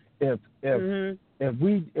 If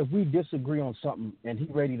we disagree on something and he's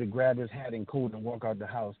ready to grab his hat and coat and walk out the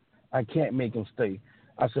house, I can't make him stay."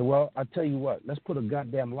 I said, well, I tell you what, let's put a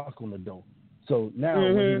goddamn lock on the door. So now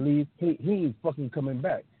when he leaves, he ain't fucking coming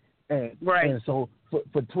back. And so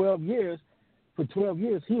for 12 years,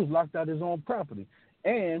 he was locked out of his own property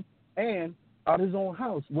and out of his own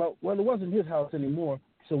house. Well, it wasn't his house anymore,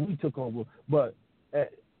 so we took over. But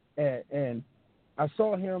and I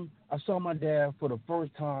saw my dad for the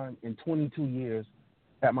first time in 22 years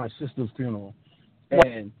at my sister's funeral,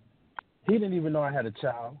 and he didn't even know I had a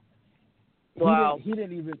child. Wow.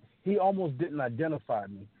 He almost didn't identify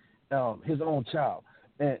me, his own child.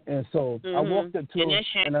 And so I walked up to him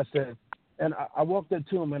and I said, I walked up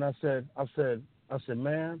to him and I said,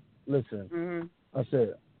 man, listen, I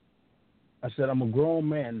said, I'm a grown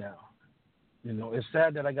man now. You know, it's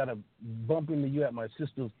sad that I got to bump into you at my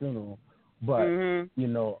sister's funeral, but, you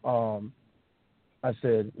know, I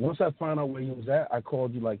said, once I found out where he was at, I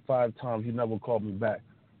called you like 5 times. You never called me back.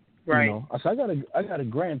 Right. You know, I said, I got a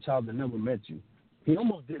grandchild that never met you. He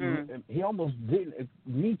almost didn't. He almost didn't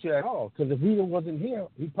meet you at all. Because if he wasn't here,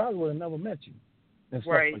 he probably would have never met you and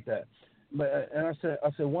stuff like that. But and I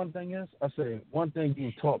said one thing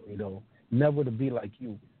you taught me though, never to be like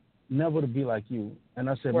you, And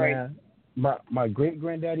I said, man, my great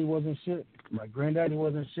granddaddy wasn't shit. My granddaddy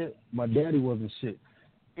wasn't shit. My daddy wasn't shit.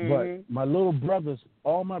 But my little brothers,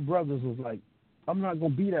 all my brothers was like, I'm not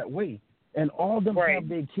gonna be that way. And all of them have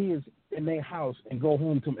their kids in their house and go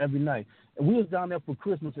home to them every night. And we was down there for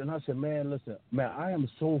Christmas, and I said, man, listen, man, I am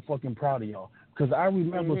so fucking proud of y'all. Because I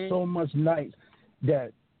remember so much nights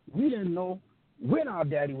that we didn't know when our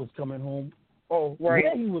daddy was coming home or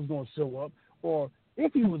where he was going to show up or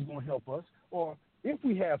if he was going to help us or if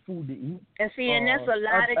we had food to eat. And see, and that's a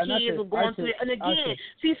lot of kids are going through it. And again,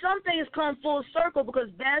 see, some things come full circle because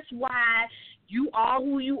that's why you are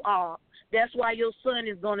who you are. That's why your son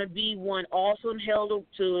is going to be one awesome hell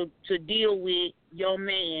to deal with your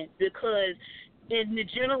man, because in the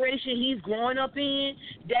generation he's growing up in,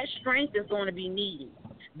 that strength is going to be needed.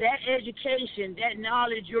 That education, that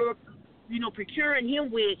knowledge you're procuring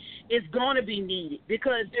him with is going to be needed,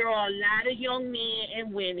 because there are a lot of young men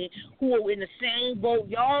and women who are in the same boat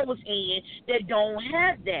y'all was in that don't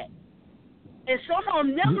have that. And some of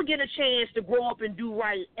them never get a chance to grow up and do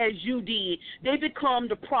right as you did. They become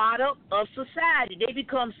the product of society. They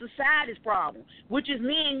become society's problem, which is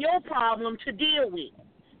me and your problem to deal with.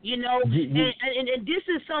 You know, and this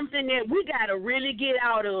is something that we got to really get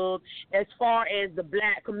out of as far as the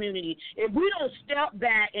black community. If we don't step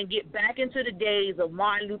back and get back into the days of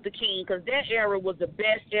Martin Luther King, because that era was the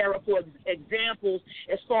best era for examples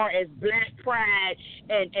as far as black pride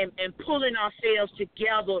and pulling ourselves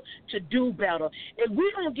together to do better. If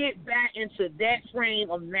we don't get back into that frame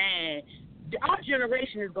of mind, our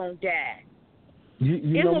generation is going to die.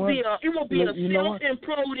 It will be a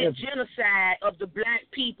self-imploded genocide of the black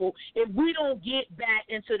people if we don't get back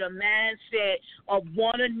into the mindset of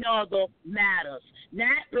one another matters.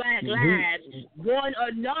 Not black lives, one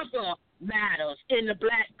another matters in the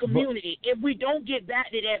black community. If we don't get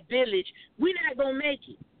back to that village, we're not going to make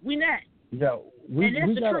it. We're not. Yeah, and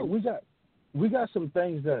that's the truth. we got some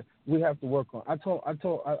things that we have to work on. I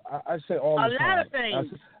say all the time. A lot of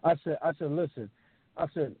things. I said, listen. I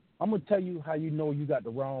said, I'm gonna tell you how you know you got the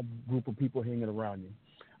wrong group of people hanging around you.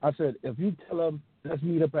 I said, if you tell them let's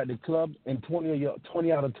meet up at the club, and 20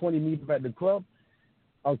 out of 20 meet up at the club,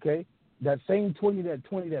 okay, that same 20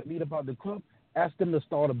 that meet up at the club, ask them to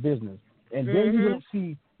start a business, and then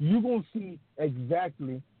you're gonna see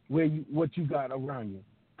exactly what you got around you.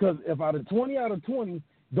 Because if out of 20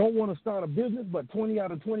 don't want to start a business, but 20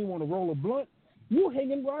 out of 20 want to roll a blunt, you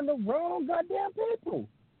hanging around the wrong goddamn people.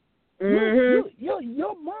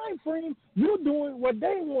 Your mind frame, you're doing what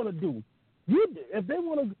they want to do. If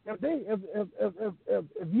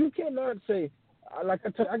you cannot say, like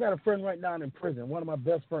I got a friend right now in prison, one of my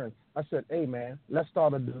best friends. I said, hey man, let's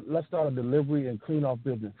start a delivery and clean off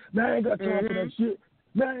business. Man, I ain't got time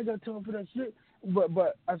for that shit.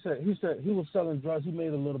 But I said, he said he was selling drugs. He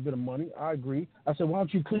made a little bit of money. I agree. I said, why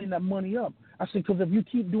don't you clean that money up? I said, because if you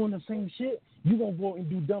keep doing the same shit, you're going to go and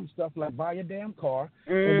do dumb stuff like buy a damn car,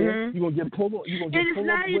 and then you're going to get pulled up. And it's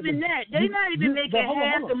not even that. They're not even making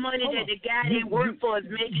half the money that the guy they work for is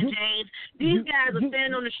making, James. These guys are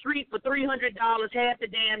standing on the street for $300 half the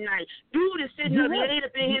damn night. Dude is sitting up laid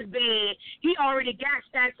up in his bed. He already got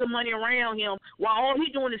stacks of money around him while all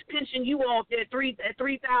he doing is pinching you off at $3,000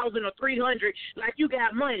 or $300 like you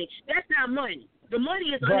got money. That's not money. The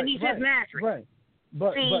money is underneath his mattress. Right.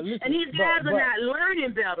 But listen, and these guys are not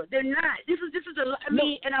learning better. They're not. This is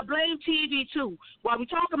and I blame TV too. While we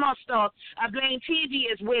talking about stuff, I blame TV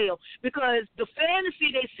as well because the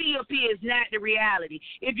fantasy they see up here is not the reality.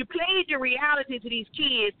 If you played the reality to these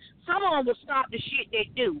kids, some of them will stop the shit they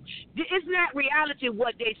do. It's not reality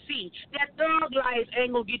what they see. That thug life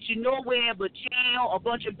ain't gonna get you nowhere but jail, a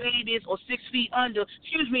bunch of babies, or 6 feet under.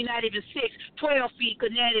 Excuse me, not even 6, 12 feet,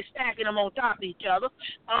 because now they're stacking them on top of each other.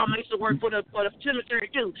 I used to work for the cemetery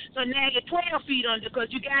too. So now you're 12 feet under because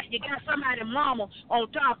you got somebody's mama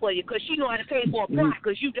on top of you because she know how to pay for a plot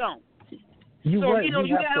because you don't. You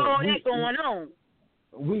got all that going on.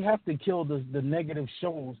 We have to kill the negative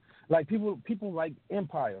shows. Like people like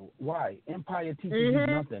Empire. Why? Empire teaches you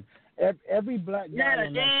nothing. Every black guy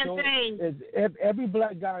on that show every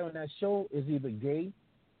black guy on that show is either gay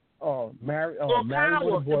or married or married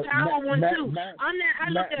with a boy. The Power one too. I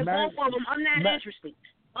looked at both of them. I'm not interested.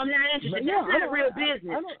 I'm not interested. That's not real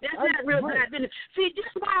business. That's not real black business. See, this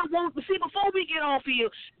is why I want. See, before we get off here,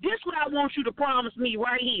 this is what I want you to promise me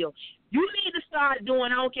right here. You need to start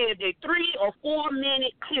doing. I don't care if they're 3 or 4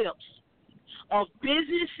 minute clips of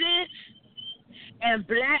businesses and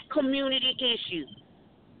black community issues.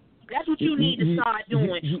 That's what you need to start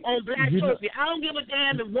doing on Blacktopia. I don't give a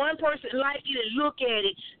damn if one person like it and look at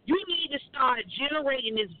it. You need to start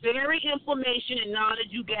generating this very information and knowledge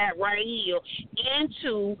you got right here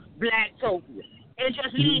into Blacktopia. And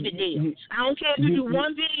just leave it there. I don't care if you do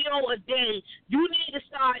one video a day. You need to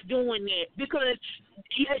start doing that because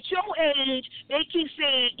at your age, they keep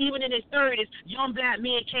saying even in their 30s, young black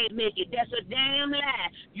men can't make it. That's a damn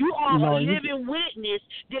lie. You are a living witness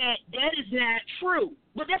that is not true.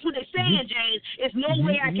 But that's what they're saying, James. There's no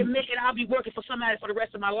way I can make it. I'll be working for somebody for the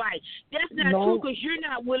rest of my life. That's not true because you're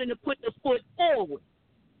not willing to put the foot forward.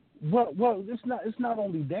 Well, it's not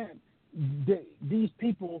only that. These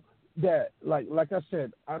people that like I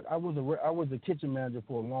said, I was a kitchen manager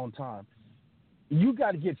for a long time. You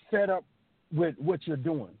got to get fed up with what you're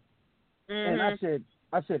doing. And I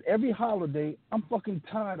said every holiday I'm fucking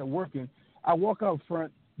tired of working. I walk out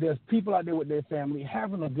front. There's people out there with their family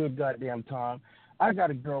having a good goddamn time. I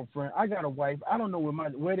got a girlfriend. I got a wife. I don't know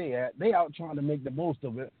where they at. They out trying to make the most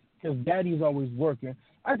of it because daddy's always working.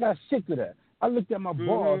 I got sick of that. I looked at my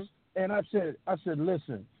boss and I said,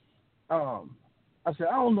 listen, I said,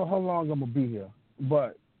 I don't know how long I'm going to be here,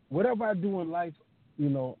 but whatever I do in life,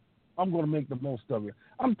 I'm going to make the most of it.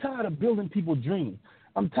 I'm tired of building people's dreams.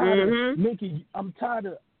 I'm tired I'm tired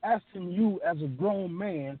of asking you as a grown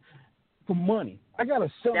man for money. I got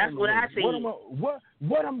to sell That's him. What I see.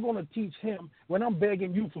 What I'm going to teach him when I'm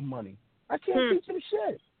begging you for money? I can't teach him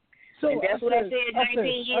shit. So and that's what I said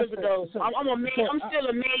 19 years ago. I'm still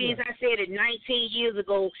amazed. I said it 19 years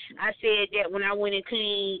ago. I said that when I went and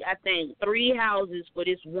cleaned, I think, 3 houses for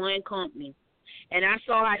this one company. And I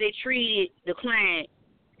saw how they treated the client.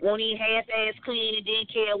 Won't even half-ass clean and didn't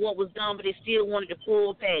care what was done, but they still wanted the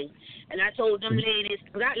full pay. And I told them ladies,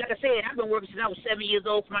 like I said, I've been working since I was 7 years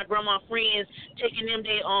old for my grandma friends, taking them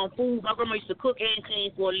their food. My grandma used to cook and clean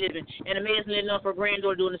for a living. And amazingly enough, her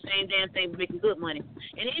granddaughter doing the same damn thing but making good money.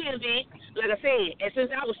 And in any event, like I said, and since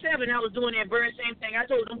I was 7, I was doing that very same thing. I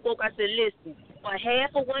told them folk, I said, listen, for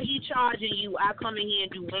half of what he charging you, I come in here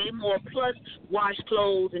and do way more, plus wash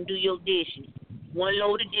clothes and do your dishes. 1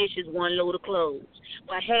 load of dishes, 1 load of clothes.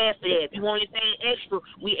 But half of that, if you want anything extra,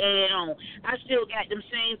 we add on. I still got them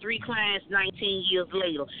same 3 clients 19 years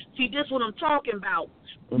later. See, this is what I'm talking about.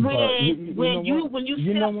 When you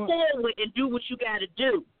step forward and do what you got to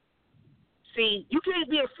do. See, you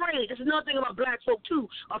can't be afraid. This is another thing about black folk, too,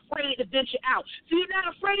 afraid to venture out. See, you're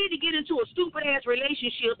not afraid to get into a stupid-ass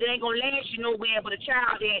relationship that ain't going to last you nowhere but a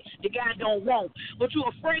child that the guy don't want. But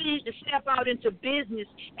you're afraid to step out into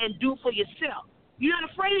business and do for yourself. You're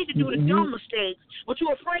not afraid to do the dumb mistakes, but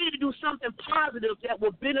you're afraid to do something positive that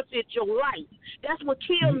will benefit your life. That's what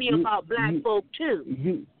killed me about black folk,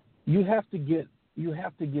 too. You have to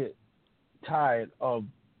get tired of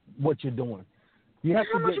what you're doing. You have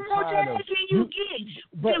How to much get more tired time of can you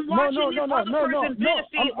get than watching this other person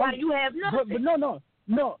benefit while you have nothing? But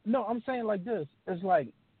no. I'm saying like this. It's like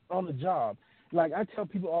on the job. Like I tell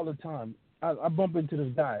people all the time. I bump into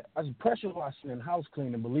this guy. I said, pressure washing and house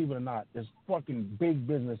cleaning, believe it or not, is fucking big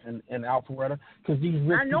business in Alpharetta because these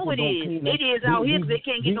rich people don't clean it is out here because they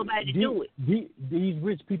can't get nobody to do it. These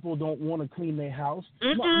rich people don't want to clean their house.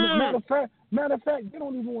 Matter of fact, they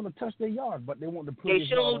don't even want to touch their yard, but they want to put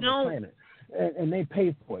it on the planet. And they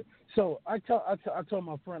pay for it. So I told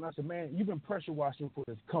my friend, I said, man, you've been pressure washing for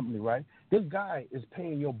this company, right? This guy is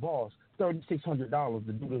paying your boss $3,600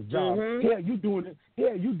 to do this job. Here you doing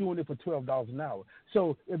it for $12 an hour.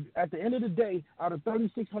 So if, at the end of the day, out of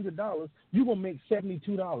 $3,600, you gonna make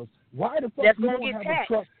 $72. Why the fuck you don't have a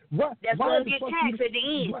truck? That's gonna get taxed at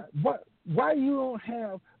the end. Why you don't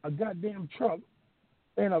have a goddamn truck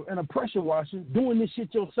and a pressure washer doing this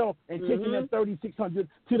shit yourself and taking that $3,600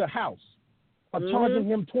 to the house? I'm charging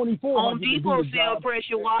him $2,400. Home Depot sell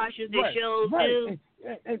pressure washers. They show too.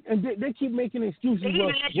 And they keep making excuses. They even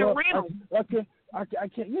let you rent them. I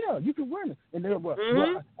can't. Yeah, you can rent it. And they're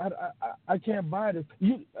I can't buy this.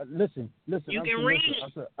 You listen. You can rent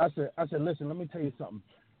it. I said, listen. Let me tell you something.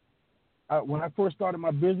 When I first started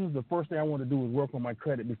my business, the first thing I wanted to do was work on my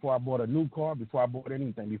credit before I bought a new car, before I bought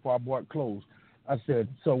anything, before I bought clothes. I said,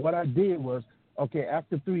 so what I did was, okay,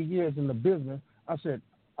 after 3 years in the business, I said,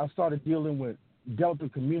 I started dealing with Delta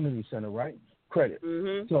Community Center, right? Credit.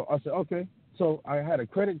 So I said, okay. So I had a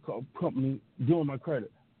credit company doing my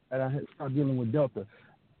credit, and I started dealing with Delta.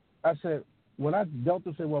 I said,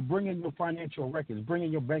 Delta said, well, bring in your financial records, bring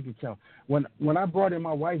in your bank account. When I brought in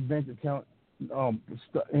my wife's bank account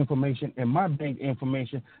information and my bank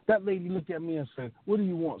information, that lady looked at me and said, what do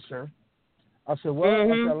you want, sir? I said, well,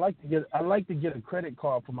 I like to get a credit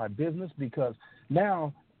card for my business because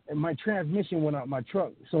now my transmission went out my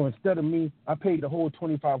truck. So instead of me, I paid the whole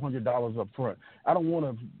 $2,500 up front. I don't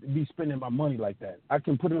want to be spending my money like that. I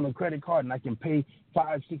can put it on a credit card and I can pay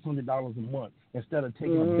 $500-$600 a month instead of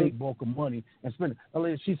taking a big bulk of money and spend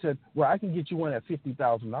it. She said, well, I can get you one at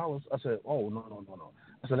 $50,000. I said, oh, no.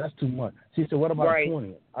 I said, that's too much. She said, what about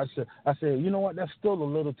 20? I said, you know what? That's still a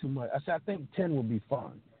little too much. I said, I think 10 will be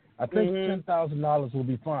fine. I think $10,000 will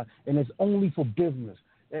be fine, and it's only for business.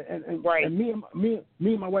 And me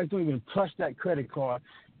and my wife don't even touch that credit card.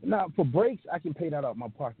 Now for breaks, I can pay that out of my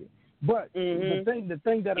pocket. But the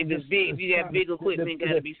thing that if it's big, if you have big equipment,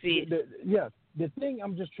 got to be fixed. The thing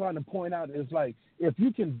I'm just trying to point out is like if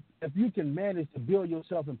you can manage to build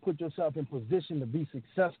yourself and put yourself in position to be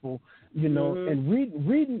successful, you know, and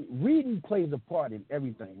reading plays a part in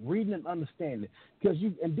everything. Reading and understanding,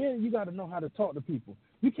 and then you got to know how to talk to people.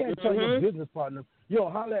 You can't tell your business partner, yo,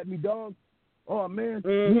 holler at me, dog. Oh, man,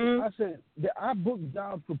 I said that I book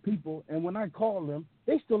jobs for people, and when I call them,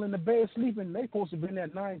 they still in the bed sleeping. They supposed to be in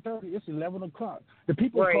at 9:30. It's 11 o'clock. The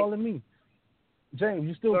people are calling me, James,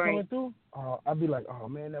 you still coming through? I'll be like, oh,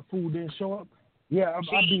 man, that food didn't show up. Yeah, I'll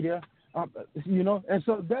be there. You know, and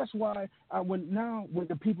so that's why with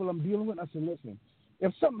the people I'm dealing with, I said, listen,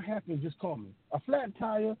 if something happens, just call me. A flat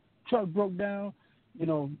tire, truck broke down, you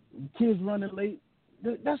know, kids running late.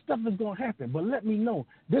 That stuff is going to happen, but let me know.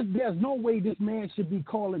 There's no way this man should be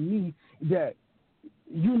calling me that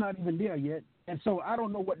you're not even there yet. And so I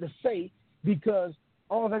don't know what to say because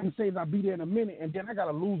all I can say is I'll be there in a minute, and then I got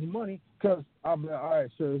to lose money because I'll be like, all right,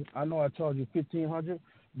 sir, I know I charged you $1,500,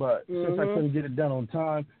 but since I couldn't get it done on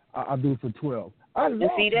time, I'll do it for $12.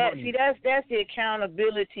 That's the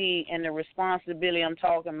accountability and the responsibility I'm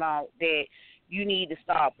talking about that you need to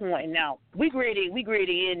start pointing out. We ready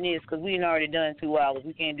in this because we already done 2 hours.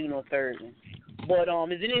 We can't do no third one. But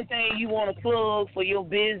is there anything you want to plug for your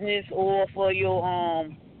business or for your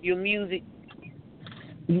music?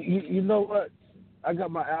 You know what? I got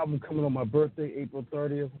my album coming on my birthday, April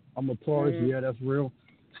 30th. I'm a Taurus. Yeah, that's real.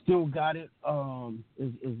 Still got it.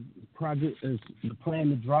 Is the plan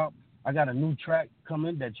to drop I got a new track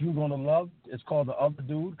coming that you're gonna love. It's called The Other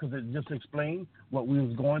Dude because it just explained what we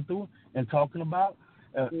was going through and talking about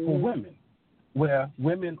for women, where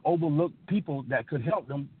women overlook people that could help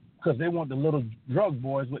them because they want the little drug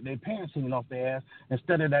boys with their pants hanging off their ass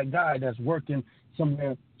instead of that guy that's working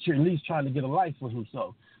somewhere, at least trying to get a life for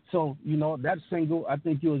himself. So, you know, that single, I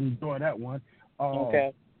think you'll enjoy that one.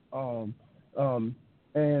 Okay.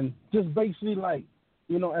 And just basically, like,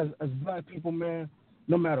 you know, as black people, man,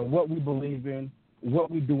 no matter what we believe in,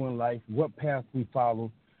 what we do in life, what path we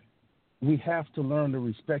follow, we have to learn to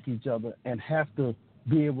respect each other and have to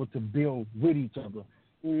be able to build with each other.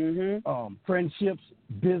 Friendships,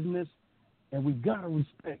 business, and we gotta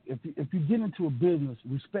respect. If you get into a business,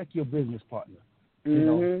 respect your business partner.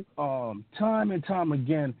 You know, time and time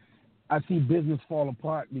again, I see business fall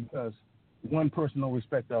apart because one person don't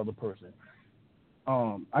respect the other person.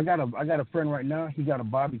 I got a friend right now. He got a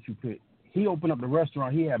barbecue pit. He opened up the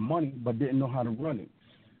restaurant. He had money, but didn't know how to run it.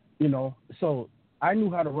 You know, so I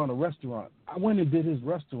knew how to run a restaurant. I went and did his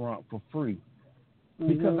restaurant for free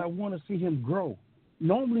because I want to see him grow.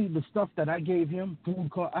 Normally, the stuff that I gave him, food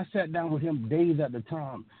cost, I sat down with him days at a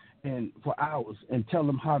time and for hours and tell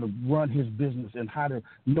him how to run his business and how to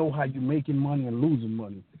know how you're making money and losing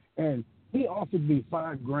money. And he offered me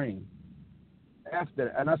 $5,000 after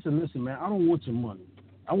that. And I said, listen, man, I don't want your money.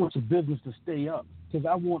 I want your business to stay up because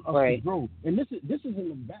I want us to grow. And this is in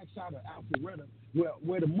the backside of Alpharetta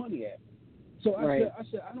where the money at. So I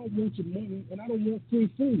said, I don't want your money and I don't want free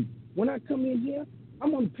food. When I come in here, I'm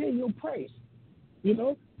going to pay your price. You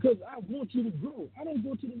know, because I want you to grow. I don't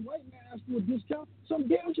go to the white man ask for a discount. Some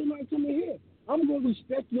damn shit might come in here. I'm going to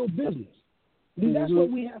respect your business. And that's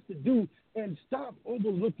what we have to do and stop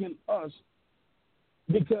overlooking us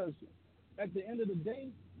because at the end of the day,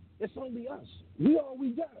 it's only us. We all we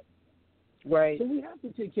got. Right. So we have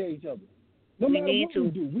to take care of each other. No matter what we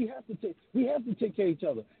do, we have to take care of each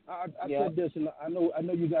other. I said this, and I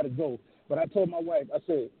know you got to go, but I told my wife, I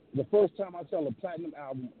said, the first time I sell a platinum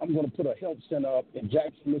album, I'm going to put a help center up in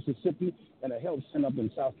Jackson, Mississippi, and a help center up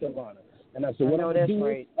in South Carolina. And I said, what I'm going to do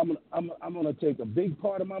is I'm going to take a big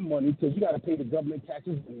part of my money, because you got to pay the government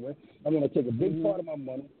taxes anyway. I'm going to take a big part of my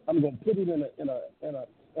money. I'm going to put it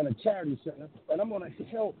in a charity center, and I'm going to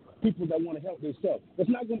help people that want to help themselves. It's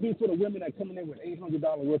not going to be for the women that come in there with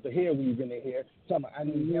 $800 worth of hair weave in their hair, talking about, I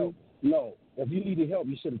need help. No. If you needed help,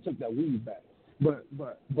 you should have took that weave back. But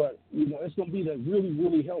you know, it's going to be to really,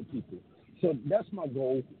 really help people. So that's my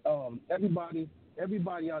goal.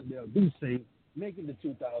 Everybody out there, be safe. Make it to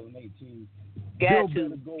 2018. Got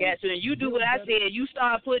to. And you do what I said. You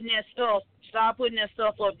start putting that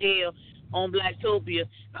stuff up there on Blacktopia.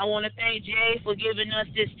 I want to thank Jay for giving us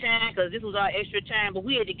this time, because this was our extra time, but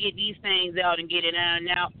we had to get these things out and get it out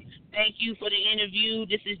now. Thank you for the interview.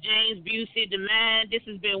 This is James Busey, the man. This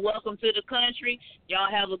has been Welcome to the Country. Y'all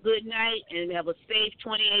have a good night and have a safe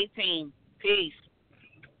 2018. Peace.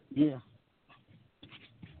 Yeah.